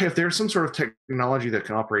technology that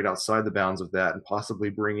can operate outside the bounds of that and possibly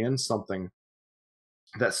bring in something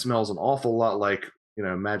that smells an awful lot like,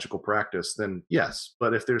 magical practice, then yes.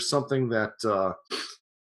 But if there's something that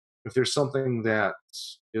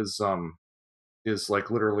is like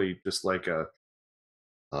literally just like a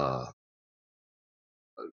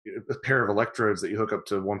pair of electrodes that you hook up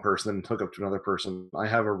to one person and hook up to another person, I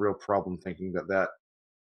have a real problem thinking that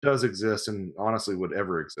does exist and honestly would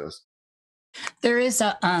ever exist. There is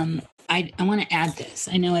a I want to add this.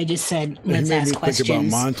 I know I just said let's ask questions. Think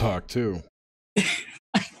about Montauk too.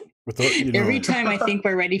 Every time I think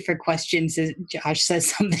we're ready for questions, Josh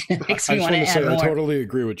says something that makes me want to add more. I totally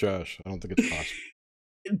agree with Josh. I don't think it's possible.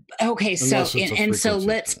 Okay,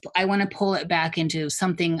 I want to pull it back into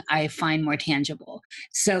something I find more tangible.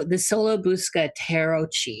 So the Solobusca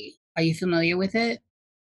Tarot-chi, are you familiar with it?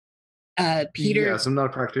 Peter? Yes, I'm not a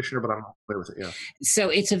practitioner, but I'm familiar with it, yeah. So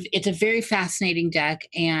it's a very fascinating deck,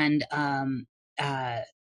 and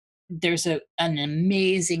there's an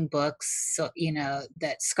amazing book,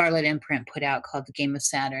 that Scarlet Imprint put out called The Game of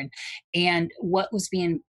Saturn. And what was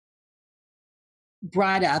being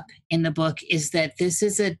brought up in the book is that this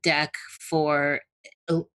is a deck for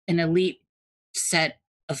an elite set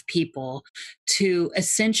of people to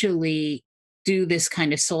essentially do this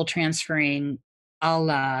kind of soul transferring a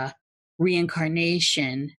la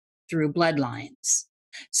reincarnation through bloodlines.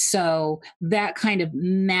 So that kind of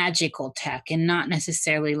magical tech, and not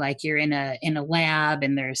necessarily like you're in a lab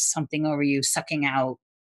and there's something over you sucking out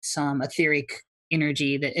some etheric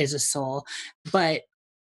energy that is a soul, but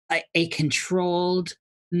a controlled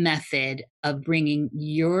method of bringing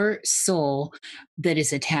your soul that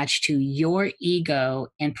is attached to your ego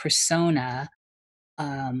and persona,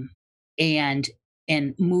 and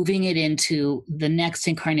moving it into the next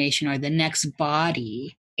incarnation or the next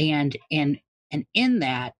body, and in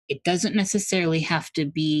that, it doesn't necessarily have to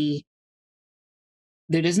be,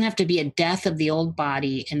 there doesn't have to be a death of the old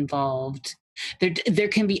body involved. There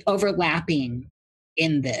can be overlapping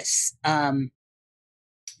in this,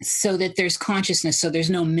 so that there's consciousness, so there's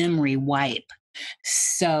no memory wipe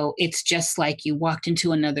So it's just like you walked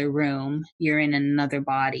into another room, you're in another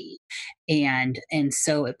body. And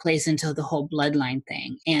so it plays into the whole bloodline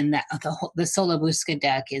thing. And that the Solabusca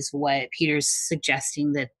deck is what Peter's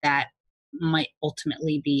suggesting, that might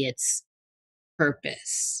ultimately be its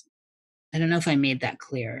purpose. I don't know if I made that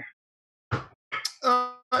clear.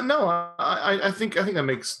 No, I think that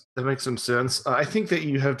makes some sense. I think that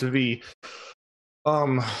you have to be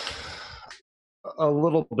a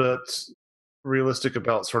little bit realistic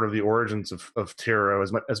about sort of the origins of tarot,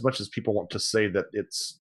 as much as people want to say that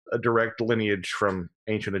it's a direct lineage from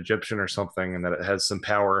ancient Egyptian or something, and that it has some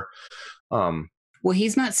power. Well,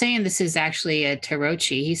 he's not saying this is actually a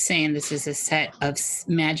tarotchi. He's saying this is a set of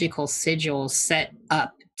magical sigils set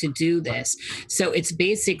up to do this. So it's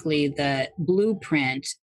basically the blueprint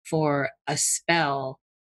for a spell,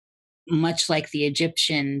 much like the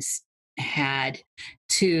Egyptians had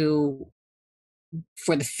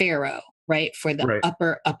for the pharaoh, right? For the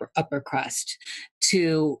upper crust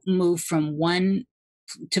to move from one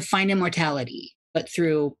to find immortality, but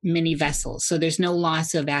through many vessels. So there's no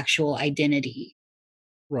loss of actual identity.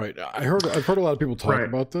 Right. I've heard a lot of people talk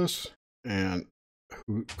about this, and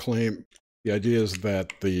who claim the idea is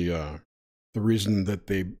that the reason that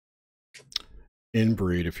they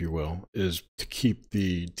inbreed, if you will, is to keep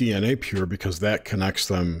the DNA pure, because that connects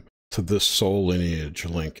them to this soul lineage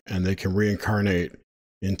link, and they can reincarnate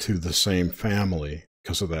into the same family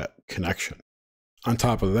because of that connection. On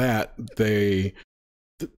top of that, they,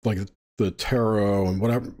 like the tarot and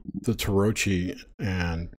whatever, the tarotchi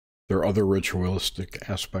and their other ritualistic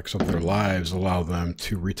aspects of their lives allow them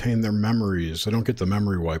to retain their memories. They don't get the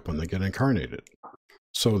memory wipe when they get incarnated.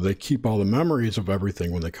 So they keep all the memories of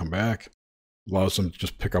everything when they come back. Allows them to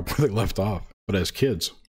just pick up where they left off. But as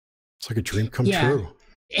kids, it's like a dream come true.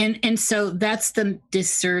 And so that's the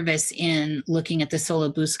disservice in looking at the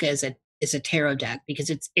Solabusca as a tarot deck, because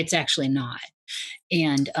it's actually not.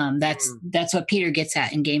 And that's what Peter gets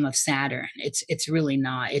at in Game of Saturn. It's really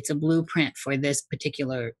not. It's a blueprint for this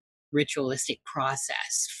particular ritualistic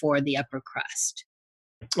process for the upper crust.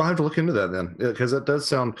 I'll have to look into that then, because that does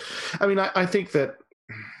sound. I mean, I think that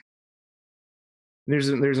there's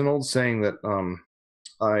an old saying that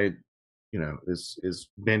is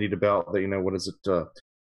bandied about, that, what is it?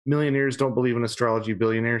 Millionaires don't believe in astrology,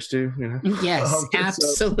 billionaires do. Yes,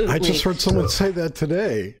 absolutely. I just heard someone say that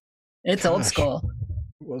today. It's old school.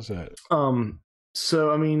 What was that?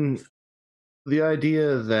 So I mean, the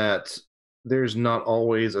idea that there's not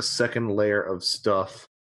always a second layer of stuff,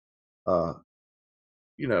 sort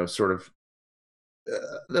of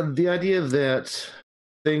the idea that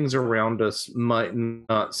things around us might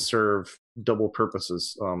not serve double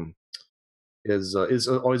purposes is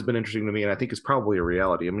always been interesting to me, and I think is probably a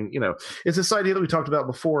reality. I mean, it's this idea that we talked about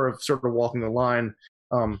before of sort of walking the line.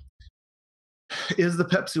 Is the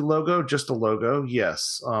Pepsi logo just a logo?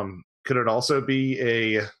 Yes. Could it also be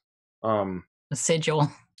a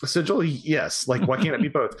sigil? A sigil? Yes. Like, why can't it be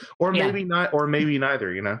both? Or maybe not, or maybe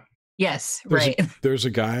neither, Yes, right. There's a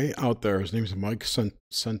guy out there, his name's Mike Sentia.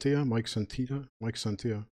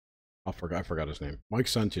 I forgot his name. Mike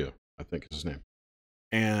Sentia, I think is his name.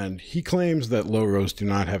 And he claims that logos do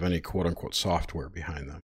not have any quote-unquote software behind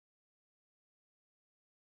them.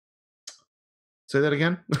 Say that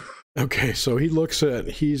again? Okay, so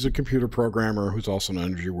he's a computer programmer who's also an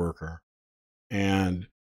energy worker. And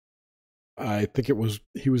I think he was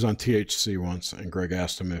on THC once, and Greg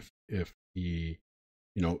asked him if he,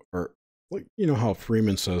 or like, how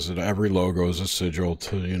Freeman says that every logo is a sigil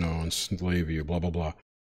to, enslave you, blah, blah, blah.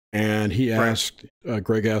 And he asked,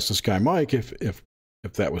 Greg asked this guy, Mike, if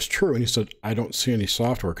that was true. And he said, I don't see any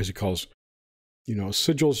software, because he calls,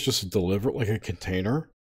 sigil is just like a container.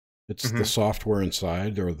 It's the software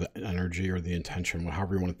inside, or the energy, or the intention,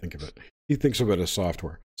 however you want to think of it. He thinks of it as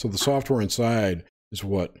software. So the software inside is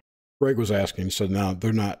what Greg was asking. He said, no,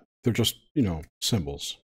 they're not. They're just,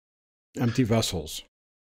 symbols, empty vessels.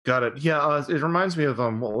 Got it. Yeah, it reminds me of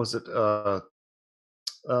what was it?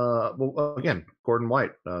 Well, again, Gordon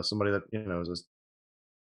White, somebody that is a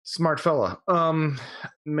smart fella.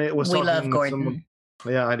 We love Gordon.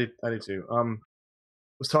 Yeah, I do too.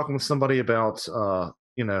 Was talking with somebody about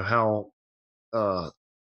how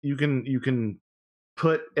you can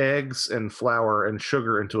put eggs and flour and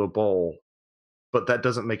sugar into a bowl, but that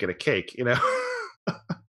doesn't make it a cake.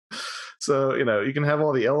 So you can have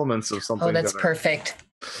all the elements of something. Oh, that's perfect.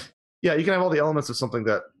 Yeah, you can have all the elements of something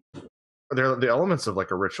that the elements of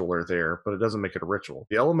like a ritual are there, but it doesn't make it a ritual.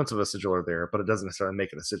 The elements of a sigil are there, but it doesn't necessarily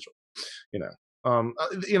make it a sigil.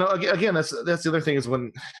 Again, that's the other thing is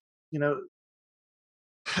when,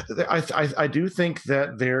 I do think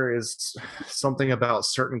that there is something about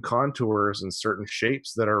certain contours and certain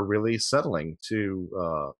shapes that are really settling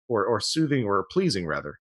to, or soothing or pleasing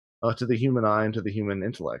rather, to the human eye and to the human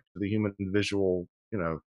intellect, to the human visual,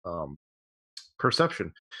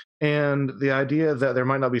 perception. And the idea that there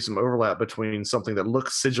might not be some overlap between something that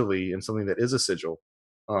looks sigilly and something that is a sigil,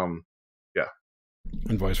 yeah,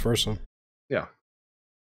 and vice versa. yeah.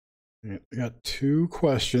 We got 2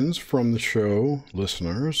 questions from the show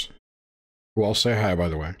listeners, who I'll say hi, by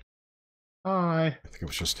the way. Hi. I think it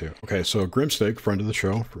was just 2. Okay, so Grimsteak, friend of the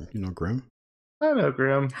show, Grim. I know,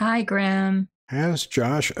 Grim. Hi, Grim. Has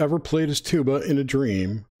Josh ever played his tuba in a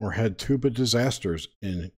dream or had tuba disasters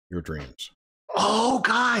in your dreams? Oh,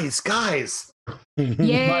 guys.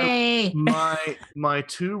 Yay! my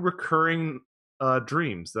 2 recurring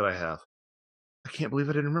dreams that I have. I can't believe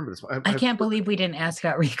I didn't remember this. I can't believe we didn't ask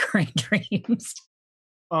about recurring dreams.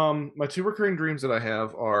 My 2 recurring dreams that I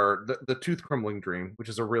have are the tooth crumbling dream, which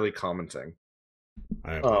is a really common thing.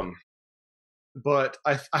 But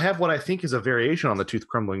I have what I think is a variation on the tooth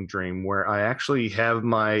crumbling dream, where I actually have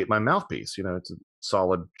my mouthpiece. It's a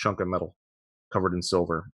solid chunk of metal covered in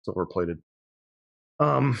silver plated,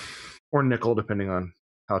 or nickel, depending on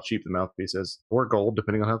how cheap the mouthpiece is, or gold,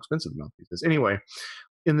 depending on how expensive the mouthpiece is. Anyway,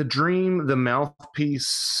 in the dream, the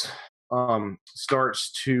mouthpiece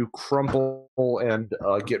starts to crumple and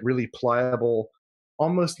get really pliable,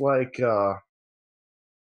 almost like that's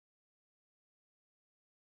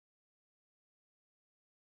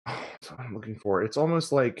what I'm looking for. It's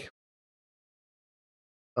almost like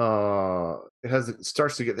it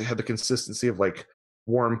starts to have the consistency of like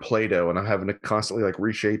warm Play-Doh, and I'm having to constantly like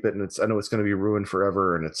reshape it, and I know it's going to be ruined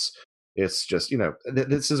forever, and it's just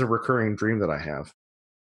this is a recurring dream that I have,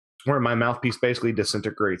 where my mouthpiece basically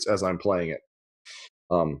disintegrates as I'm playing it.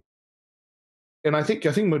 And I think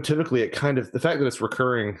motivically, it kind of, the fact that it's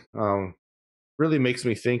recurring really makes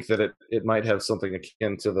me think that it might have something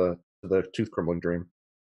akin to the tooth crumbling dream.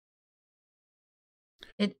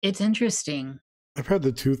 It's interesting. I've had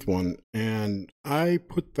the tooth one, and I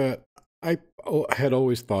had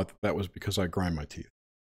always thought that was because I grind my teeth.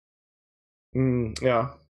 Yeah.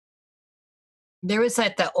 There was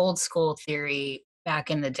like the old school theory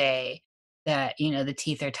back in the day that, the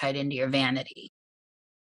teeth are tied into your vanity.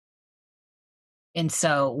 And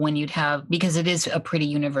so when because it is a pretty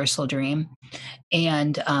universal dream.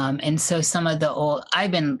 And so some of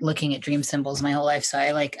I've been looking at dream symbols my whole life. So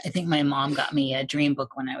I think my mom got me a dream book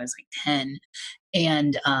when I was like 10.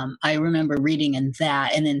 And I remember reading in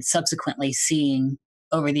that, and then subsequently seeing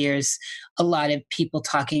over the years a lot of people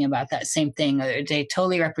talking about that same thing. They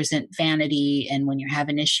totally represent vanity, and when you're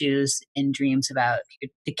having issues in dreams about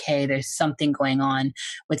your decay, there's something going on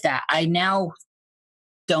with that. I now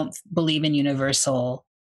don't believe in universal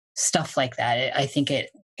stuff like that. I think it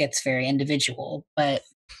gets very individual, but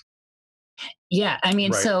yeah, I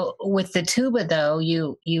mean, Right. So with the tuba though,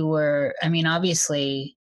 you were,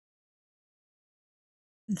 obviously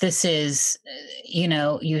this is,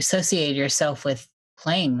 you associate yourself with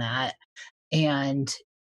playing that, and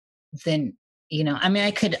then,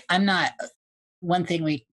 one thing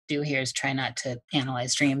we do here is try not to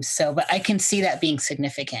analyze dreams. So, but I can see that being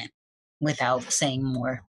significant without saying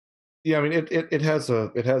more. Yeah. I mean,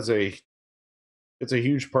 it's a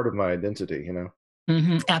huge part of my identity,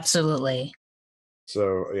 Mm-hmm, absolutely.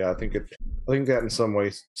 So yeah, I think that in some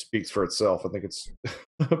ways speaks for itself. I think it's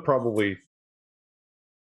probably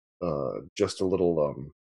just a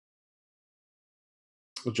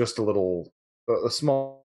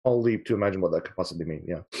small leap to imagine what that could possibly mean.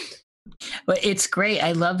 Yeah. But it's great.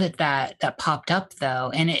 I love that popped up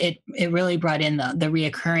though, and it really brought in the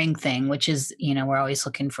reoccurring thing, which is, we're always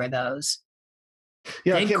looking for those.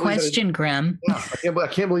 Yeah, Big question, Grim. Yeah, I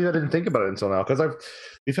can't believe I didn't think about it until now, because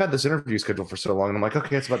we've had this interview scheduled for so long, and I'm like,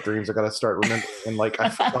 okay, it's about dreams. I got to start remembering, and like I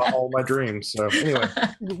forgot all my dreams. So anyway,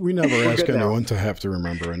 we never ask anyone to have to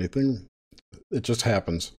remember anything. It just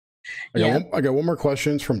happens. I got one more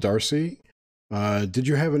question from Darcy. Did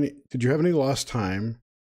you have any lost time,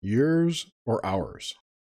 years or hours?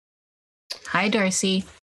 Hi, Darcy.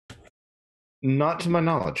 Not to my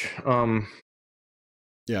knowledge.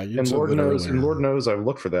 Yeah, and Lord knows I've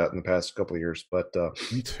looked for that in the past couple of years, but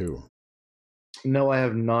me too. No, I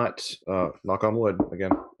have not. Knock on wood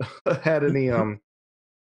again. had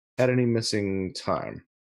any missing time?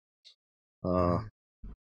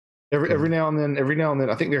 Every now and then.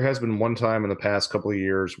 I think there has been one time in the past couple of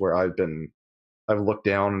years where I've looked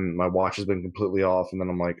down and my watch has been completely off, and then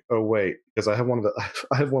I'm like, oh wait, because I have one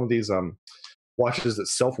of these watches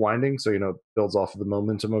that's self-winding, so builds off of the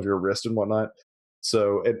momentum of your wrist and whatnot.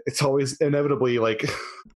 So it's always inevitably like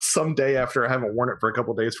some day after I haven't worn it for a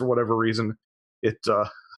couple of days for whatever reason, it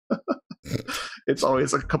it's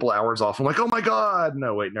always a couple hours off. I'm like, oh my god,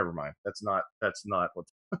 no, wait, never mind. That's not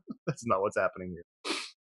what's that's not what's happening here.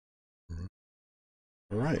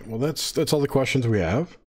 All right. Well, that's all the questions we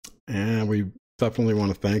have, and we definitely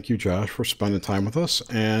want to thank you, Josh, for spending time with us.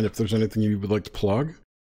 And if there's anything you would like to plug,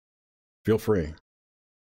 feel free.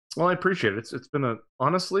 Well, I appreciate it. It's been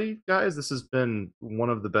honestly, guys, this has been one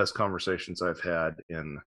of the best conversations I've had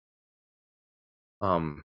in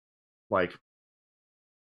like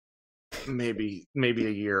maybe a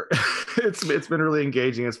year. It's been really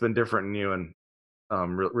engaging. It's been different and new, and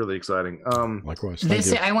really exciting. Likewise.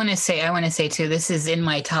 I want to say too, this is in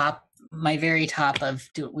my very top of.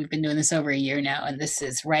 We've been doing this over a year now, and this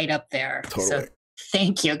is right up there. Totally. So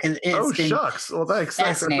thank you, because it's been shucks. Well, thanks. I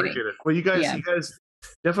appreciate it. Well, you guys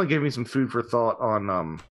definitely gave me some food for thought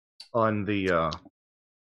on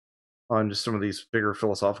just some of these bigger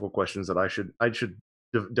philosophical questions that I should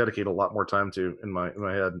dedicate a lot more time to in my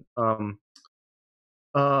head. I'm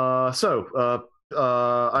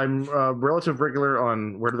relative regular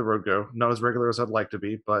on Where Did the Road Go? Not as regular as I'd like to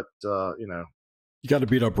be, but you got to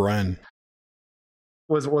beat up Ren.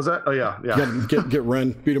 Was that? Oh yeah. You got to get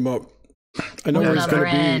Ren, beat him up. I know where he's going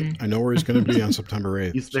to be. I know where he's going to be on September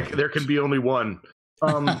 8th. There can be only one.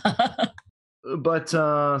 But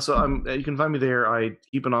so you can find me there. I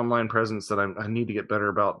keep an online presence that I need to get better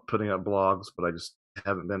about putting up blogs, but I just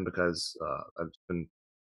haven't been because I've been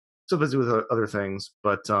so busy with other things.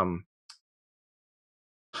 But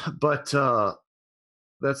that's at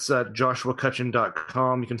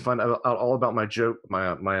joshuacutchin.com. You can find out all about my jokes.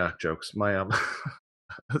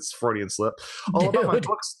 That's Freudian slip. All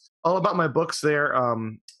about my books there,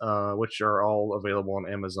 which are all available on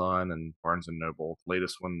Amazon and Barnes and Noble. The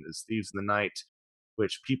latest one is Thieves in the Night,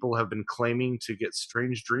 which people have been claiming to get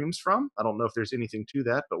strange dreams from. I don't know if there's anything to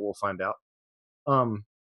that, but we'll find out.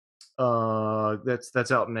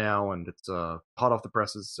 That's out now, and it's hot off the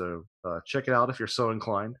presses. So check it out if you're so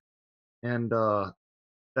inclined. And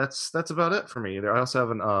that's about it for me. I also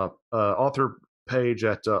have an author page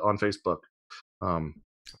on Facebook.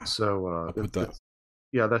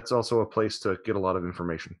 That's also a place to get a lot of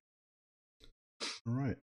information. All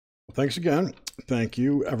right. Well, thanks again. Thank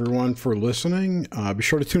you, everyone, for listening. Be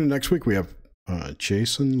sure to tune in next week. We have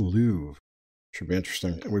Jason Louv. Should be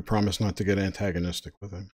interesting. And we promise not to get antagonistic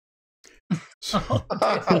with him. So.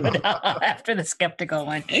 After the skeptical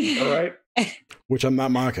one. All right. Which I'm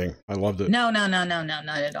not mocking. I loved it. No, not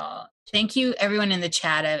at all. Thank you, everyone in the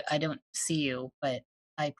chat. I don't see you, but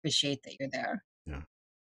I appreciate that you're there. Yeah.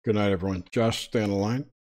 Good night, everyone. Josh, stay on the line.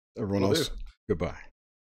 Everyone else, goodbye.